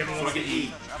 Because Kevin So I wants to can eat.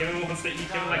 eat. Kevin wants to eat.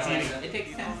 Kevin likes eating. It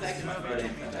takes 10 seconds, but it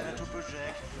ain't that bad.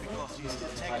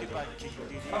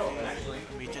 Oh, actually. I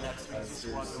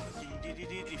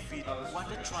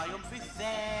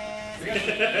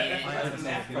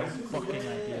have no fucking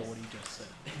idea what he just said.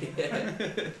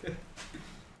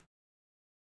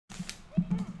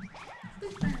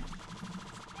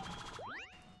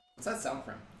 What's that sound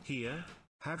from? Here,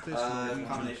 have this combination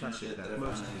Norwegian of classic shit that that I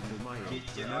most found. people might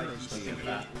Ikke remember ikke being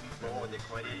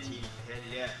badekaret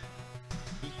tilfelle.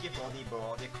 Ikke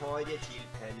badekaret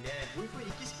tilfelle. Hvorfor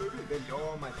ikke spør du? Vel, la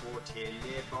meg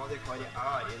fortelle. Badekaret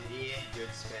er en ren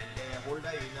dødsfelle. Hold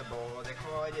deg unna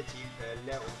badekaret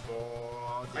tilfelle og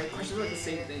My questions are like the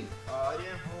same thing. er en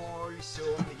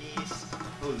voldsom risk.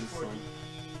 Fordi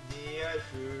det er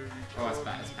fullt Oh, that's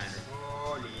bad. It's pander.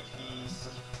 farlig fisk.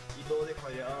 I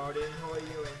badekaret er det en hai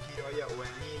og en piraja og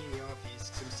en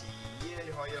ninjafisk som sier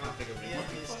haia. En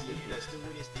fisk gir deg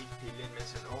store stikkpiller mens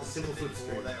en annen SimpleFlips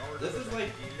setter på deg This is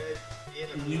like piller. En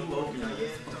new av oatmeal.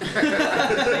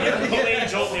 Whole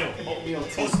age oatmeal.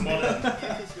 Postmodern.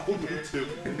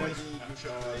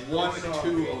 One,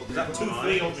 two. Is that 2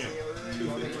 free oatmeal?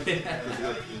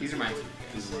 These are my two.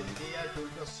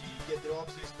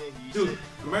 Dude,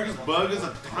 America's Bug is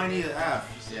a tiny ass.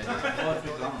 Yeah. Oh, it's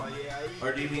McDonald's.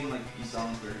 Or do you mean like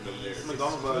McDonald's burgers over there?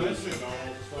 McDonald's Bug is.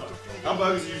 Our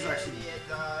Bug is usually actually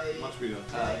much bigger.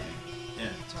 Yeah.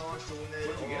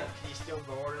 What'd you get?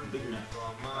 Bigger now.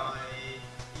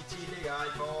 I tillegg er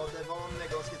badevannet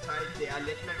ganske teit. Det er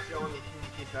lettmelk fra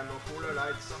 1995 og Cola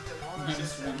Light samt en annen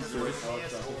system for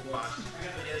fjes og bæsj.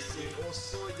 Dressing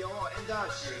også, ja, en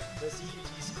dash.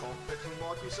 Bensintis, kaffe,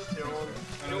 tomatjus og tran.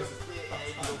 Lofte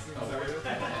egg, lofte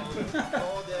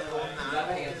badevannet er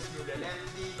en smule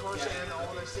elendig. Kanskje en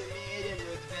anelse mer enn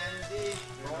nødvendig.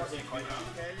 Badekaret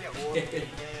til Helle og baby.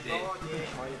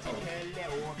 Badekaret til Helle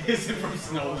og baby. Is it from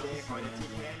Snow? Badekaret til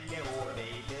Helle og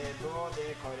baby.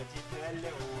 Badekaret til Helle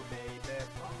og baby.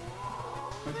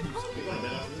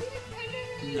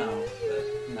 No.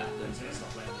 No.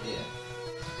 Yeah.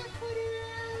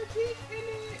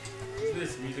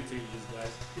 This music to you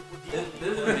guys.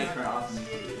 This would make for awesome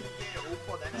music.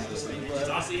 Just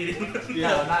us eating.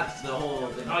 No, not the whole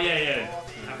thing. Oh yeah.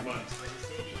 Have fun.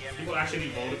 People actually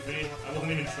voted for me. I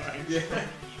wasn't even trying. Yeah.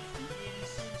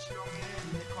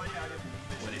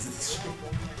 What is this?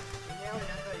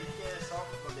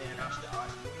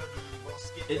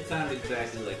 It sounds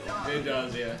exactly like that. It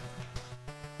does, yeah.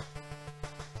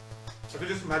 I could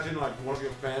just imagine like one of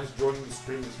your fans joining the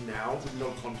stream just now with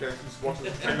no context and just watching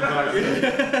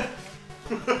the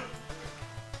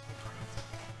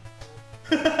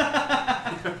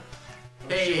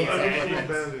Hey,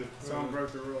 Someone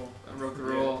broke the rule. I broke the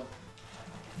rule.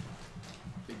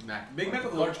 Big Mac. Big Mac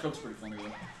with a large Coke's pretty funny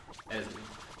though. As it is.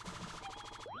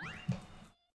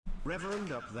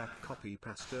 Reverend up that copy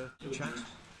pasta, chat.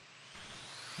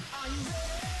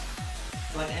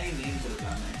 Like any name could have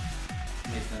gone there.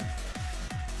 Makes sense.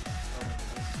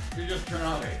 You just turn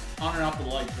on and off the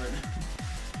lights right now.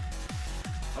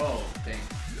 Oh, dang.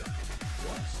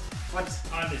 What?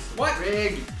 Honestly. What?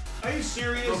 Rig! Are you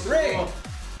serious? Rig!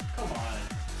 Come on.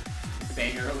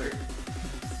 Banger alert.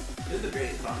 This is a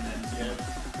great song, man. Yeah.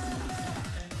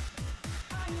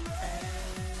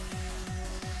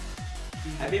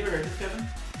 Have you ever heard this, Kevin?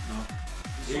 No.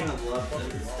 You're gonna love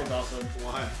this. It's awesome.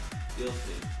 Why? You'll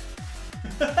see.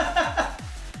 I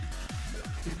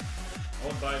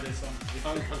would buy this one. If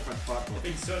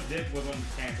Insert Dip was on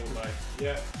cancelled by.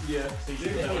 Yeah. Yeah. So you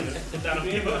should put that on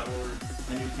paper.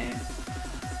 A new pants.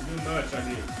 New merch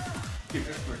idea. Oh,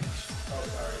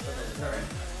 sorry.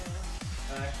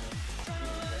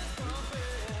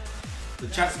 The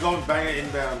chat's going banger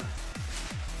inbound.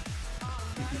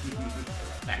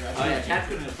 Oh yeah, Cat's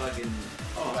gonna fucking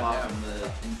pop off from the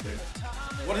insert.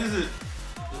 What is it? Is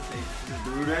it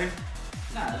Brude?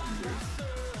 Nah, that's yours.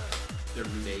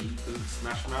 They're made. Is it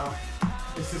Smash Mouth?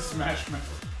 This is Smash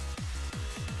Mouth.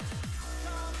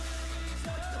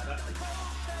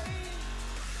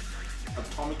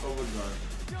 Atomic Overdrive.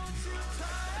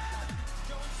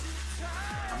 I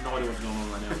have no idea what's going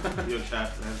on right now. Yo,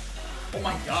 chat, man. Oh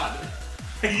my god.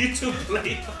 You two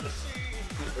play.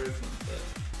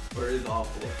 Or is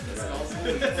awful.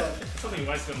 Something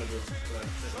Mike's gonna do.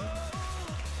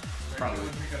 Probably.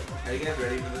 Are you guys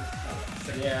ready for this?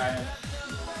 Yeah, I am.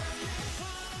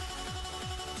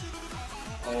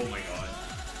 Oh my god.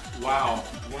 Wow.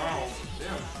 Wow.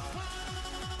 Damn.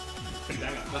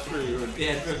 That's pretty good.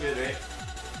 Yeah, it's real good, right?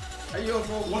 Hey, yo,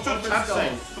 bro, what's your chat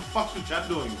saying? What the fuck's your chat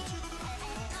doing?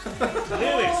 The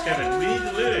lyrics, Kevin. We need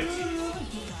the lyrics.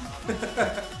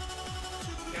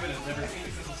 Kevin has never seen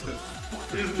it.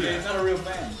 Yeah, he's not a real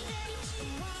fan.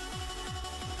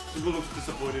 People looks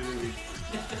disappointed in me.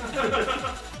 Oh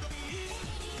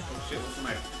shit, what's in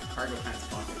my cargo pants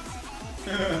pockets?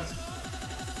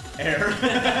 Air.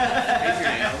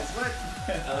 Fingernails, what?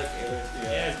 I like air.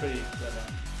 Yeah, it's pretty clever.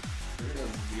 That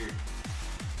was weird.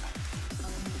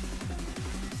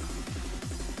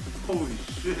 Holy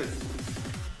shit.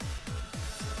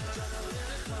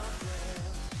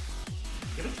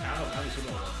 Give it channel, how many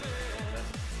people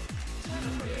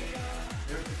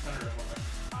There's 600 of them.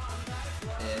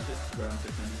 Yeah, it's just around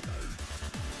 600.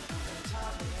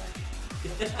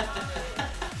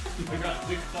 I got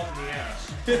big fuck in the ass.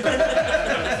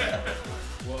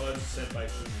 Was said by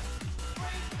Shuna.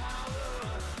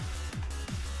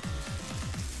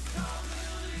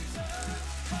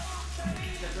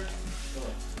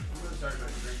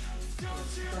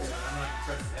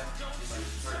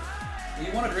 You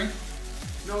want a drink?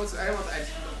 No, it's, I want the ice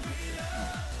cream.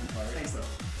 Thanks though.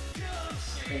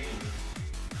 Thank you.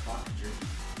 Hot drink.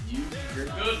 You drink.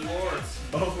 Good lord.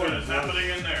 What is happening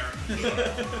in there?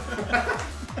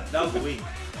 That was weak.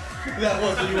 That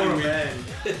was you were a man.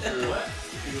 What?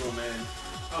 You were a man.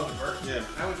 Oh, the bird? Yeah.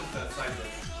 That was just that side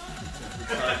bird.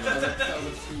 That was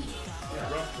a two. Yeah.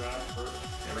 Rough draft first.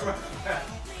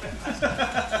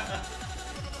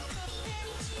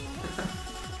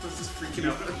 I was just freaking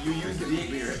out. You use the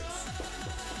lyrics.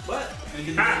 What?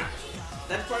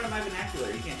 That's part of my vernacular.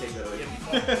 You can't take that away from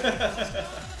me.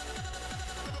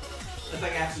 That's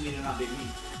like asking me to not be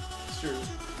me. It's true.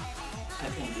 I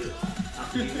can't do it.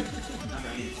 Not me. Not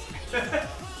me.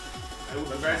 I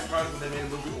was very surprised when they made a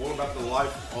movie all about the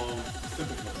life of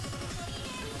SimpleFlips.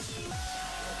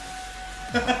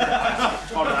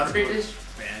 Oh, that's British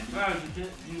band. Wow, you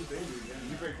didn't use baby again.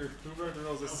 You break their two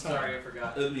girls this time. Sorry, I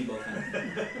forgot. It would be both hands.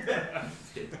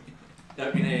 That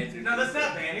would be an answer. No, that's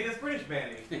not Bandy, that's British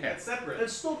Bandy. Yeah. That's separate.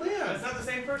 It's still banned. That's not the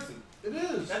same person. It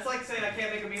is. That's like saying I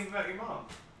can't make a meme about your mom.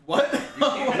 What?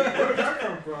 Where did that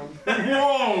come from?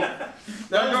 Whoa!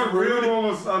 That got real all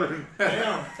of a sudden.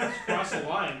 Damn, that's cross the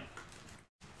line.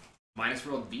 Minus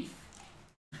rolled beef.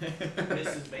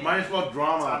 Mrs. Bandy. Might as well Todd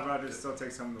drama. Rogers still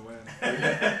takes home to win.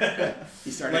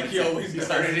 He started. Like he always he does.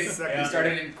 started. He Second.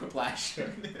 started in Quiplash.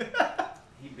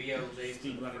 He BLJ'd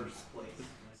in first place.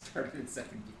 Started in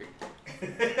second year.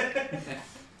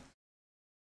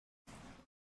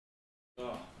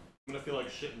 Oh, I'm gonna feel like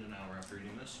shit in an hour after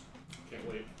eating this. Can't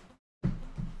wait.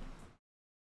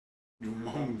 Your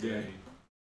mom gay.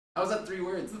 How was that 3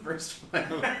 words? The first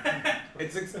one.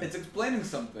 It's explaining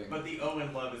something. But the O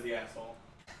in love is the asshole.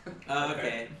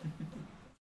 Okay.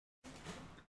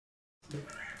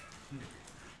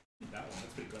 That one,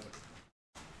 that's pretty clever.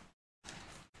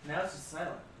 Now it's just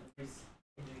silent.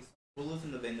 We'll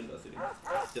listen to Vanilla City.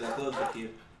 Did I close with you?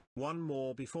 One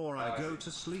more before I go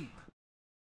to sleep.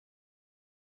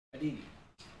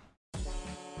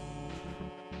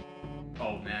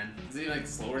 Oh man, is it like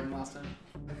slower than last time?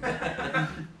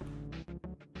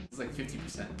 It's like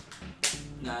 50%.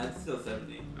 Nah, it's still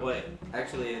 70. Wait,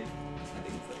 actually, I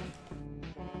think it's 70.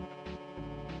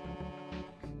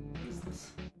 What is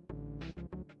this?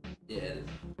 Yeah, it is.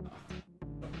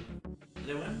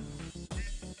 Did I win?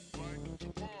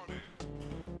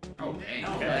 Oh dang.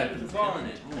 Oh, Okay. Kevin's killing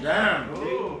it. Damn.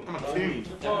 Ooh. I'm a king.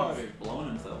 Kevin's blowing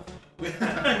himself. Right.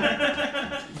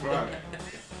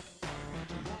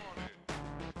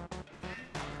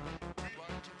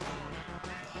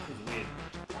 It's weird.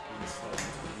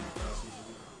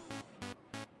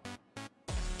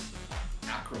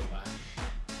 Acrobat.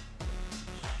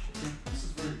 This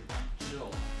is very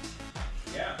chill.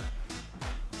 Yeah.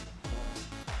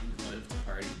 Live to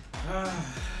party.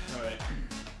 Alright.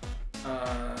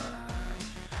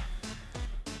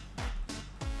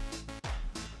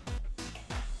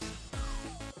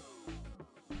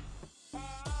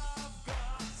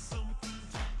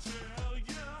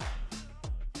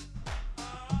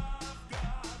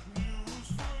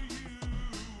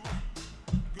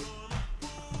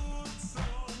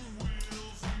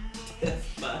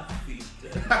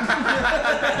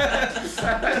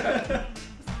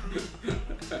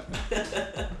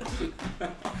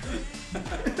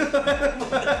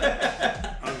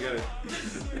 I don't get it.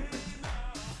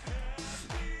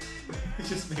 It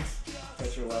just makes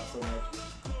Petra laugh so much.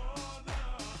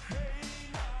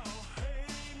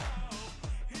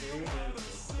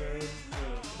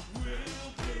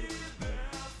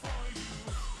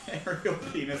 Aerial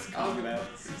penis coming out.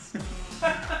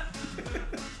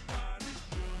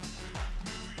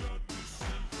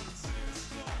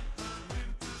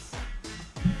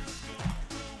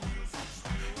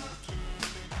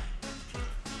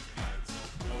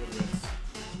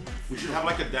 We should have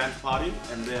like a dance party,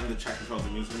 and then the chat controls the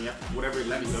music, and you have to, whatever it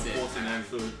That'd is, be the sick. forcing and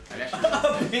food.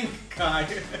 Pink guy.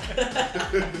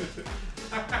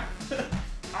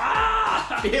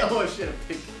 Ah! Oh shit, a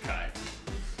pink guy.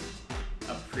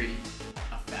 A pretty,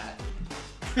 a fat.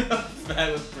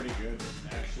 That was pretty good.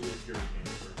 Actually, pure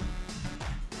cancer.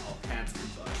 All pants and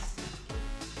butts.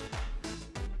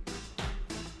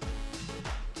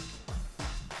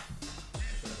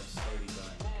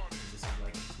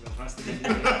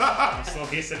 I'm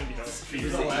slowly sending the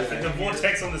the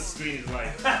vortex on the screen is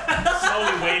like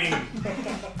slowly waiting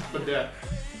for death.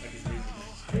 Like he's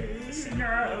breathing.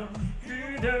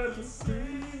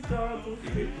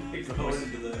 He's going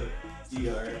into the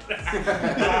ER.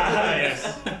 Yes.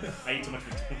 I eat too much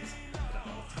McDonald's.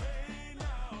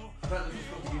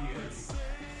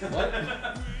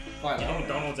 What? Yeah,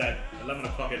 McDonald's at 11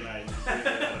 o'clock at night.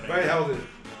 Very healthy.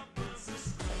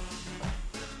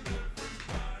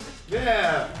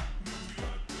 Yeah.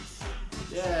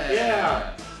 Yeah.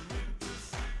 Yeah.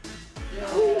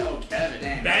 Oh,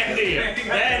 Kevin. Bandy,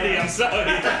 I'm sorry.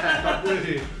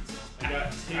 Pretty.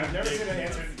 I've never seen an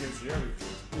answer against zero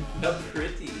before. The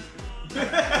pretty. I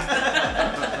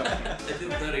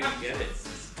didn't thought I could get it.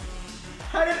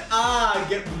 How did I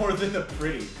get more than the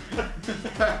pretty?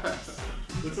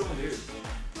 What's over here?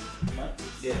 What?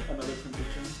 Yeah. Another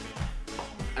prediction.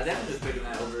 I definitely just picking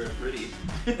that over pretty.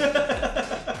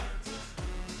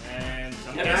 And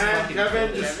Kevin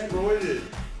destroyed it.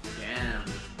 Damn.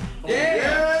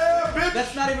 Yeah, bitch!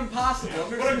 That's not even possible.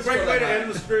 What a great way to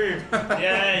end the stream.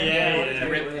 Yeah.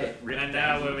 And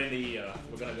now we're in the,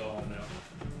 we're gonna go home now.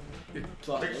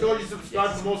 Make sure you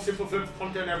subscribe for more SimpleFlips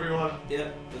content, everyone.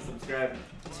 Yep, just subscribe.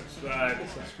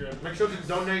 Subscribe. Make sure to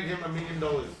donate him $1 million.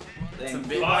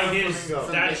 Buy his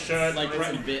dad shirt. Like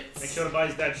some bits. Make sure to buy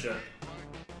his dad shirt.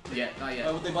 Yeah, not yet.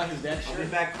 Why would they buy his dad's I'll shirt?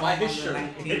 be back Buy home his on shirt.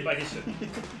 the 19th. Buy his shirt.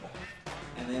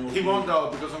 And then we'll He won't though,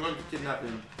 because I'm going to kidnap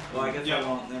him. Well, I guess I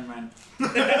won't. Never mind.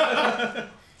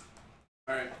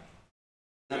 Alright.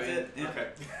 That's it. Yeah. Okay.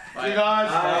 See you guys.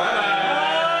 Bye.